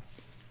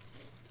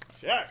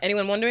 Shit.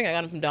 Anyone wondering? I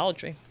got them from Dollar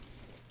Tree.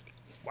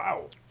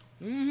 Wow.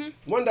 $1.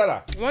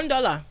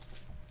 $1.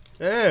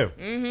 Yeah.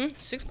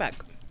 6-pack.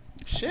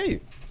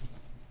 Shit.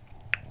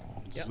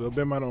 So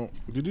Bim, I don't.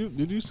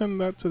 Did you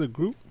send that to the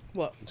group?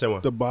 What? Say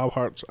one. The Bob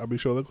Hart's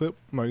Abishola clip?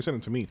 No, you sent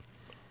it to me.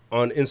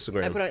 On I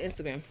Instagram. put it on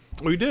Instagram.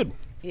 Oh, you did.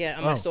 Yeah,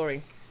 on my Oh.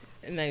 story.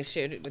 And I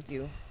shared it with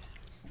you.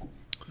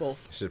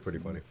 Both. Shit, pretty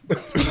funny.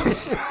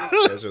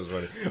 That shit was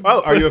funny.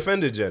 Oh, are you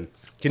offended, Jen?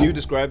 Can you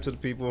describe to the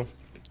people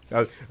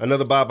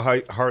another Bob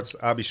Hart's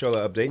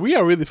Abishola update? We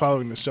are really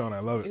following this show, and I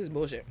love This it. is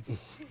bullshit.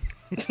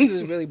 This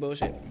is really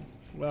bullshit.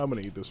 Well, I'm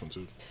gonna eat this one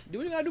too. Do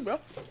what you gotta do, bro.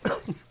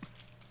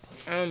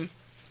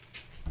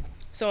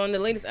 So on the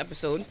latest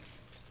episode,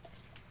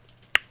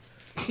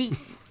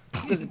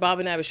 because Bob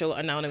and Abishola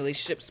are now in a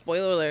relationship.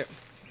 Spoiler alert.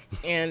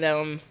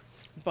 And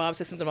Bob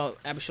says something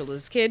about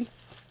Abishola's kid.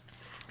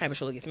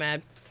 Abishola gets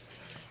mad,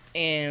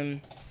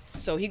 and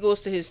So he goes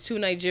to his 2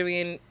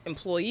 Nigerian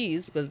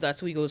employees because that's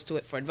who he goes to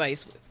it for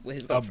advice with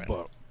his girlfriend.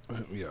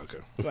 Yeah, okay.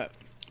 But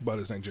About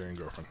his Nigerian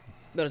girlfriend.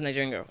 his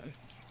Nigerian girlfriend.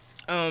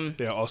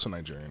 They are also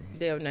Nigerian.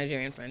 They have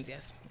Nigerian friends,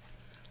 yes.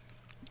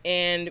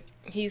 And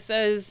he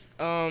says,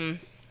 I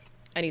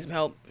need some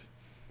help.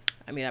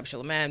 I made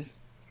Abishola mad.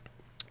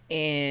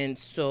 And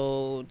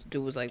so the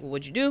dude was like, well,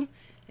 what'd you do?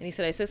 And he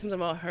said, I said something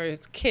about her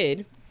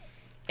kid.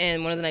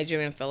 And one of the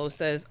Nigerian fellows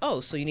says, oh,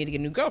 so you need to get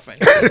a new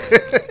girlfriend.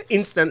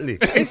 Instantly.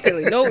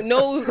 Instantly. No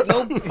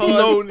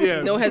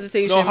pause, no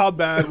hesitation. No, how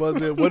bad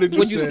was it? What did you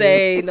What'd you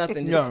say?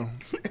 Nothing. Just, Yeah,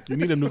 you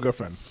need a new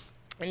girlfriend.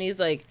 And he's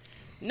like,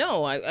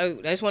 no, I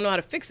just want to know how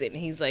to fix it.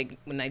 And he's like,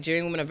 well,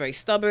 Nigerian women are very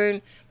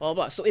stubborn, blah,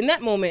 blah, blah. So in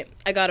that moment,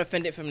 I got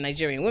offended from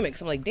Nigerian women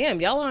because I'm like,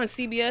 damn, y'all are on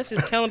CBS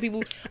just telling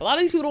people, a lot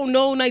of these people don't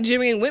know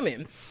Nigerian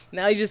women.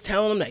 Now you're just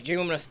telling them Nigerian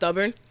women are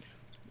stubborn.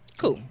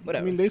 Cool,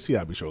 whatever. I mean, they see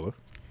Abishola.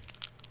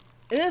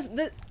 And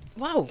that's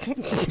wow.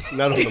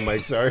 Not on the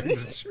mic, sorry.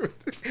 It's the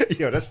truth.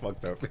 Yo, that's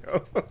fucked up,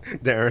 yo.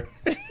 Darren.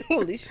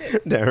 Holy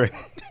shit. Darren,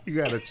 you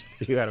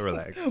gotta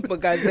relax. But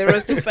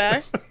Godzilla's too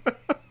far.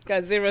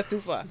 Godzilla's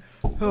too far.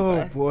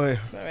 Oh boy.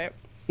 All right.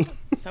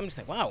 So I'm just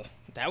like, wow,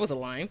 that was a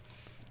line.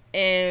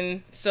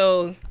 And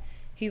so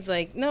he's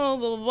like, no,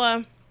 blah, blah,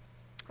 blah.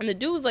 And the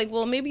dude was like,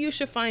 well, maybe you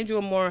should find you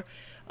a more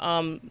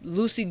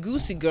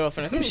loosey-goosey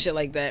girlfriend or some shit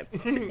like that.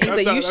 He's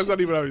like, That's not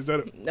even how he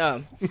said it.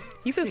 No.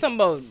 He said something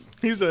about,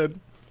 He said,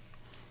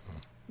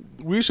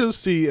 we should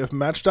see if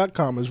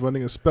Match.com is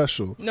running a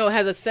special. no, it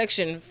has a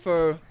section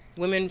for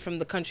women from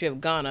the country of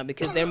Ghana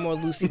because they're more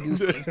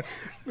loosey-goosey.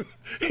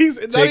 He's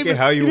not Take even, it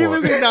how you he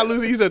want. didn't say not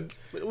loosey. He said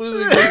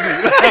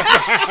loosey-goosey.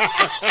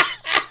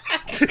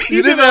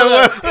 You did that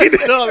well. He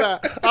did all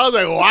that. I was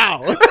like,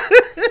 wow.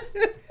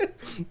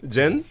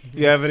 Jen,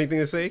 you have anything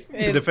to say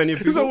to defend your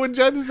people? So when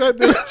Jen said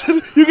that,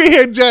 you can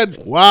hear Jen,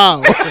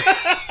 wow.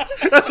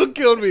 That's what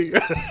killed me.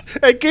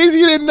 In case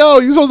you didn't know,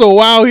 you're supposed to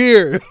wow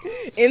here.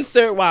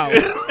 Insert wow.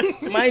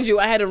 Mind you,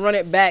 I had to run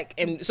it back.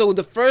 And so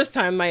the first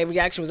time my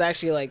reaction was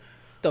actually like,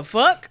 the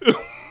fuck?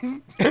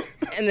 And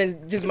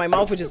then just my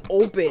mouth was just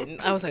open.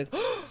 I was like,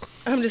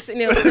 I'm just sitting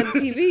there looking at the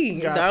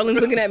TV.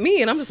 Darling's looking at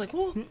me, and I'm just like,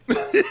 whoa,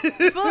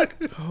 fuck.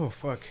 Oh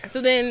fuck.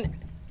 So then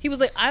he was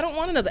like, I don't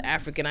want another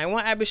African. I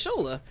want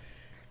Abishola.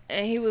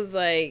 And he was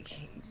like,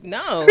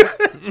 no.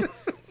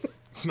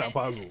 It's not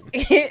possible.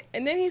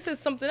 And then he said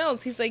something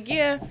else. He's like,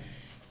 yeah,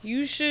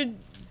 you should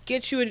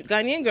get you a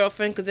Ghanaian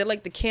girlfriend because they're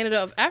like the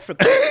Canada of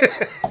Africa.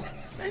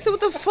 I said, what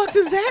the fuck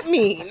does that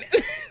mean?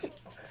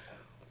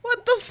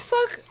 What the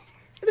fuck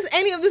does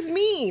any of this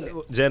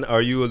mean? Jen,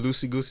 are you a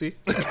loosey goosey?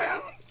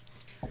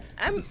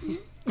 I'm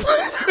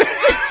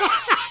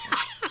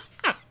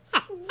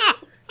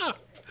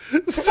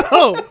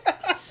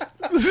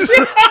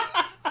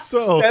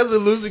So That's a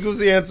loosey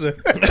goosey answer.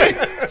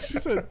 she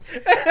said,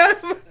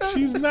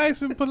 she's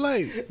nice and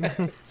polite.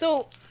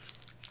 so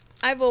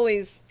I've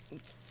always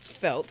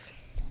felt,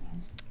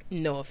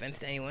 no offense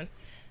to anyone,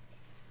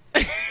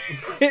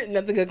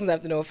 nothing good comes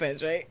after no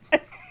offense, right?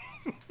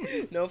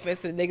 No offense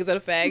to the niggas or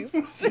the fags.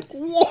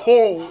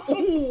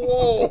 Whoa.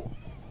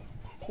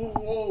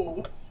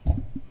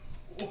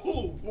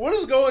 What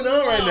is going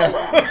on right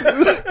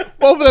now?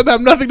 Both of them have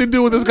nothing to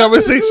do with this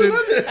conversation.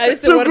 I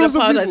just didn't want to groups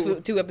of apologize people.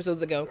 for 2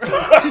 episodes ago.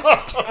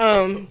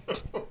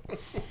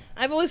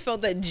 I've always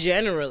felt that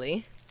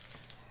generally,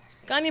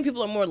 Ghanaian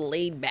people are more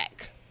laid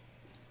back.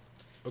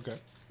 Okay.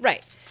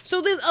 Right.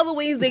 So there's other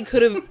ways they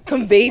could have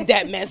conveyed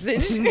that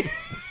message.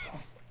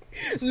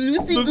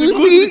 Loosey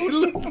goosey.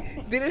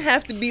 Didn't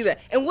have to be that.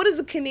 And what does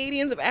the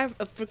Canadians of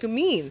Africa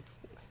mean?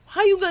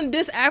 How you gonna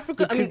diss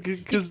Africa? I mean,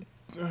 Because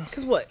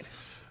cause what?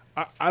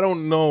 I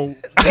don't know.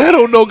 I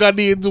don't know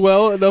Ghanaians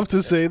well enough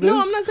to say this.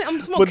 No, I'm not saying. I'm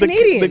talking But about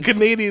Canadians. the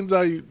Canadians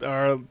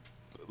are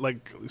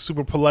like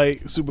super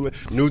polite,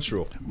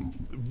 Neutral.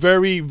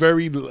 very,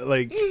 very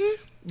like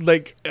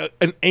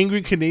an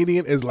angry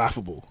Canadian is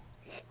laughable.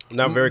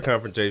 Not very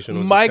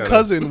confrontational. My just kinda-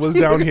 cousin was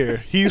down here.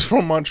 He's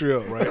from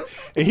Montreal, right?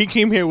 And he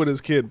came here with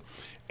his kid.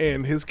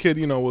 And his kid,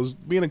 was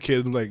being a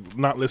kid, like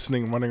not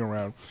listening, running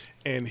around.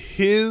 And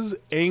his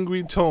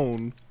angry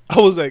tone, I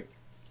was like,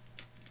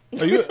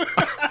 are you...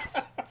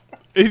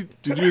 Did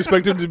you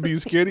expect him to be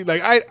scared?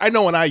 Like, I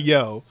know when I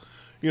yell,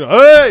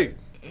 hey!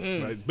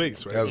 Like,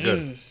 bass, right? That was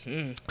good.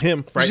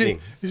 Him. Frightening.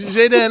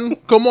 Jaden,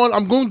 come on,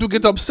 I'm going to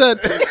get upset.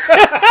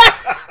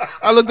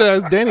 I looked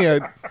at Danny.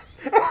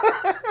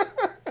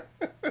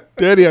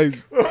 Danny,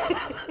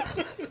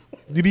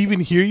 did he even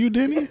hear you,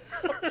 Danny?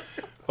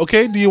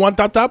 Okay, do you want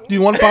tap? Do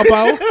you want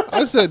pow?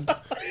 I said,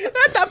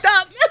 Tap.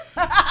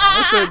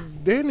 I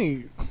said,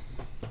 Danny,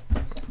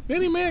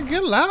 man,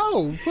 get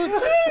loud.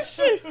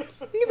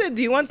 He said,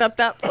 "Do you want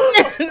tap?"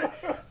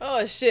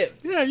 Oh shit.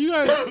 Yeah, you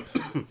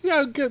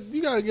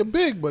gotta get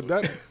big, but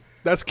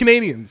that's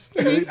Canadians.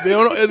 They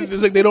don't.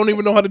 It's like they don't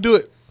even know how to do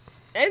it.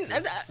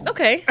 And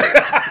okay.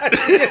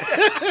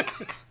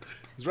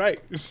 He's right.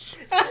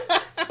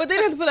 But they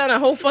didn't put on a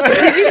whole fucking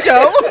TV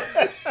show.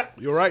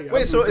 You're right.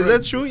 Wait, so absolutely is right.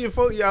 that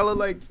true? Y'all are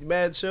like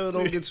mad show.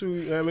 Don't get too.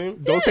 You know what I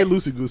mean, Don't say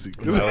loosey goosey.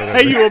 No, no.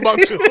 Hey, you about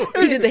to?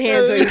 He did the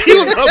hands right. He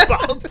was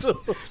about to.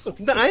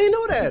 no, I ain't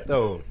know that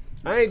though.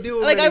 I ain't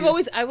doing Like I've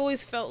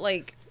always felt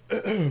like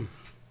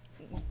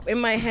in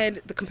my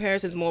head the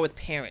comparison is more with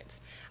parents.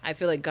 I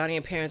feel like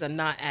Ghanaian parents are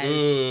not as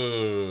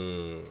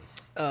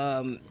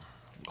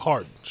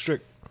Hard,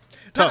 strict,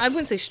 no, tough. I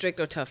wouldn't say strict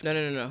or tough.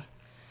 No.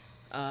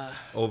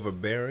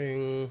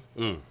 overbearing.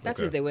 That's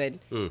okay. his they would.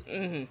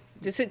 Mm-hmm.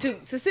 To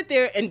sit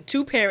there and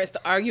two parents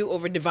to argue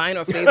over divine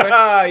or favor.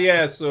 Ah,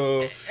 yeah.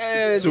 So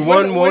To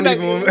one We're won't not,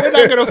 even. we're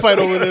not gonna fight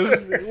over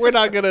this. We're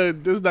not gonna.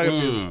 This is not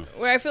gonna be.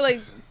 Where I feel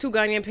like two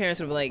Ghanaian parents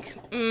would be like,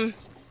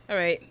 all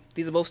right,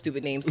 these are both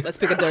stupid names. Let's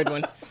pick a third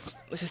one.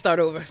 Let's just start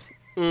over.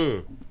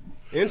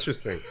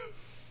 Interesting.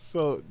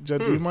 So, Jen,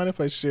 do you mind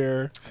if I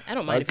share? I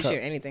don't mind if you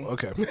share anything.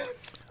 Okay.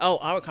 Oh,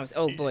 our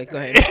conversation. Oh boy, go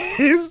ahead.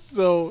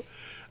 So,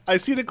 I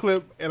see the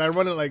clip and I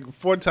run it like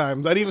 4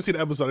 times. I didn't even see the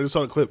episode. I just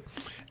saw the clip,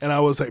 and I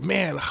was like,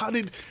 man, how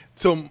did?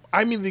 So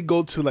I immediately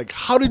go to like,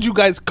 how did you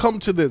guys come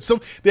to this? So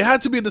there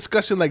had to be a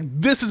discussion like,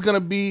 this is gonna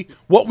be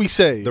what we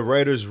say. The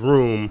writers'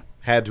 room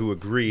had to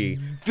agree.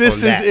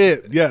 This on is that.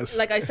 it. Yes.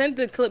 Like I sent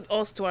the clip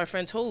also to our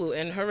friend Tolu,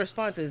 and her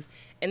response is,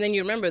 and then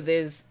you remember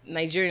there's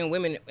Nigerian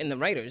women in the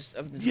writers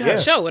of this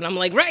Yes. show, and I'm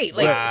like, right,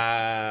 like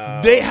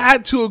Wow. They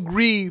had to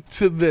agree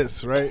to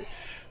this, right?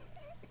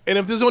 And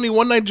if there's only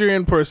one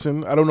Nigerian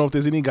person, I don't know if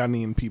there's any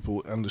Ghanaian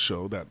people on the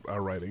show that are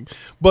writing.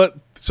 But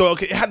so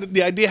okay,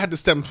 the idea had to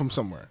stem from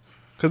somewhere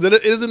because it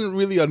isn't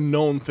really a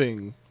known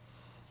thing.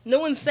 no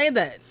one say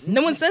that.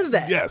 No one says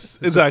that. Yes,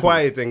 It's exactly. a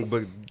quiet thing,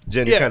 but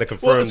Jenny kind of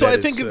confirmed Well, so that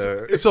I think it's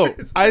uh, so.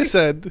 I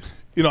said,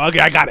 okay,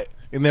 I got it.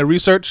 In their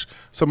research,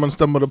 someone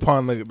stumbled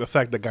upon the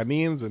fact that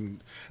Ghanaians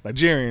and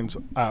Nigerians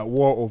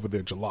war over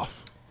their jollof.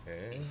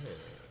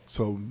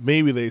 So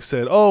maybe they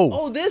said,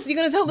 Oh, this you're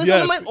gonna tell this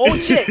Yes. one of my old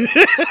shit.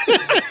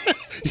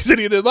 you said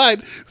you didn't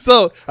mind.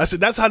 So I said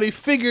that's how they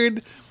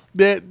figured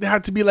that there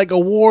had to be like a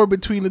war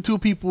between the two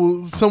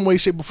people, some way,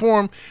 shape, or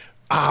form.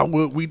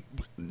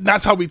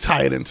 That's how we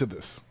tie it into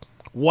this.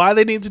 Why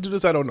they need to do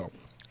this, I don't know.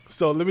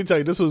 So let me tell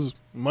you, this was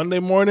Monday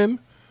morning.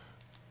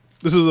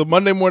 This is a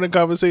Monday morning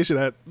conversation.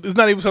 It's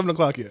not even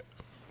 7:00 yet.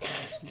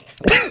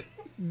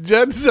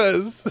 Jen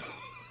says.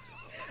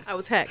 I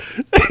was hacked.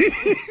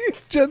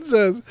 Jen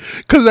says,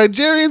 because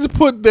Nigerians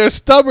put their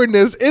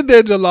stubbornness in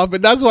their jollof,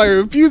 and that's why it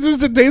refuses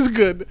to taste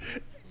good.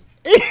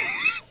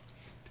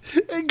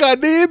 And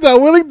Ghanaians are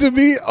willing to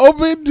be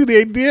open to the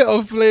idea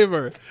of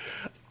flavor.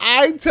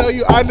 I tell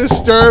you, I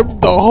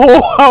disturbed the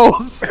whole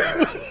house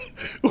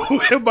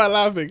by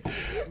laughing.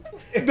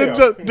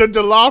 The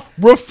jollof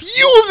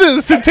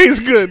refuses to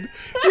taste good.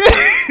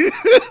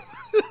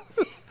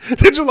 The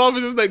jollof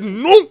is just like,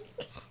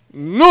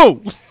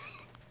 no.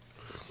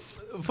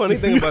 Funny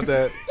thing about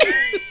that,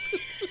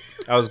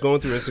 I was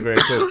going through Instagram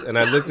clips and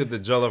I looked at the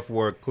Jollof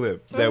War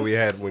clip that we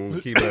had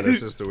when Kiva and her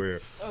sister were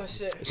here. Oh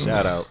shit.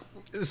 Shout out.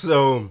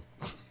 So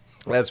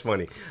that's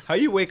funny. How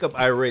you wake up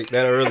irate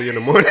that early in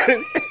the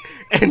morning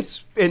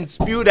and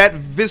spew that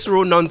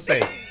visceral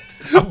nonsense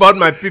about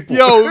my people.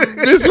 Yo,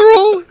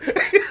 visceral?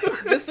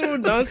 Visceral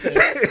nonsense.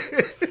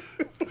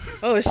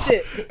 Oh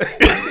shit.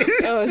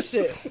 Oh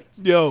shit.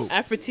 Yo.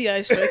 Afro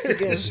Ti strikes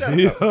again.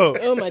 Yo.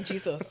 Oh my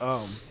Jesus.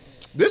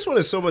 This one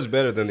is so much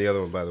better than the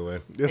other one, by the way.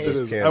 Yes, it It's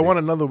is. candy. I want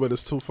another, but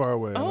it's too far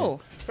away. Oh,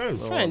 Friend.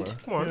 friend.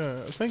 Come on. Yeah,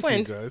 thank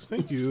Friend. you guys.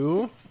 Thank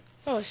you.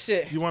 Oh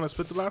shit. You want to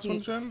split the last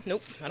one, Jen?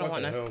 Nope, I don't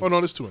want the none. hell? Oh no,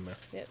 there's 2 in there.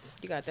 Yep,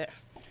 you got that.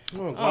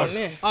 Oh, Oh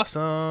man.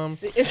 Awesome.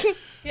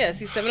 Yeah,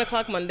 see,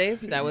 7:00 Monday.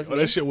 That was Oh, me.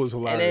 that shit was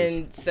And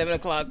hilarious. then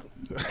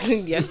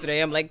 7:00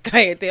 yesterday, I'm like,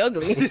 Kayete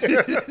ugly.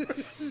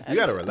 You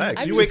gotta relax.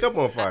 I You just- wake up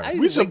on fire. I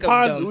we just should wake up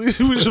pod. dumb. We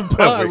should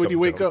pod Wake when up you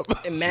wake dumb.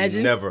 up.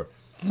 Imagine. Never.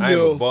 I am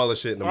No. a ball of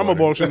shit in the I'm a morning.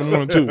 bullshit in the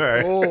morning too. All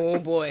right. Oh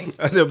boy.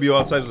 There'll be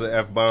all types of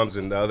F-bombs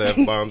and the other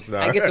F-bombs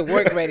now. I get to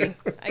work ready.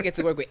 I get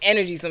to work with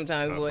energy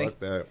sometimes, boy. Fuck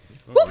that.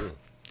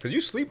 Because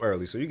you sleep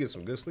early, so you get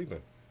some good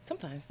sleeping.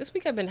 Sometimes. This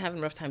week I've been having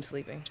a rough time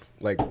sleeping.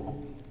 Like,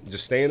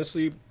 just staying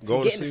asleep,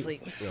 going Getting to to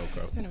sleep. sleep. Yeah, okay.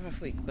 It's been a rough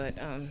week, but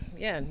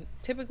yeah,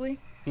 typically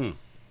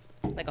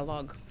like a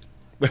log.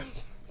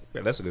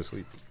 Yeah, that's a good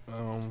sleep.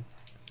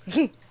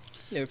 It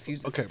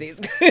refuses Okay. to say it's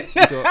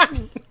good. So,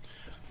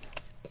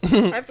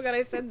 I forgot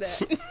I said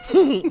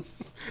that.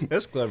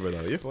 That's clever,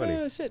 though. You're funny.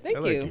 Oh shit, thank I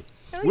like you. you.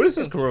 I like What you is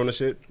this too. corona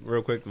shit,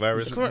 real quick,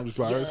 virus? Cor- This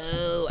virus?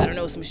 Yo, I don't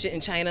know, some shit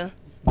in China.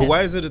 But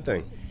why is it a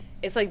thing?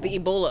 It's like the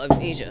Ebola of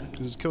Asia.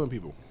 this is killing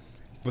people,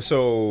 But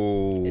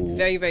so... It's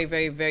very, very,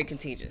 very, very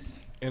contagious.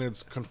 and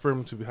it's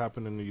confirmed to be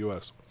happening in the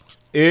U.S.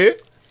 Eh?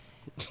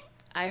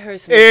 I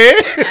heard some.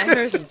 Eh? I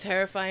heard some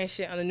terrifying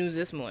shit on the news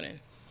this morning.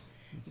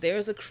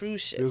 There's a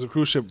cruise ship. There's a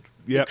cruise ship.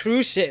 Yep.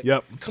 Cruise ship.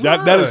 Yep. Come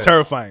That is on.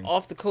 terrifying.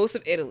 Off the coast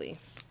of Italy,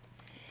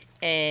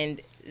 and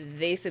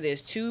they said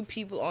there's 2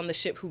 people on the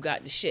ship who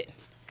got the shit.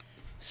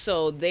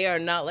 So they are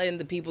not letting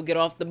the people get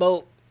off the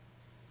boat.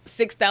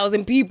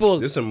 6,000 people.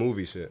 This is some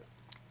movie shit.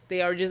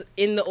 They are just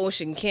in the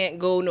ocean, can't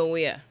go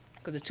nowhere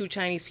because there's 2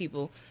 Chinese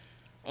people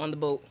on the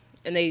boat,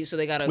 and they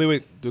gotta.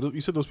 Wait.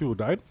 You said those people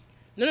died?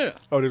 No.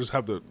 Oh, they just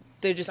have the.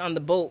 They're just on the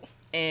boat,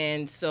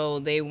 and so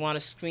they want to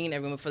screen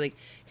everyone for like.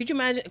 Could you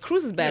imagine? A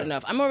cruise is bad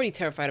enough. I'm already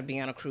terrified of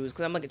being on a cruise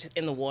because I'm like just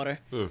in the water,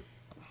 and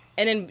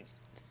then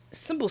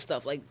simple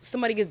stuff like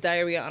somebody gets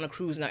diarrhea on a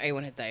cruise. Not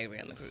everyone has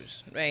diarrhea on the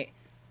cruise, right?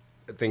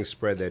 Things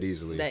spread that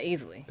easily.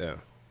 Yeah.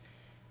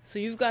 So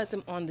you've got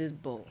them on this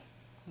boat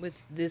with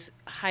this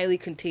highly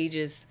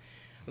contagious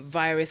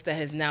virus that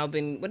has now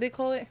been, what do they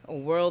call it? A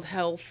World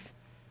Health,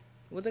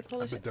 what do they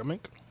call it?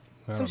 Epidemic?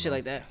 Some shit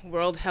like that.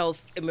 World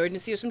Health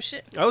Emergency or some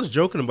shit. I was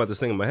joking about this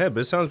thing in my head, but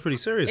it sounds pretty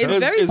serious. It's huh?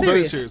 very very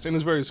serious. serious, and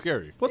it's very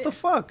scary. What the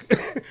fuck?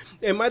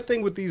 And my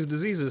thing with these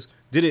diseases,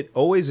 did it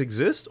always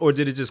exist, or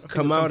did it just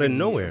come out of something-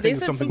 nowhere? They it's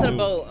said something something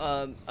new.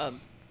 about a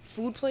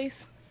food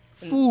place.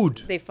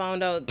 Food. They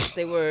found out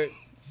they were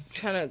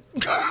trying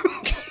to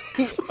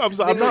I'm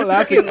sorry, I'm They were not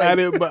laughing cooking, at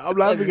like- it, but I'm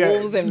like laughing at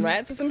wolves and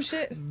rats or some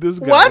shit. this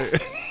guy.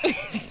 What?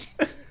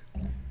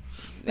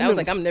 I was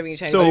like, I'm never gonna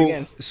try that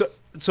again.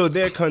 So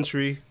their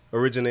country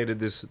originated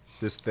this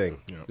thing,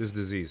 this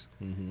disease,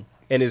 and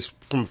it's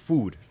from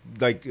food,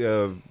 like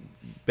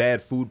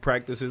bad food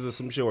practices or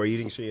some shit, or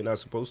eating shit you're not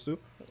supposed to.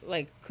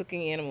 Like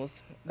cooking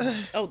animals.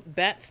 Oh,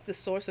 bats, the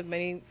source of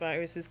many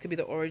viruses, could be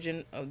the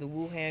origin of the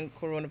Wuhan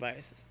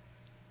coronaviruses.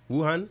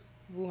 Wuhan.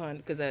 Wuhan,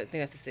 because I think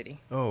that's the city.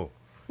 Oh,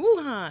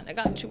 Wuhan, I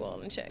got you all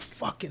in check.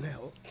 fucking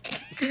hell.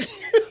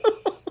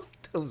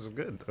 That was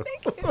good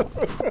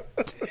though.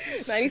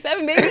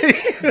 97,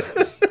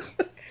 baby.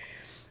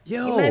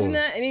 Yo. Imagine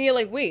that, and then you're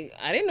like, wait,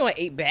 I didn't know I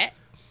ate bat.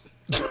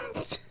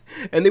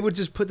 And they would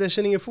just put that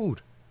shit in your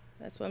food.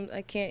 That's why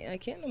I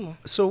can't no more.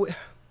 So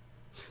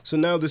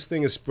now this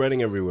thing is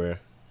spreading everywhere.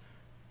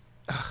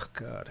 Oh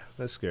God,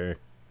 that's scary.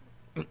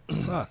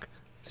 Fuck.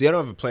 See, I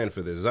don't have a plan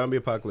for this zombie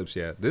apocalypse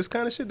yet. This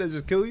kind of shit that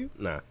just kill you?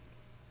 Nah.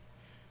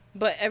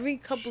 But every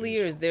couple of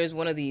years, there's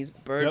one of these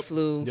bird Yep.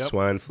 flu, Yep.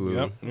 Swine flu.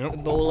 Yep.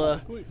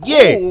 Ebola.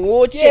 Yeah.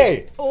 Oh,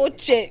 shit. Oh,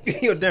 shit.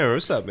 Yo, Darren,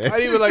 what's up, man? I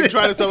didn't even like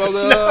try to tell. I was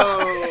like,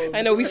 oh.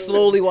 I know we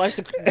slowly watched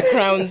the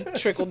crown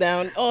trickle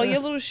down. Oh, your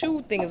little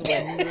shoe thing is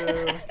wet. Your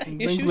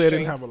Thankfully, I shoestring.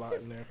 didn't have a lot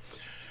in there.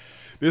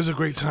 This is a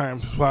great time.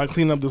 While I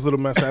clean up this little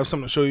mess, I have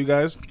something to show you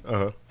guys.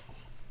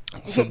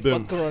 So,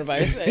 Bim. Fuck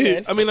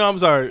coronavirus. I mean, no, I'm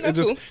sorry. That's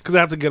It's just cool. because I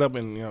have to get up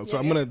and, so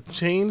I'm yeah. going to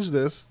change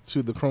this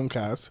to the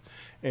Chromecast,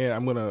 and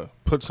I'm going to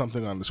put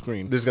something on the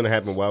scrreen. This is gonna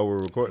happen while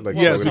we're recording. Like,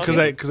 Yes, so because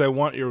talking. I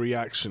want your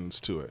reactions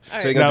to it.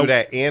 So you're gonna Now- do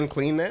that and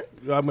clean that?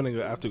 I'm going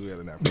to have to go get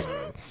a napkin.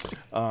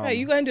 Hey,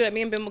 you go ahead and do that.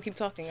 Me and Ben will keep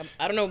talking.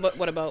 I don't know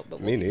what about,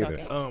 but we'll Me keep neither.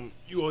 talking.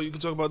 You can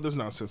talk about this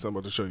nonsense I'm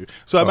about to show you.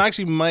 So I'm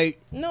actually might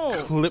No.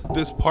 clip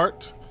this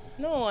part.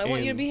 No, I want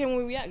you to And- be here when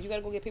we react. You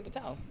gotta go get paper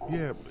towel.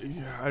 Yeah,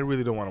 I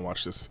really don't want to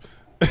watch this.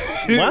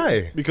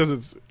 Why? Because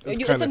it's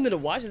You kind something of, to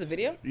watch as a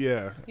video?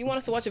 yeah. You want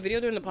us to watch a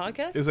video during the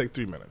podcast? It's like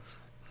 3 minutes.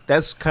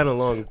 That's kind of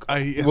long.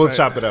 Yes, We'll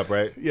chop it up,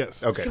 right?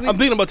 Yes. Okay. I'm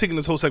thinking about taking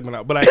this whole segment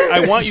out, but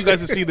I want you guys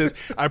to see this.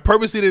 I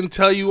purposely didn't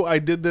tell you I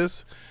did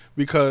this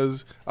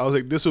because I was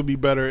like, this would be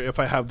better if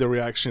I have the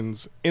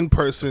reactions in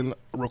person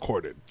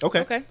recorded. Okay.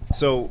 Okay.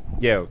 So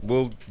yeah,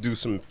 we'll do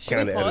some Should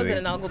kind we of pause it editing.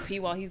 and I'll go pee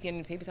while he's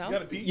getting the paper towel?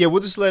 Yeah,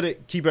 we'll just let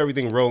it keep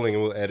everything rolling,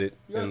 and we'll edit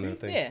in the pee?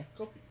 thing. Yeah.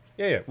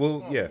 Yeah.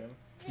 Well, yeah.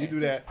 You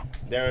do that,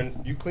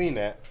 Darren. You clean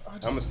that. I'm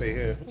gonna stay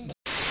here.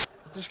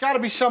 There's got to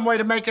be some way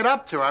to make it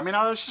up to her. I mean,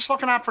 I was just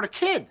looking out for the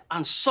kid.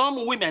 And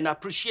some women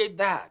appreciate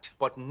that.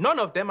 But none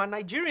of them are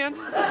Nigerian.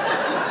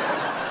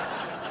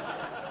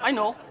 I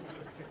know.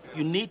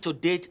 You need to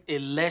date a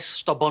less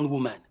stubborn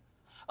woman.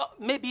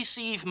 Maybe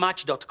see if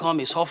Match.com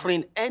is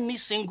offering any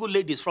single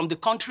ladies from the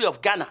country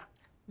of Ghana.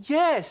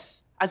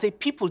 Yes, as a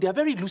people, they are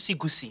very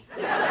loosey-goosey.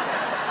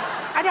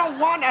 I don't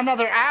want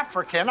another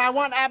African. I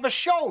want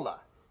Abishola.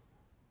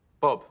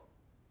 Bob,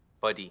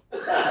 buddy,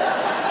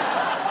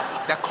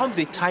 there comes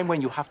a time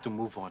when you have to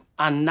move on.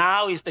 And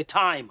now is the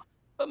time.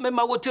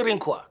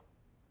 Memawotirinkwa.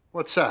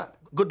 What's that?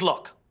 Good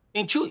luck.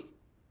 Inchui.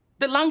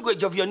 The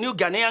language of your new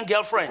Ghanaian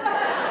girlfriend.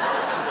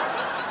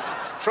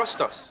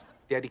 Trust us,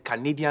 they are the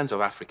Canadians of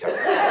Africa.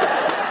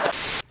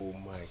 Oh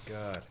my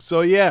God.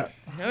 So yeah,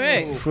 All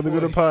right. for the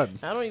good of pod.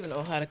 I don't even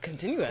know how to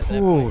continue after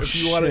that point. If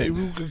you want to, if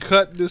we could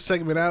cut this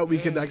segment out, we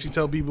could actually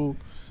tell people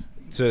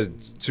To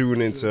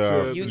tune into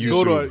to YouTube.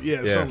 go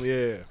to something.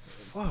 Yeah.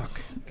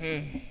 Fuck.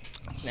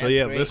 So That's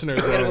yeah, great.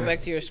 listeners. You gotta go back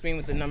to your screen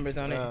with the numbers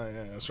on it. Yeah,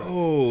 that's right.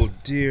 Oh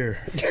dear.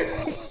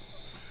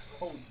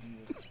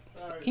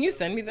 Can you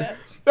send me that?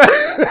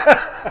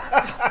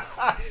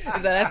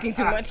 Is that asking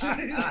too much?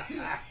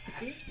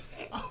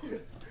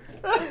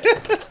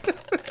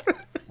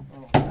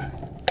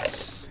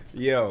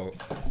 Yo.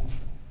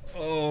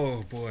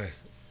 Oh boy.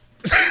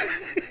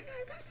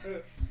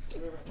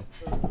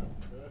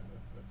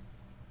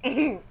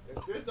 If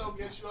this don't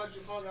get you out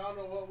your phone, I don't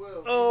know what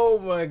will. Oh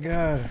my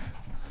God.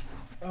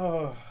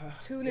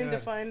 Tune in to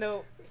find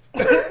out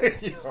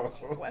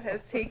what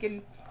has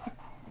taken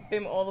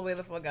him all the way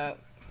the fuck out.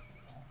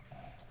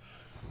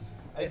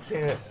 I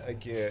can't.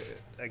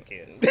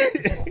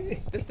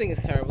 This thing is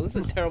terrible. This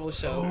is a terrible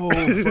show.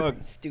 Oh fuck.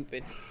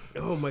 Stupid.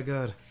 Oh my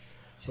God.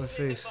 My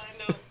face.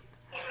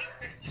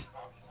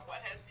 What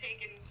has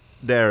taken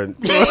Darren,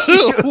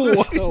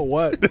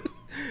 What?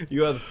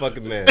 you are the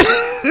fucking man.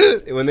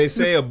 When they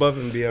say above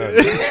and beyond,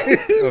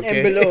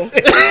 okay. And below.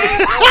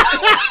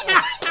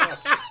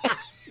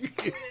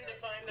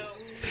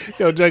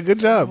 Yo, Jack, good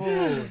job.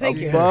 Thank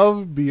you.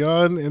 Above,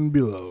 beyond, and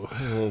below.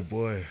 Oh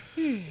boy.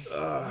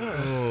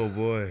 Oh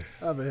boy.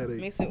 I have a headache.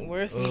 Makes it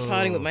worth me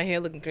potting with my hair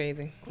looking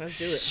crazy. Let's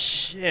do it.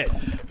 Shit.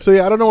 So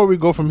yeah, I don't know where we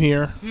go from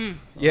here.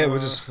 Yeah, we're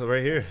just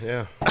right here.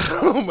 Yeah.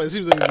 It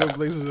seems like a good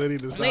places I need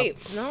to stop. Wait,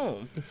 no.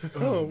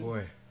 Oh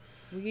boy.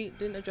 We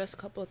didn't address a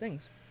couple of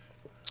things.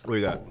 What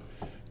you got?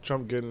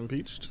 Trump getting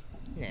impeached.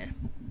 Nah.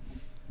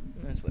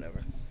 That's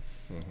whatever.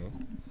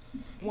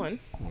 One,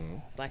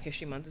 Black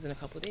History Month is in a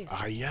couple of days.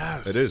 Ah,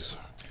 yes. It is.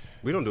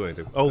 We don't do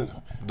anything. Oh,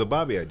 the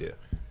Bobby idea.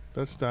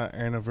 That's the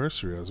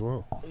anniversary as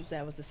well.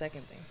 That was the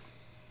second thing.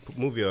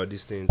 Movie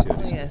artist Oh,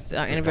 yes,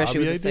 our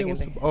anniversary was the second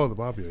thing. The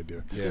Bobby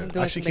idea. Yeah. Doing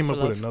I actually something came for up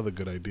with love. another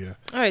good idea.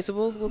 All right, so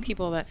we'll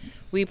keep all that.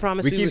 We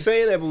promised We we keep would,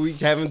 saying that, but we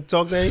haven't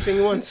talked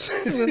anything once.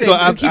 so So we keep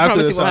after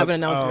promising this, we'll have an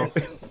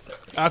announcement.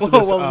 After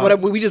Well, this,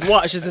 whatever we just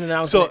watched is an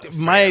so announcement.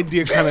 my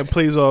idea kind of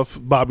plays off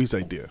Bobby's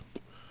idea.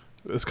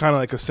 It's kind of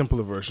like a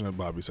simpler version of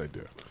Bobby's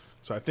idea.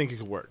 So I think it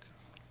could work.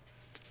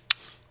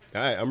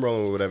 All right, I'm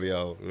rolling with whatever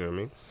y'all, you know what I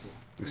mean?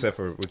 Except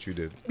for what you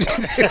did.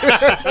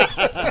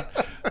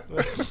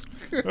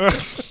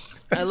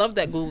 I love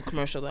that Google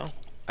commercial though.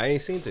 I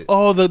ain't seen it.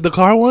 Oh, the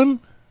car one?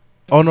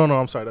 Oh, no,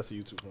 I'm sorry. That's a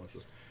YouTube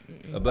commercial.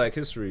 A Black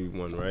History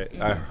one, right?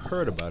 I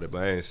heard about it,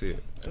 but I ain't see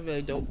it. It's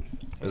really dope.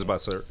 It's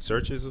about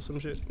searches or some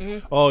shit?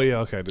 Oh, yeah,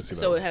 okay. I did see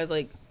that. So it has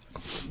like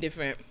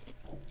different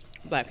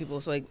Black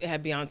people. So like it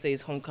had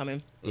Beyonce's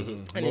Homecoming,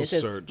 and then it Most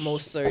says search.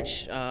 most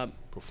search performance.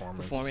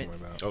 performance.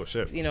 something like that. Oh,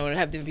 shit. You know, and it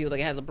had different people.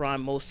 Like it had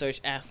LeBron, most search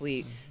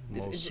athlete.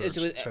 Most It was-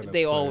 searched tennis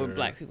they all were player.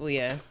 Black people.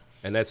 Yeah,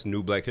 And that's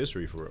new Black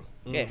History for real.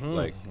 yeah.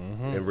 Like,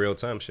 in real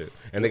time shit.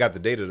 And they got the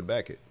data to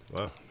back it.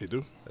 Wow. They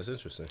do. That's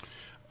interesting.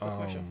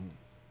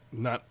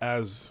 Not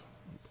as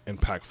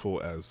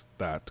impactful as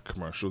that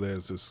commercial.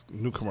 There's this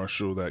new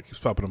commercial that keeps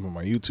popping up on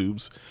my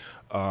YouTubes,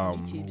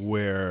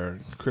 where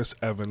Chris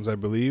Evans, I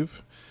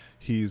believe,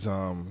 he's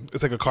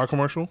it's like a car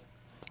commercial,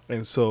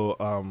 and so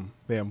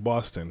they're in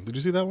Boston. Did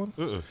you see that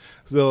one?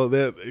 So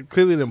they're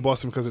clearly in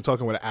Boston because they're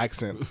talking with an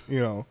accent, you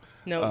know.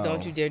 No,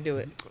 don't you dare do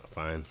it.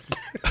 Fine.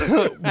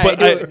 All right,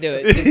 do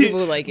it. 'Cause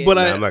people like it. But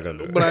Nah, I'm not gonna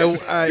do it. But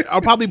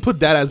I'll probably put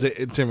that as an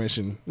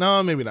intermission.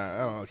 No, maybe not.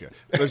 Oh, okay,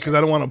 because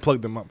I don't want to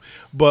plug them up.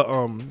 But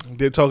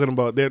they're talking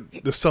about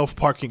the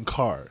self-parking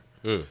car.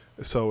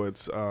 So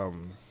it's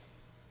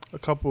a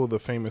couple of the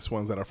famous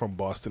ones that are from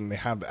Boston. They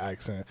have the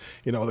accent.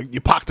 You know, like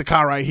you park the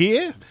car right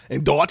here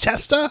in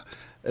Dorchester.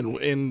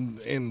 In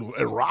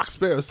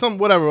Roxbury or some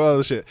whatever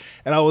other shit,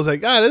 and I was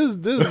like, God, this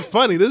is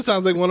funny. This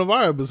sounds like one of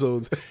our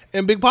episodes.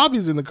 And Big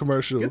Poppy's in the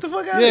commercial. Get the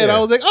fuck outta Yeah, and I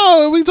here. was like,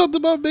 oh, we talked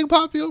about Big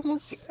Poppy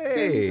almost.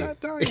 Hey. God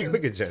darn.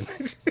 Look at Jen.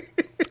 It's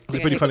a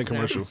pretty funny hiccups now.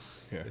 commercial.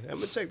 Yeah. I'm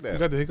going to check You that.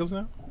 got the hiccups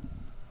now?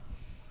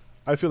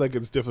 I feel like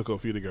it's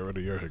difficult for you to get rid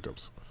of your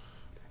hiccups.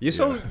 You're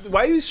so.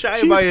 Why are you shy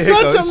She's about your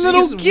such hiccups? a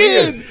little She gets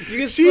kid. weird. You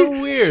get so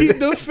weird.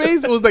 The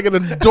face was like an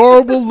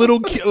adorable little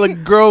kid,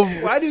 like girl.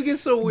 Why do you get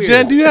so weird?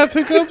 Jen, do you have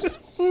hiccups?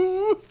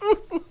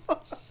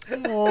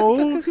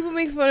 Because people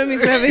make fun of me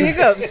for having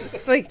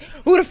hiccups. Like,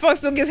 who the fuck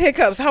still gets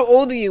hiccups? How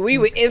old are you? Were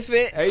you an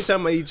infant? Every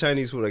time I eat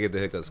Chinese food, I get the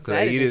hiccups because That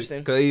I is eat it interesting.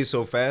 because I eat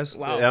so fast.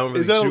 Wow. I don't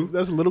really Is that chew.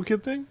 that's a little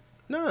kid thing?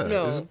 Nah,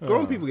 No. it's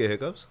grown people get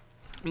hiccups.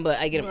 But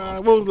I get them When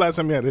often. was the last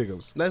time you had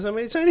hiccups? Last time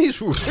I ate Chinese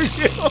food.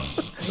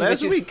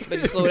 Last week. But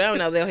you slow down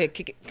now, they'll hit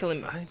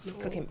cooking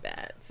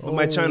bats. But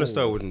my China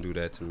store wouldn't do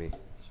that to me.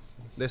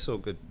 They're so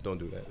good. Don't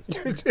do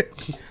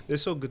that. They're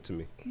so good to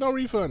me. No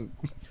refund.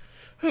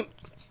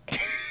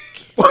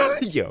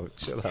 Yo,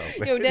 chill out,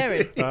 man. Yo,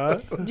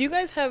 Darren, do you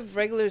guys have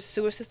regular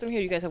sewer system here?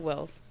 Or do you guys have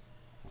wells?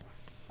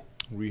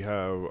 We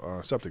have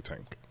a septic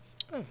tank.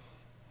 I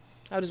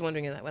was just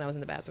wondering that when I was in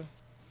the bathroom.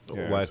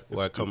 Yeah, why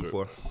it's come stupid.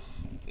 for?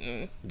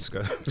 Just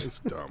got- It's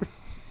dumb.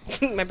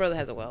 My brother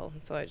has a well,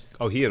 so I just.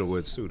 oh, he in the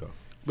woods too, though.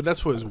 But that's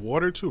for his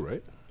water too,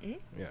 right? Yeah.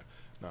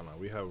 No,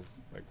 we have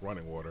like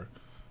running water.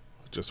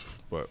 Just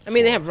but I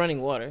mean, they for- have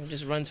running water. It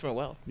just runs from a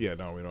well. Yeah,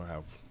 no, we don't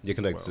have. You're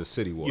connected to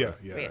city water.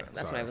 Yeah,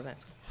 That's what I was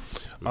asking.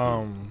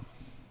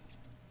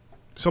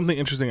 Something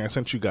interesting I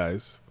sent you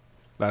guys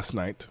last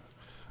night.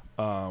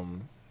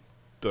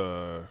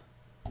 The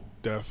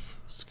deaf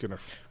Oh, God.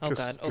 Oh,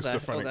 God.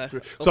 Oh, God.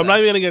 So Oh, I'm not God.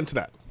 even gonna get into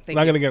that. Thank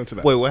not you. gonna get into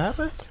that. Wait, what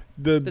happened?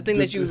 the The thing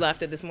that you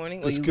laughed at this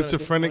morning? the or you learned this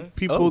schizophrenic morning?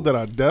 people Oh. that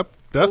are deaf.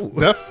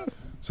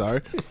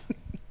 Sorry.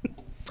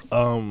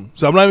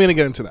 So I'm not even gonna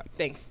get into that.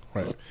 Thanks.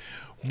 Right.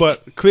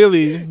 But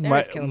clearly,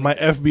 my killing me. my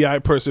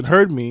FBI person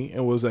heard me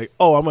and was like,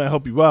 "Oh, I'm gonna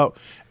help you out,"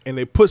 and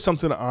they put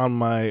something on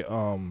my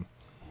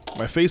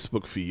my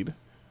Facebook feed,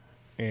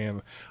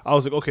 and I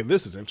was like, "Okay,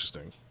 this is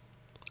interesting."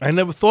 I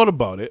never thought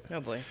about it, Oh,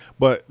 boy.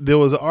 but there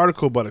was an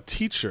article about a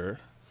teacher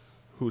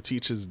who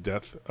teaches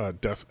deaf. I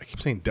keep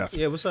saying deaf.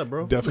 Yeah, what's up,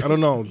 bro? Deaf. I don't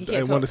know. He I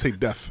can't want to talk. say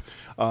deaf.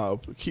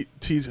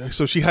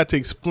 So she had to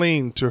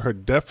explain to her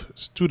deaf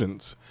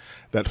students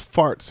that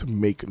farts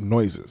make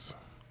noises,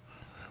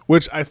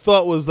 which I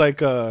thought was like,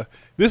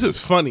 this is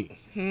funny.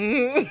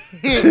 And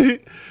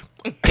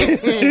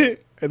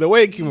the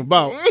way it came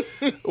about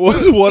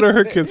was one of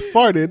her kids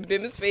farted.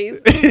 Bim's face.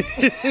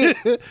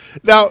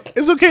 Now,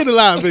 it's okay to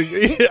laugh.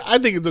 I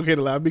think it's okay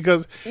to laugh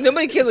because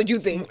Nobody cares what you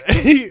think.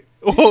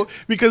 well,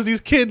 because these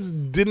kids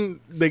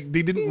didn't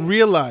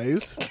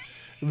realize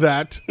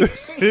that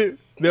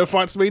their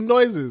farts made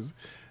noises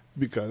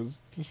because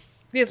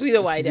Yes, we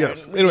know why, Darren.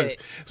 yes. We Anyways, get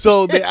it.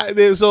 so the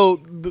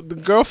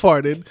girl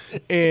farted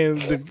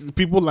and the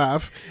people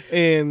laugh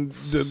and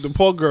the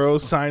poor girl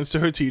signs to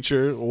her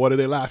teacher. What are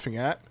they laughing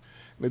at?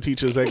 And the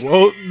teacher's like,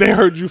 "Well, they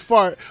heard you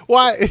fart.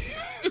 Why?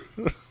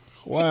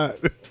 What?"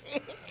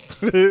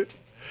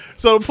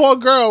 So the poor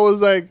girl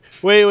was like,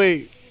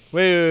 "Wait.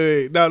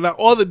 Now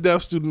all the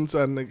deaf students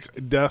and the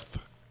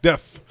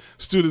deaf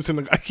students in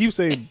the I keep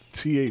saying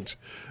th.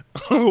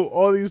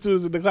 All these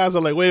students in the class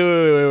are like,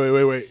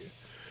 wait.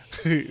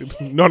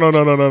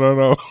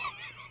 No.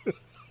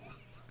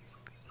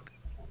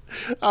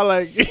 I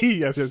like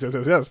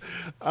yes.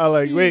 I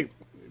like wait.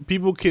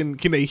 People can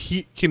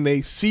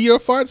they see your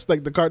farts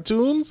like the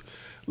cartoons,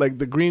 like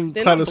the green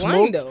They're cloud not of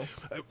smoke? blind,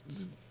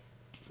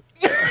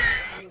 though.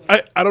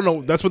 I don't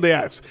know. That's what they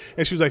asked,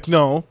 and she was like,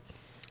 no.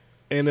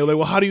 And they're like,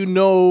 well, how do you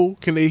know?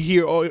 Can they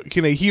hear all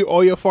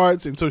your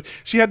farts? And so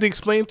she had to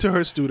explain to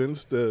her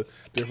students the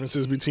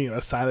differences between a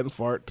silent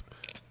fart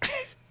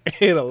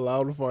and a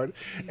loud fart.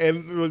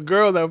 And the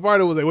girl that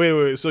farted was like,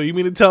 wait. So you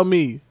mean to tell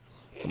me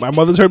my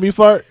mother's heard me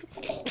fart?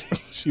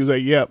 She was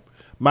like, yep.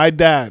 My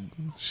dad.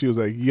 She was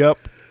like, yep.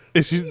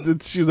 And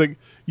she's like,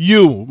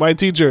 you, my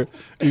teacher.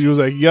 And she was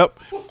like, yep.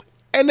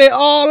 And they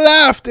all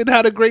laughed and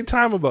had a great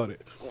time about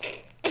it.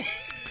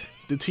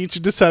 The teacher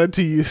decided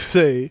to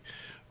say,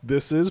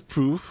 this is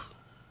proof,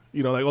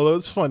 although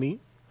it's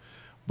funny,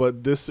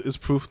 but this is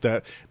proof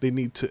that they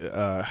need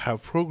to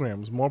have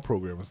more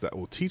programs that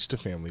will teach the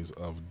families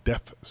of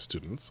deaf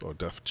students or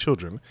deaf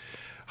children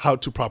how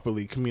to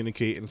properly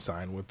communicate and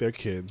sign with their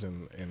kids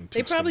and They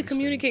teach them probably these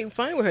communicate things.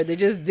 fine with her. They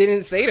just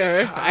didn't say to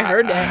her. I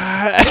heard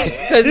that.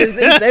 Because it's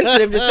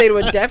insensitive to say to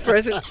a deaf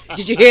person,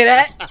 did you hear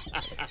that?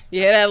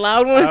 You hear that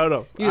loud one? I don't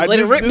know. You just let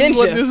it rip, didn't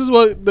you? This is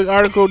what the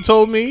article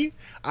told me.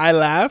 I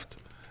laughed,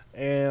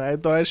 and I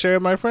thought I'd share it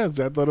with my friends.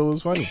 I thought it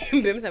was funny.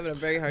 Bim's having a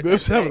very hard time.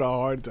 Bim's having a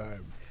hard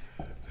time.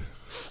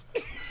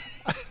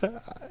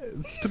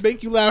 To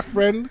make you laugh,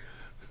 friend.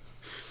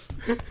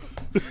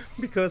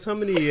 Because how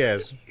many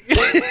years?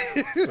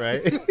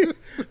 Right?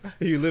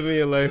 You living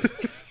your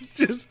life.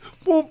 Just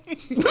boop.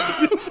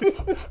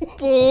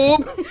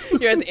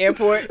 Boop. You're at the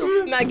airport,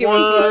 not giving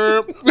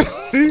a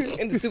fuck.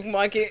 In the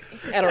supermarket,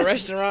 at a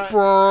restaurant, just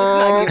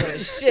not giving a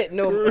shit.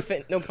 No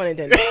pun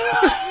intended.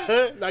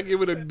 Not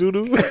giving a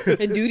doo-doo.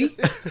 A duty?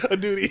 A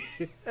duty.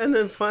 And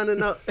then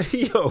finding out,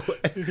 yo,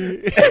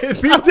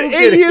 After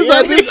 8 years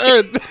on this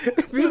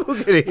earth. people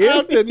can hear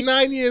After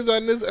 9 years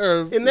on this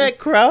earth. in that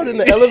crowd in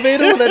the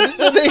elevator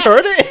that they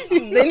heard it.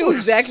 They knew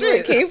exactly where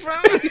it came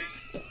from.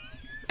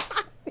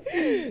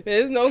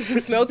 There's no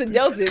smell to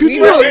Delta.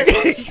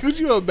 Could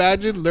you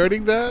imagine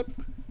learning that?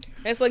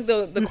 That's like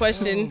the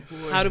question,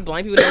 how do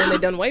blind people know when they're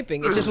done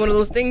wiping? It's just one of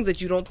those things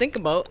that you don't think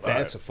about.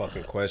 That's a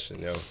fucking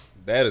question, yo.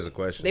 That is a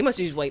question. They must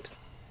use wipes.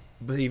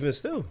 But even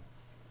still,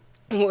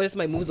 What if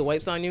somebody moves the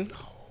wipes on you?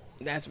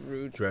 That's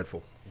rude.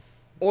 dreadful.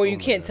 Or you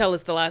can't tell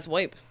it's the last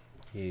wipe.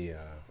 Yeah.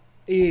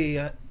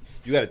 You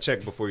got to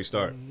check before you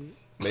start.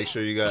 Make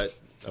sure you got.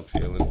 I'm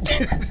feeling.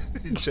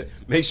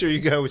 Make sure you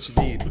got what you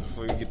need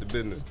before you get to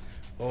business.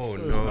 Oh All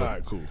no.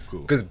 right, cool.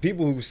 Because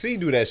people who see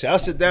do that shit, I'll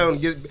sit down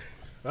and get.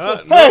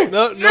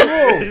 No.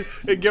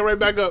 And get right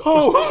back up.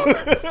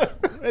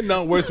 And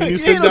not worse when you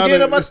sit down.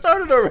 Again, I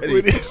started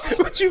already.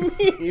 What you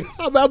mean?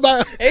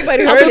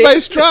 Everybody heard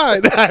Everybody's it.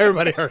 tried.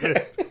 Everybody heard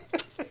it.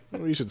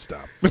 We should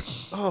stop.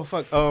 Oh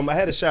fuck. I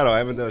had a shout out. I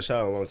haven't done a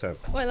shout out in a long time.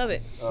 Oh, I love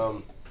it.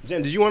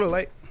 Jen, did you want a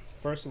light?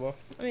 First of all,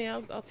 I mean,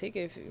 I'll take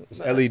it if you. it's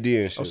LED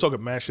and I shit. was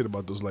talking mad shit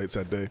about those lights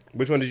that day.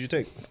 Which one did you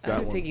take? I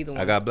didn't one. take either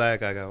one. I got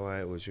black. I got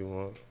white. What you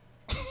want?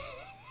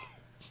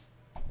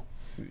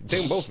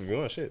 Take them both if you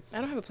want. Shit. I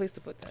don't have a place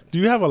to put that. Do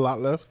you have a lot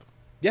left?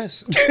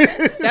 Yes.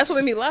 That's what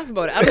made me laugh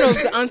about it. I don't know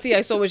if the auntie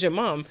I saw was your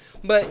mom,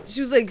 but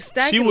she was like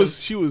stacking them.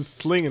 She was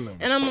slinging them.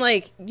 And I'm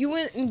like, you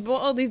went and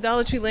bought all these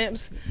Dollar Tree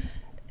lamps.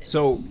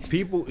 So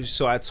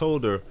I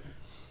told her,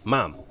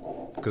 Mom,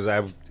 because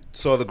I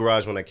saw the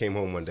garage when I came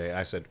home one day.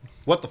 I said,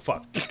 what the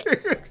fuck?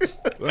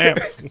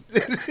 Lamps.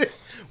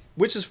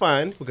 Which is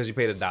fine because you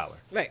paid $1.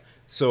 Right.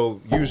 So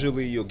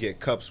usually you'll get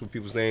cups with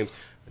people's names,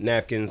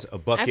 napkins, a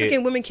bucket.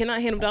 African women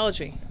cannot handle Dollar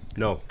Tree.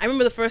 No. I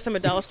remember the first time a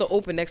dollar store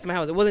opened next to my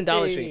house. It wasn't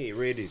Dollar Tree. Hey,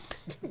 rated.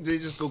 They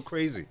just go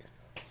crazy.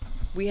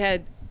 We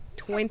had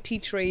 20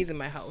 trays in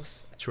my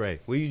house. Tray.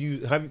 What do you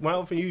use? How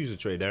often you use a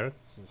tray, Darren?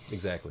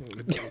 Exactly.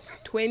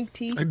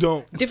 20 I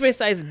don't. different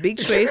sizes, big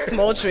trays,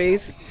 small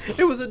trays.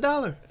 It was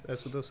 $1.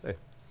 That's what they'll say.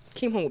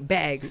 Came home with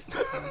bags.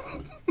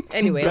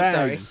 Anyway, I'm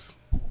sorry. Bags.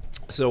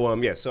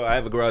 So so I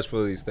have a garage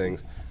full of these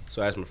things.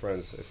 So I asked my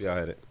friends if y'all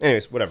had it.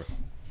 Anyways, whatever.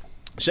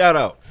 Shout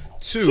out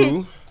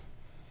to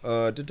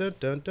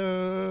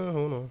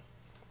hold on.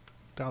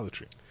 Dollar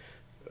Tree.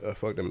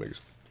 Fuck them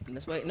niggas. And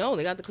that's why. No,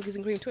 they got the cookies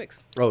and cream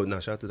Twix. Oh, no,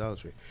 shout out to Dollar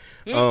Tree.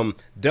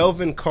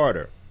 Delvin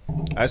Carter.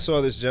 I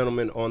saw this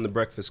gentleman on the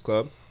Breakfast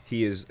Club.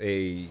 He is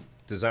a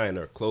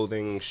designer,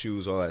 clothing,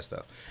 shoes, all that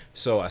stuff.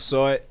 So I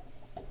saw it.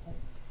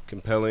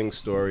 Compelling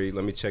story.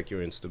 Let me check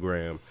your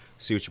Instagram,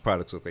 see what your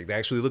products look like. They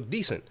actually look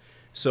decent.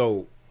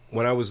 So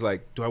when I was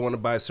like, do I want to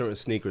buy certain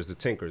sneakers, the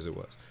Tinkers it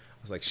was.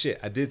 I was like, shit,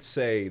 I did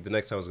say the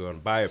next time I was going to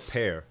buy a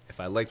pair, if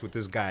I liked what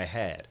this guy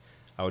had,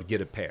 I would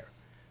get a pair.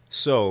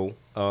 So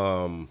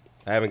I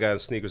haven't gotten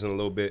sneakers in a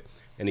little bit,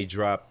 and he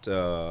dropped,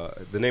 the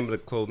name of the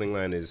clothing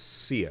line is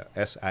SIA,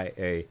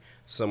 S-I-A,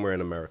 somewhere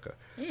in America.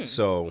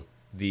 So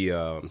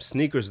the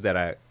sneakers that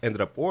I ended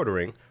up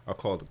ordering are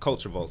called the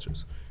Culture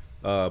Vultures,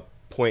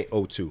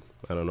 0.02.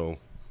 I don't know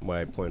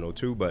why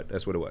 0.02, but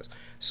that's what it was.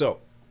 So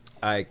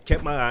I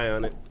kept my eye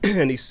on it,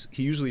 and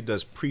he usually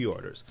does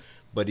pre-orders,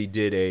 but he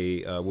did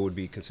a what would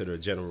be considered a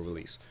general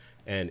release,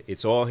 and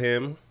it's all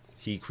him.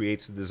 He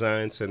creates the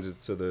design, sends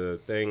it to the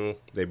thing,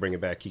 they bring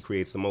it back. He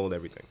creates the mold,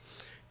 everything.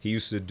 He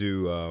used to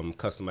do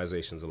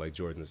customizations of like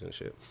Jordans and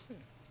shit.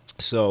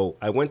 So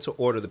I went to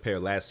order the pair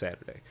last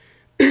Saturday.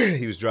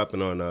 He was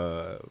dropping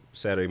on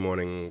Saturday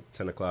morning,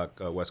 10 o'clock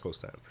West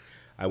Coast time.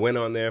 I went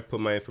on there, put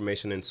my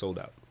information in, sold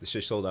out. The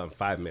shit sold out in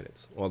 5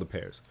 minutes, all the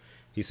pairs.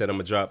 He said, I'm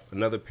going to drop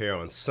another pair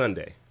on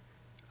Sunday.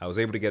 I was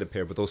able to get a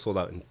pair, but those sold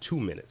out in 2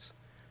 minutes.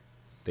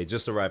 They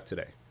just arrived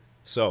today.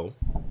 So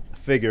I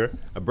figure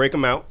I break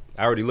them out.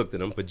 I already looked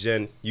at them, but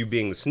Jen, you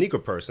being the sneaker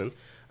person,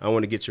 I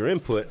want to get your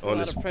input on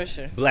this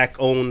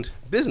black-owned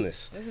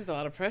business. This is a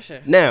lot of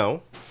pressure.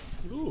 Now,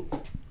 Ooh.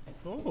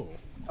 Oh.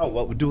 well,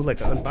 we'll do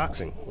like an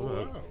unboxing.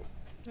 Wow.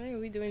 Why are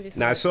we doing this?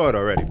 Now, I saw it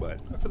already, but...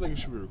 I feel like you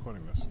should be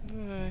recording this.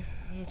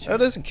 Oh,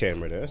 there's a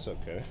camera there. That's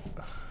okay.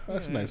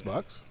 That's a nice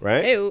box.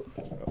 Right? Ew.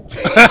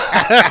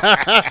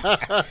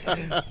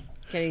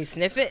 Can you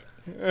sniff it?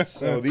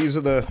 So these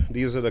are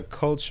the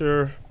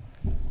Culture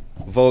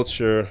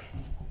Vulture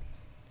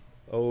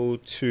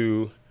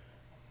 02,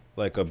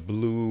 like a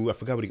blue, I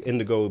forgot what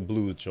indigo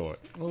blue joint.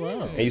 Oh,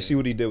 wow. And you see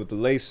what he did with the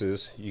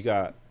laces. You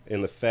got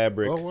in the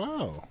fabric. Oh,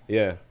 wow.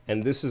 Yeah.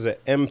 And this is an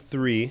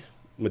M3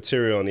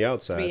 material on the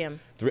outside. 3M.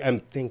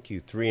 3M, thank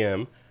you. 3M.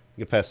 You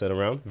can pass that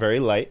around. Very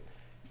light.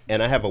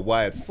 And I have a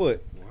wide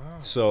foot.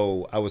 Wow.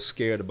 So I was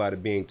scared about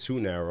it being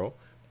too narrow.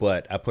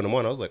 But I put them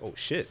on. I was like, oh,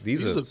 shit.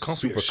 These are comfy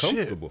super as shit.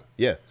 comfortable.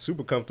 Yeah,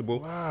 super comfortable.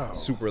 Wow.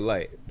 Super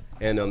light.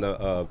 And on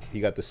the,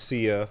 you got the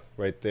Sia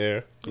right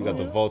there. You got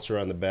the Vulture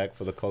on the back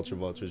for the Culture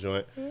Vulture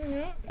joint.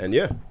 And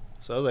yeah.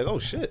 So I was like, oh,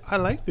 shit. I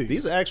like these.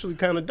 These are actually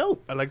kind of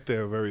dope. I like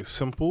they're very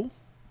simple,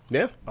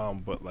 Yeah.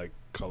 but like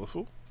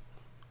colorful,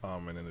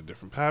 and in the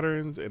different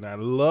patterns. And I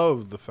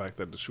love the fact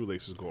that the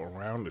shoelaces go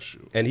around the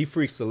shoe. And he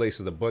freaks the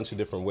laces a bunch of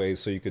different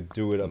ways, so you could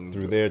do it up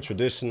through there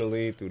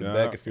traditionally, through the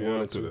back if you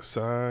wanted to to. the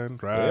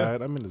side,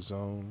 right? I'm in the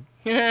zone.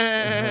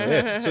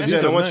 Yeah. So These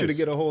Jen, I are want you to nice.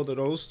 get a hold of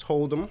those.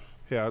 Hold them.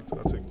 Yeah, I'll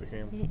take the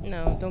camera.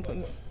 No, don't put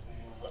me.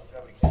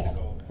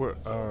 Where,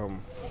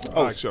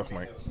 actually off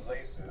mic.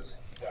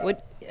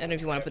 What? I don't know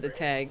if you want to put the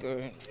tag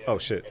or. Oh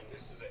shit.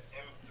 This is an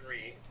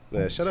M3.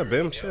 Yeah, shut up,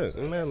 Bim. Shit.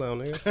 Ain't that loud,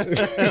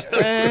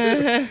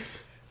 nigga.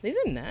 These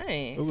are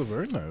nice. Those are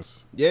very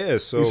nice. Yeah.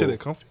 So You said they're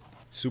comfy?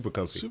 super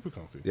comfy. Super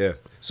comfy. Yeah.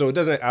 So it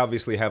doesn't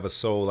obviously have a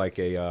sole like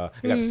a.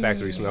 It got the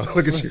factory smell.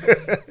 Look at you.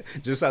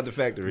 Just out the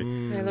factory.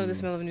 I love the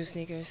smell of new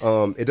sneakers.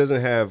 It doesn't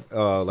have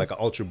like an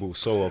Ultra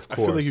Boost sole, of I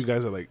course. feel like you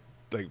guys are like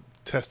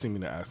testing me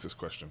to ask this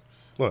question.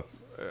 What?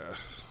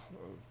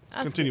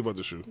 Continue about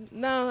the shoe.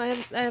 No, I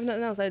have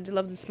nothing else. I just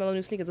love the smell of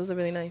new sneakers. Those are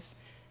really nice.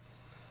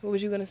 What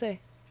was you gonna say?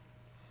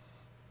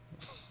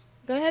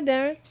 Go ahead,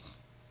 Darren.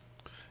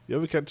 You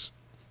ever catch?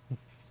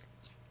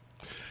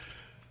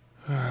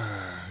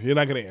 You're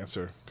not gonna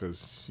answer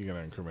because you're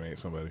gonna incriminate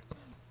somebody.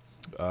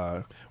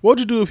 What would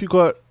you do if you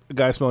caught a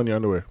guy smelling your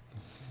underwear?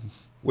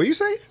 What you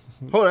say?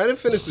 Hold on, I didn't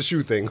finish the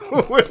shoe thing.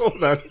 Wait,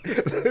 hold on.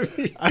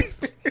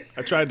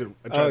 I tried to.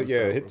 Oh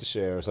yeah, hit the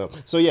share or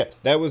something. So yeah,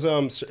 that was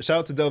shout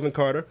out to Delvin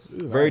Carter.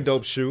 Very nice.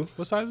 dope shoe.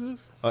 What size is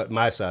this?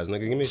 My size,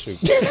 nigga. Give me a shoe.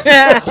 He's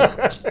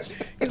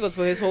supposed to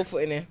put his whole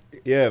foot in there.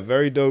 Yeah,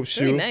 very dope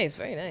shoe. Very nice,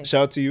 very nice.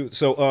 Shout out to you.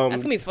 So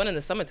That's gonna be fun in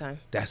the summertime.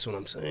 that's what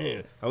I'm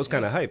saying. I was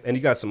kind of hyped, and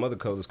he got some other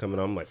colors coming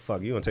on. I'm like,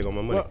 fuck, you gonna take all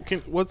my money?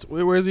 Well,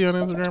 where is he on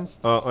Instagram?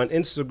 On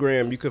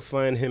Instagram, you can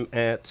find him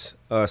at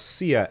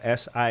SIA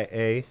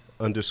SIA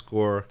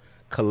 _collective,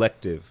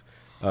 COLLECTIVE.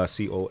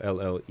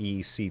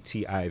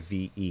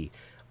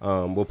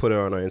 We'll put it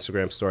on our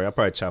Instagram story. I'll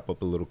probably chop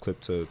up a little clip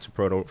to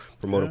promote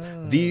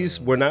them. These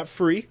were not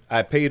free.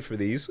 I paid for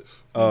these.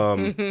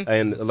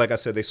 And like I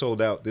said, they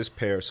sold out. This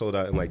pair sold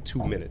out in like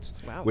 2 minutes,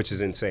 Wow. which is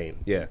insane.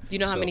 Yeah. Do you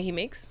know how many he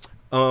makes?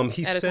 He at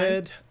a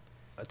said,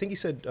 I think he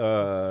said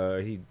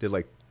he did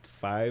like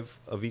 5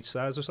 of each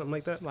size or something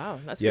like that. Wow,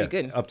 that's Yeah,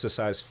 pretty good. up to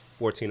size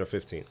 14 or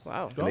 15.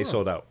 Wow. And they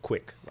sold out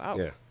quick. Wow.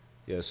 Yeah.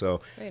 Yeah, so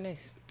Very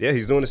nice. yeah,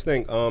 he's doing his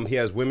thing. He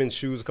has women's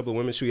shoes, a couple of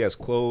women's shoes. He has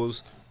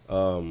clothes.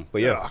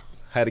 But yeah,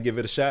 had to give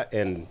it a shot,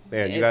 and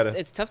man, you it's, gotta.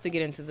 it's tough to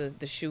get into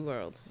the shoe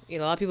world. You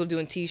know, a lot of people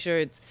doing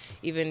T-shirts,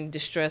 even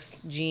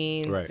distressed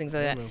jeans, Right. things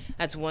like that.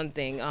 That's one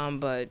thing.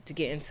 But to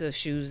get into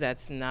shoes,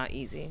 that's not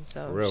easy. For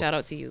So real. shout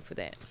out to you for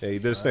that. Yeah, he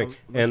did his thing.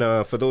 And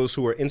for those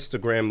who are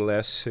Instagram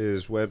less,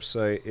 his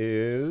website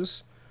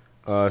is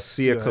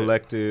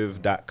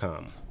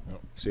siacollective.com.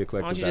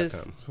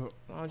 siacollective.com. So,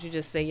 Why don't you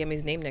just say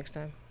Yemi's name next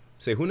time?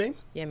 Say who name?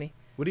 Yemi.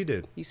 What he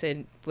did? You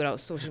said without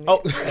social media.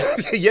 Oh,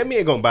 Yemi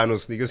ain't gonna buy no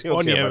sneakers. He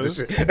don't Or care about this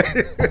shit.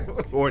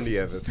 Or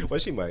Nieves. Well,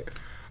 she might.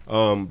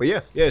 But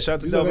yeah. Shout out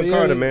to He's Delvin like,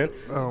 Carter, yeah,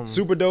 man.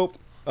 Super dope.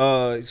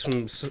 He's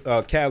from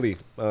Cali,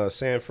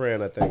 San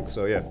Fran, I think.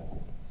 So yeah,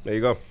 there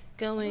you go.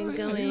 Going.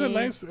 these are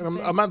nice. And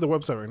I'm at the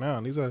website right now,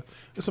 and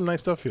there's some nice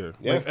stuff here.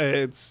 Yeah. Like,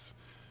 it's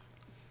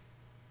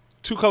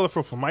too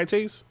colorful for my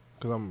taste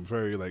because I'm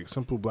very like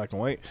simple black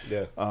and white.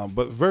 Yeah.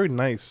 But very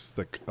nice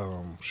like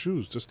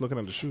shoes. Just looking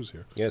at the shoes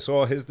here, Yeah, it's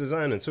all his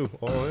designing too.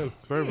 All him.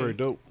 very very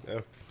dope. Yeah,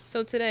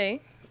 So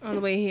today, on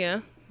the way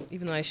here,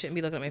 even though I shouldn't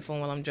be looking at my phone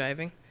while I'm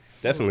driving.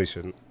 definitely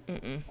shouldn't.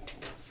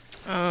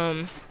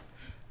 Oh,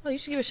 you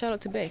should give a shout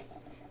out to Bay.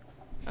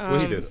 What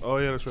he did? Oh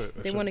yeah, that's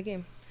right. They won a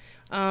game.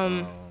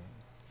 Yeah,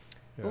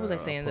 what was I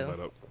saying, I'll pull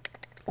though?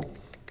 that up.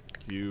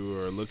 You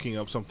were looking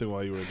up something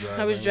while you were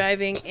driving. I was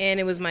driving, and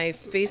it was my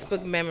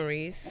Facebook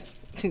memories.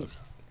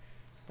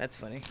 That's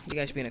funny. You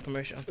guys should be in a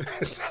commercial.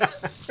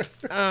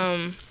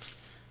 And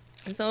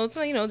so it's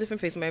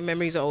different Facebook. My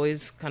memories are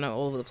always kind of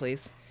all over the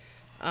place.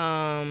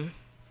 And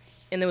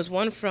there was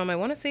one from, I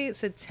want to say it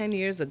said 10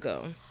 years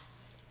ago.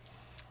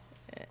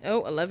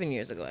 11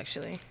 years ago,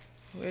 actually.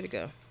 Where'd it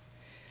go?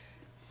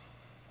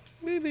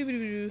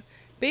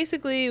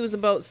 Basically, it was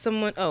about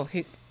someone.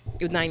 It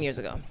was 9 years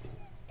ago.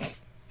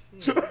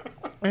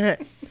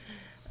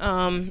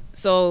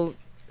 So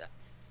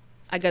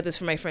I got this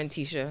from my friend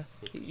Tisha.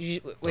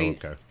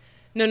 Okay.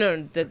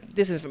 No.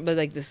 This is but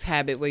like this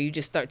habit where you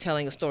just start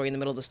telling a story in the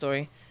middle of the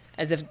story,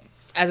 as if the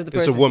It's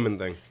person. a woman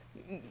thing.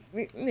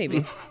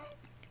 Maybe.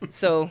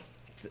 So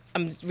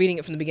I'm reading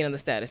it from the beginning of the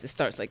status. It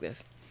starts like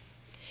this.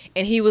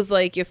 And he was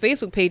like, your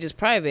Facebook page is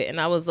private. And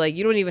I was like,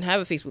 you don't even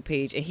have a Facebook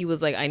page. And he was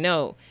like, I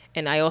know.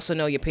 And I also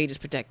know your page is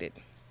protected.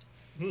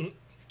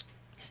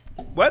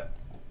 What?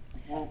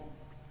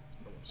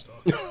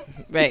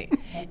 Right.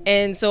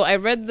 And so I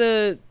read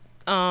the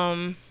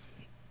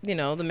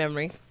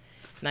memory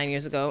 9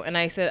 years ago. And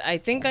I said, I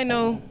think I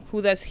know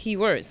who he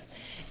was.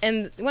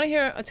 And you want to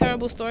hear a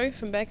terrible story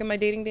from back in my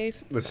dating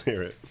days? Let's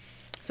hear it.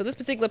 So this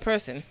particular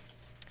person.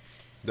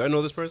 Do I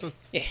know this person?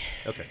 Yeah.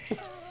 Okay.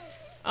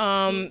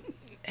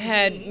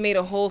 Had made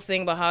a whole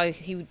thing about how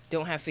he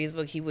don't have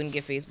Facebook, he wouldn't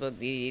get Facebook,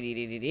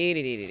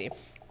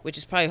 which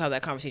is probably how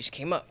that conversation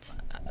came up,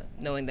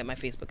 knowing that my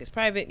Facebook is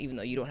private, even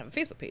though you don't have a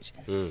Facebook page.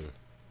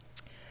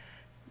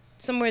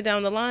 Somewhere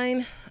down the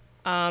line,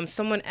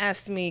 someone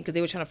asked me, because they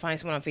were trying to find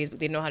someone on Facebook, they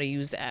didn't know how to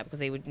use the app because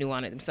they were new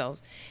on it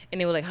themselves,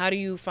 and they were like, how do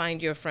you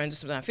find your friends or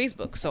something on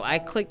Facebook? So I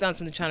clicked on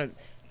something trying to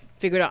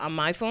figure it out on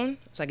my phone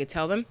so I could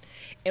tell them.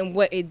 And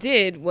what it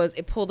did was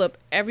it pulled up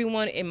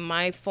everyone in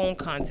my phone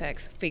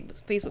contacts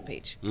Facebook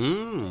page.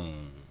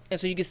 And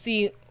so you could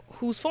see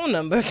whose phone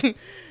number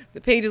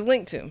the page is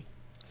linked to.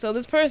 So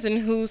this person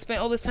who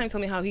spent all this time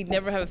telling me how he'd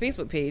never have a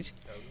Facebook page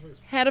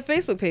had a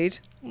Facebook page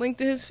linked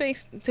to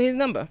his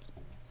number.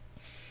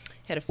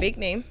 Had a fake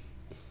name,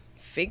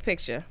 fake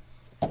picture,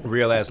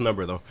 Real ass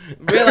number though.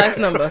 real ass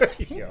number.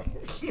 Yeah.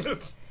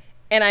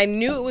 And I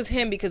knew it was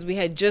him because we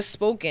had just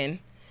spoken.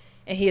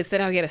 And he had said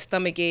how he had a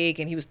stomach ache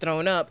and he was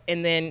throwing up,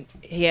 and then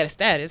he had a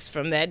status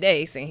from that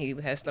day saying he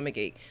had a stomach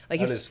ache.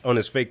 Like On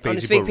his fake page, on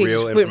his he fake put page,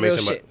 real he put real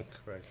information.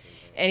 shit.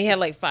 And he had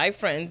like 5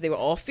 friends. They were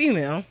all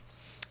female,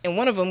 and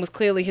one of them was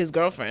clearly his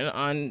girlfriend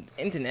on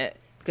internet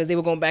because they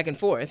were going back and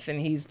forth.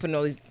 And he's putting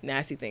all these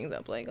nasty things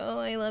up, like, "Oh,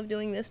 I love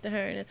doing this to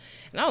her,"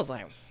 and I was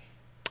like,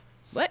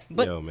 "What?"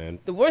 But Yo, man.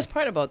 the worst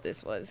part about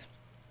this was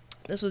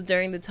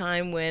during the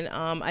time when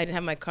I didn't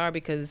have my car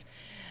because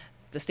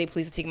the state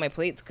police had taken my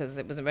plates because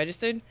it wasn't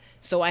registered.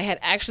 So I had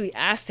actually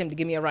asked him to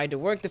give me a ride to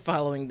work the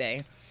following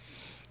day.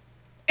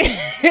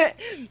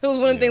 It was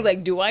one of the things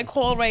like, do I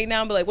call right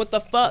now and be like, what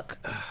the fuck?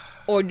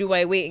 Or do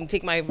I wait and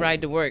take my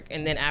ride to work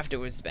and then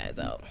afterwards spaz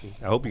out?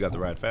 I hope you got the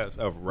ride fast.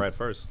 Ride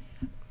first.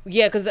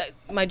 Yeah, because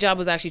my job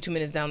was actually 2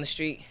 minutes down the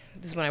street.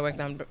 This is when I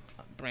worked on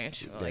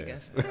Branch, well, I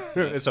guess.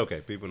 It's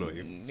okay. People know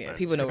you. It's Yeah, fine.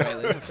 people know where I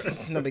live.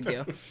 It's no big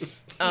deal.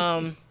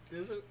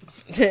 Is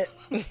it?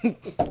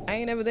 I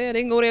ain't ever there.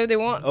 They can go there if they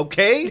want.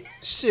 Okay.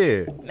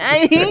 Shit.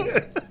 I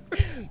ain't.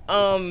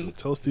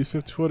 Toasty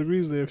 54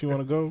 degrees there if you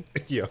want to go.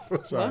 Yo.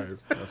 Sorry.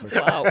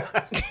 Wow.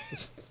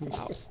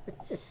 Wow.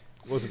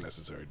 Wasn't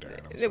necessary, Darren.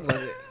 I'm It sorry.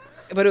 wasn't.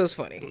 But it was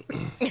funny.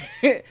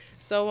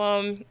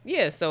 So,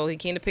 so he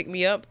came to pick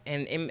me up,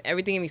 and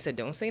everything in me said,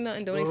 don't say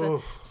nothing, don't say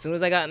nothing. As soon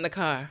as I got in the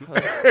car, I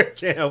was like,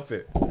 Can't help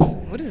it.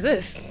 what is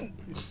this?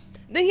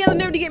 Then he had the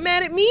nerve to get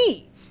mad at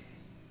me.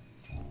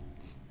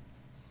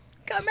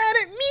 Got mad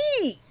at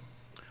me.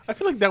 I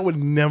feel like that would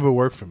never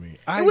work for me.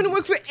 It wouldn't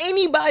work for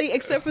anybody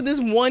except for this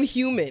one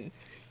human.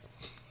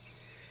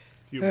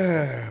 You-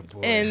 Boy.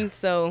 And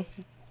so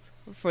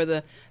For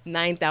the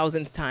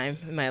 9,000th time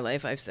in my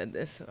life, I've said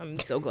this. I'm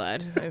so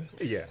glad I'm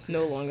Yeah.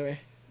 no longer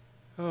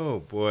Oh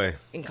boy.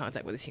 in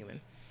contact with this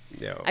human.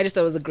 Yo. I just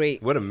thought it was a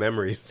great. What a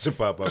memory to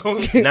pop up.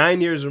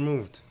 9 years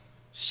removed.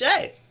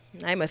 Shit.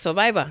 I'm a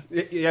survivor.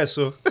 Yes,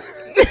 so.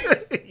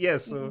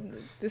 Yes, so.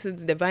 This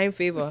is divine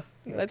favor.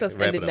 Let us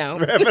Wrap end it it now.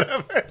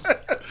 up.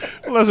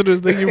 Listeners,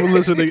 thank you for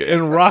listening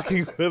and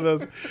rocking with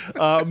us.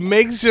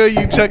 Make sure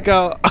you check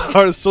out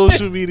our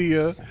social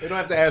media. You don't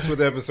have to ask what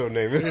the episode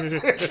name is.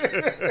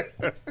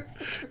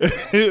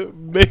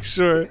 Make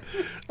sure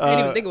I didn't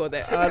even think about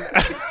that.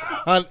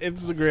 on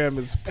Instagram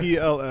it's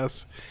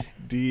PLSD.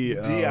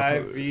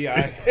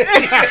 D-I-V-I.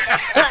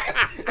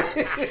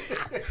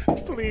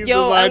 Please,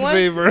 Yo, I divine want-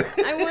 favor.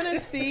 I want to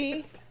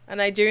see a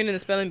Nigerian in the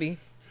spelling bee.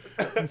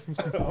 I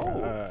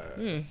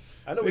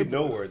know we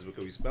know words, but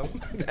can we spell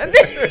them?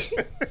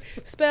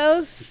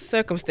 Spell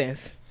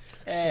circumstance.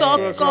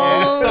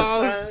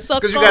 Because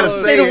Suckles. you gotta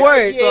say the it.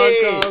 word.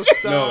 Yeah.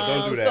 No,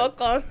 don't do that.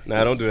 Suckles.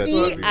 Nah, don't do that.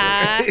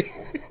 C-I.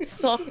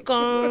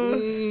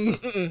 Suckles.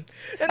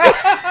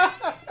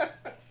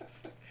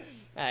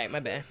 All right, my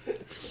bad.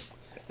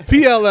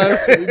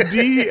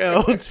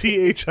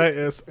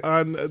 PLSDLTHIS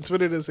on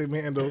Twitter, the same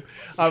handle.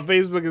 On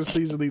Facebook is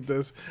Please Delete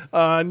This.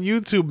 On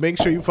YouTube, make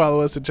sure you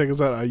follow us and check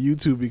us out on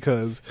YouTube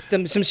because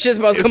Some shit's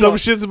about to come some up.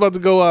 shit's about to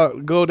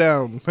go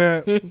down,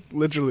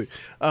 literally.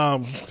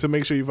 So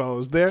make sure you follow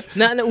us there.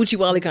 Not in an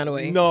Uchiwali kind of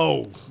way.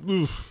 No,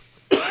 oof.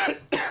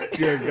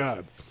 Dear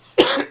God.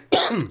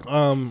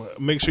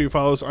 Make sure you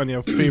follow us on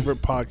your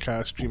favorite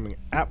podcast streaming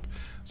app,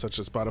 such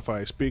as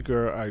Spotify,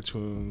 Speaker,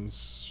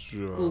 iTunes,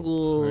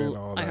 Google, and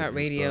all that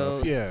good iHeartRadio,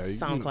 stuff. Yeah,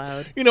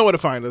 SoundCloud. You know where to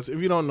find us. If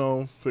you don't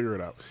know, figure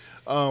it out.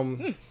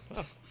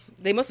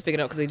 They must have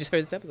figured out because they just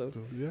heard this episode.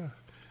 Yeah.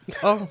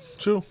 Oh,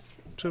 true.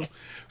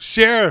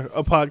 Share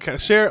a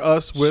podcast. Share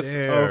us with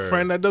Share. a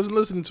friend that doesn't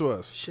listen to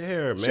us.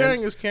 Share, man.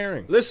 Sharing is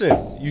caring.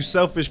 Listen, you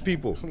selfish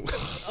people.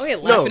 Oh, yeah,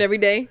 laughing No. every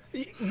day.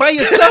 By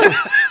yourself.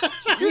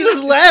 You're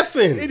just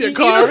laughing. In You, your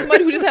car. know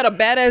somebody who just had a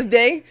badass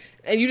day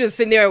and you just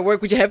sitting there at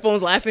work with your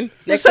headphones laughing?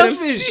 You're next to them?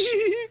 selfish.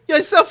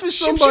 You're selfish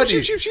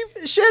somebody. sheep.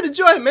 Share the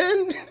joy,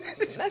 man.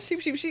 Not sheep.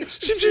 Sheep.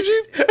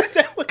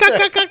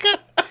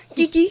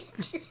 Kiki.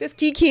 Just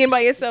kikiing by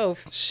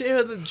yourself.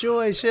 Share the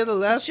joy. Share the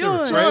laughter,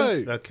 Joy.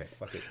 friends. Right. Okay,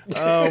 fuck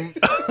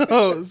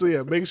it. So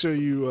yeah, make sure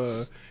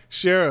you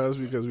share us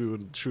because we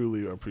would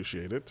truly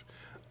appreciate it.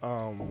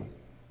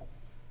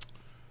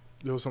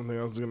 There was something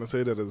else I was gonna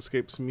say that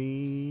escapes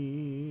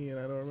me, and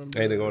I don't remember.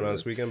 Anything going on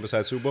this weekend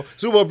besides Super Bowl?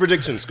 Super Bowl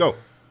predictions. Go.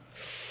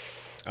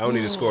 I don't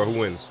need a score. Who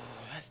wins?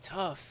 That's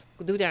tough.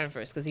 Do Darren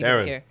first because he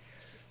Darren. doesn't care.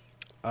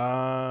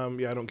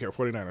 Yeah, I don't care.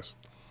 49ers.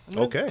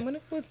 Okay. I'm gonna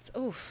go with,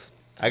 oof.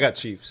 I got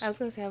Chiefs. I was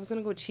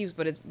gonna go Chiefs,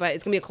 but it's gonna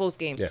be a close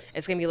game. Yeah.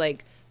 It's gonna be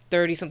like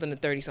 30-something to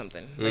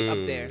 30-something, like up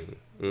there.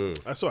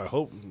 I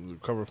hope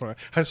cover for.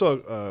 I saw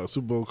a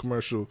Super Bowl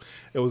commercial.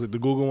 It was like the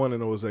Google one,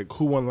 and it was like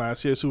who won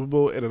last year's Super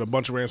Bowl, and then a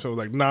bunch of Rams fans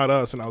were like, "Not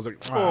us," and I was like,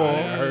 "Ah,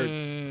 it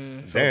hurts."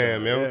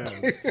 Damn, yo.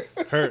 Yeah.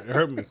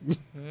 hurt me.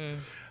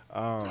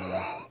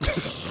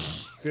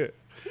 Yeah.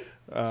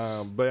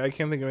 But I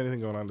can't think of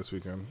anything going on this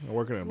weekend. I'm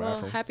working in a Well,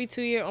 bathroom. happy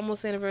 2-year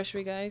almost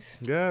anniversary, guys.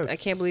 Yes. I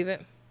can't believe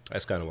it.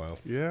 That's kind of wild.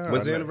 Yeah.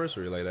 When's the I know.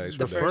 anniversary? Like that?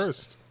 The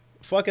first.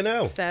 Fucking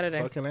hell.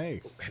 Saturday. Fucking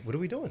A. What are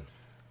we doing?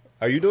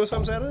 Are you doing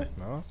something Saturday?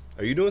 No.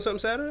 Are you doing something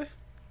Saturday?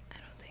 I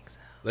don't think so.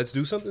 Let's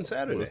do something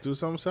Saturday. Let's do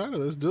something Saturday.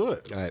 Let's do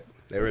it. All right,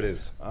 there it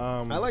is.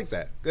 I like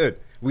that. Good.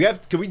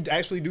 Can we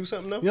actually do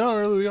something though? Yeah,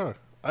 really, we are.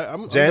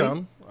 I'm Jen,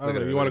 down. Look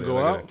at her, You want look to at go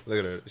her, out? Look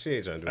at her. She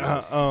ain't trying to do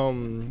that. Oh,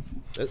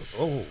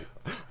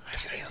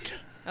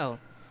 Oh,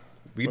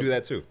 we can do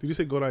that too. Did you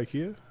say go to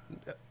IKEA?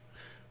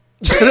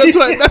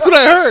 that's what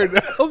I heard.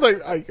 I was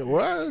like,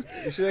 what?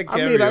 She like I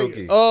mean,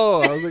 karaoke.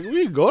 I was like,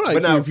 we can go to IKEA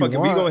but now, if you fuck it,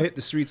 we want. gonna hit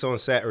the streets on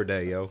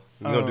Saturday, yo.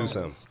 We gonna do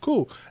something.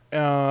 Cool.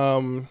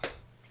 Our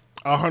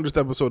 100th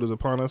episode is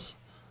upon us.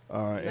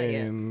 yet.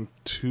 In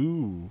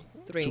two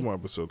more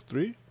episodes.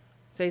 3?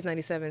 today's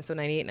 97, so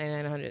 98,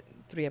 99, 100.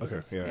 3 Okay.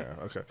 episodes. Yeah.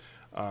 Okay.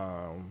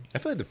 I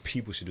feel like the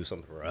people should do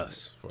something for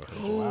us.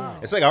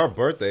 It's like our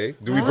birthday.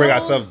 Do we bring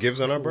ourselves gifts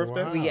on our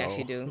birthday? We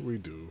actually do. We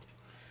do,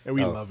 and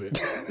we love it.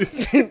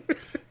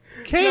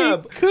 Cake, Nah,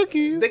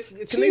 cookies.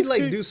 Can they like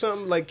cheesecake. do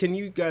something? Like, can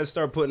you guys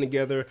start putting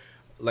together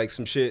like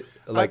some shit,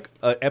 like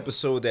an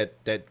episode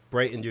that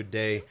brightened your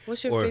day?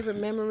 What's your or favorite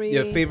memory?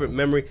 Your favorite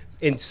memory,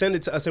 and send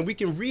it to us, and we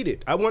can read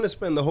it. I want to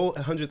spend the whole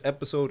 100th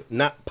episode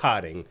not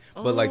potting,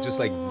 but like just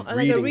like like a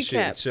reading shit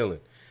and recap. chilling.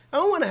 I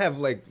don't want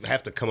to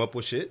have to come up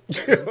with shit.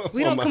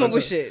 We don't come up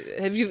with shit.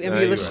 Have you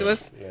listened to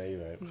us? Yeah,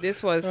 you're right.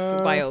 This was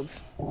wild.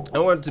 I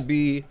want it to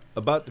be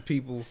about the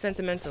people,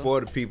 Sentimental.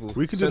 for the people,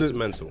 We could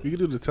sentimental. we could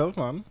do the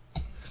telethon.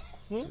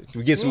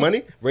 We get some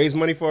money, raise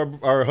money for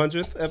our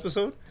 100th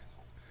episode.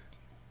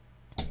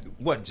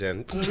 What,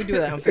 Jen? Can we do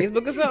that on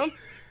Facebook or something?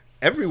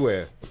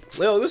 Everywhere.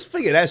 Yo, let's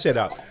figure that shit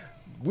out.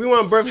 We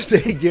want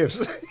birthday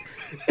gifts.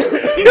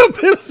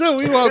 So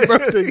we want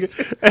birthday.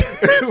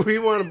 We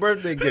want a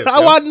birthday gift. I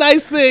yo. want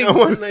nice things. I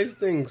want nice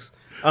things.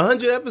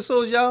 100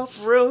 episodes, y'all,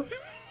 for real.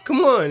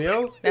 Come on,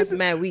 yo. That's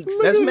mad weeks.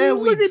 That's mad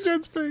Look weeks. at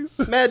Jen's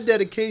face. Mad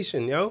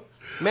dedication, yo.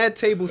 Mad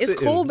table It's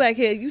sitting. cold back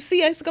here. You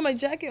see, I still got my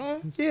jacket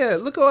on. Yeah,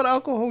 look at all the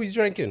alcohol we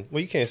drinking.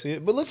 Well, you can't see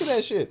it, but look at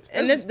that shit.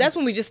 And that's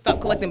when we just stopped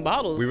collecting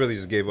bottles. We really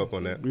just gave up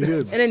on that. We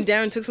did. And then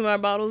Darren took some of our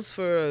bottles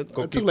for.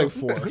 I took like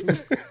 4.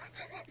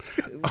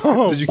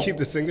 Did you keep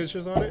the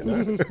signatures on it?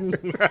 No.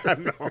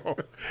 No.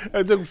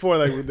 I took 4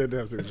 like we didn't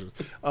have signatures.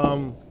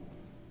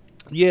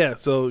 Yeah,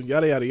 so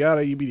yada yada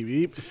yada,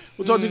 beep.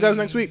 We'll talk to you guys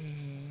next week.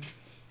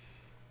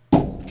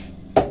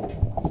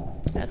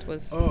 That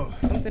was Oh.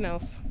 something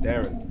else.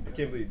 Darren, I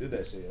can't believe you did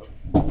that shit, yo.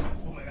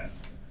 Oh my god.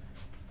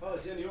 Oh,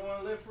 Jenny, you don't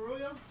want a lamp for real,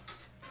 yo?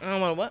 I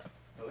don't want what?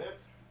 A lamp?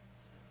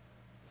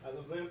 I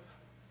love lamp.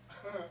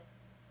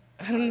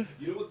 I don't know.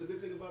 You know what the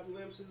good thing about the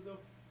lamps is, though?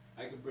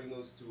 I can bring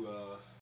those to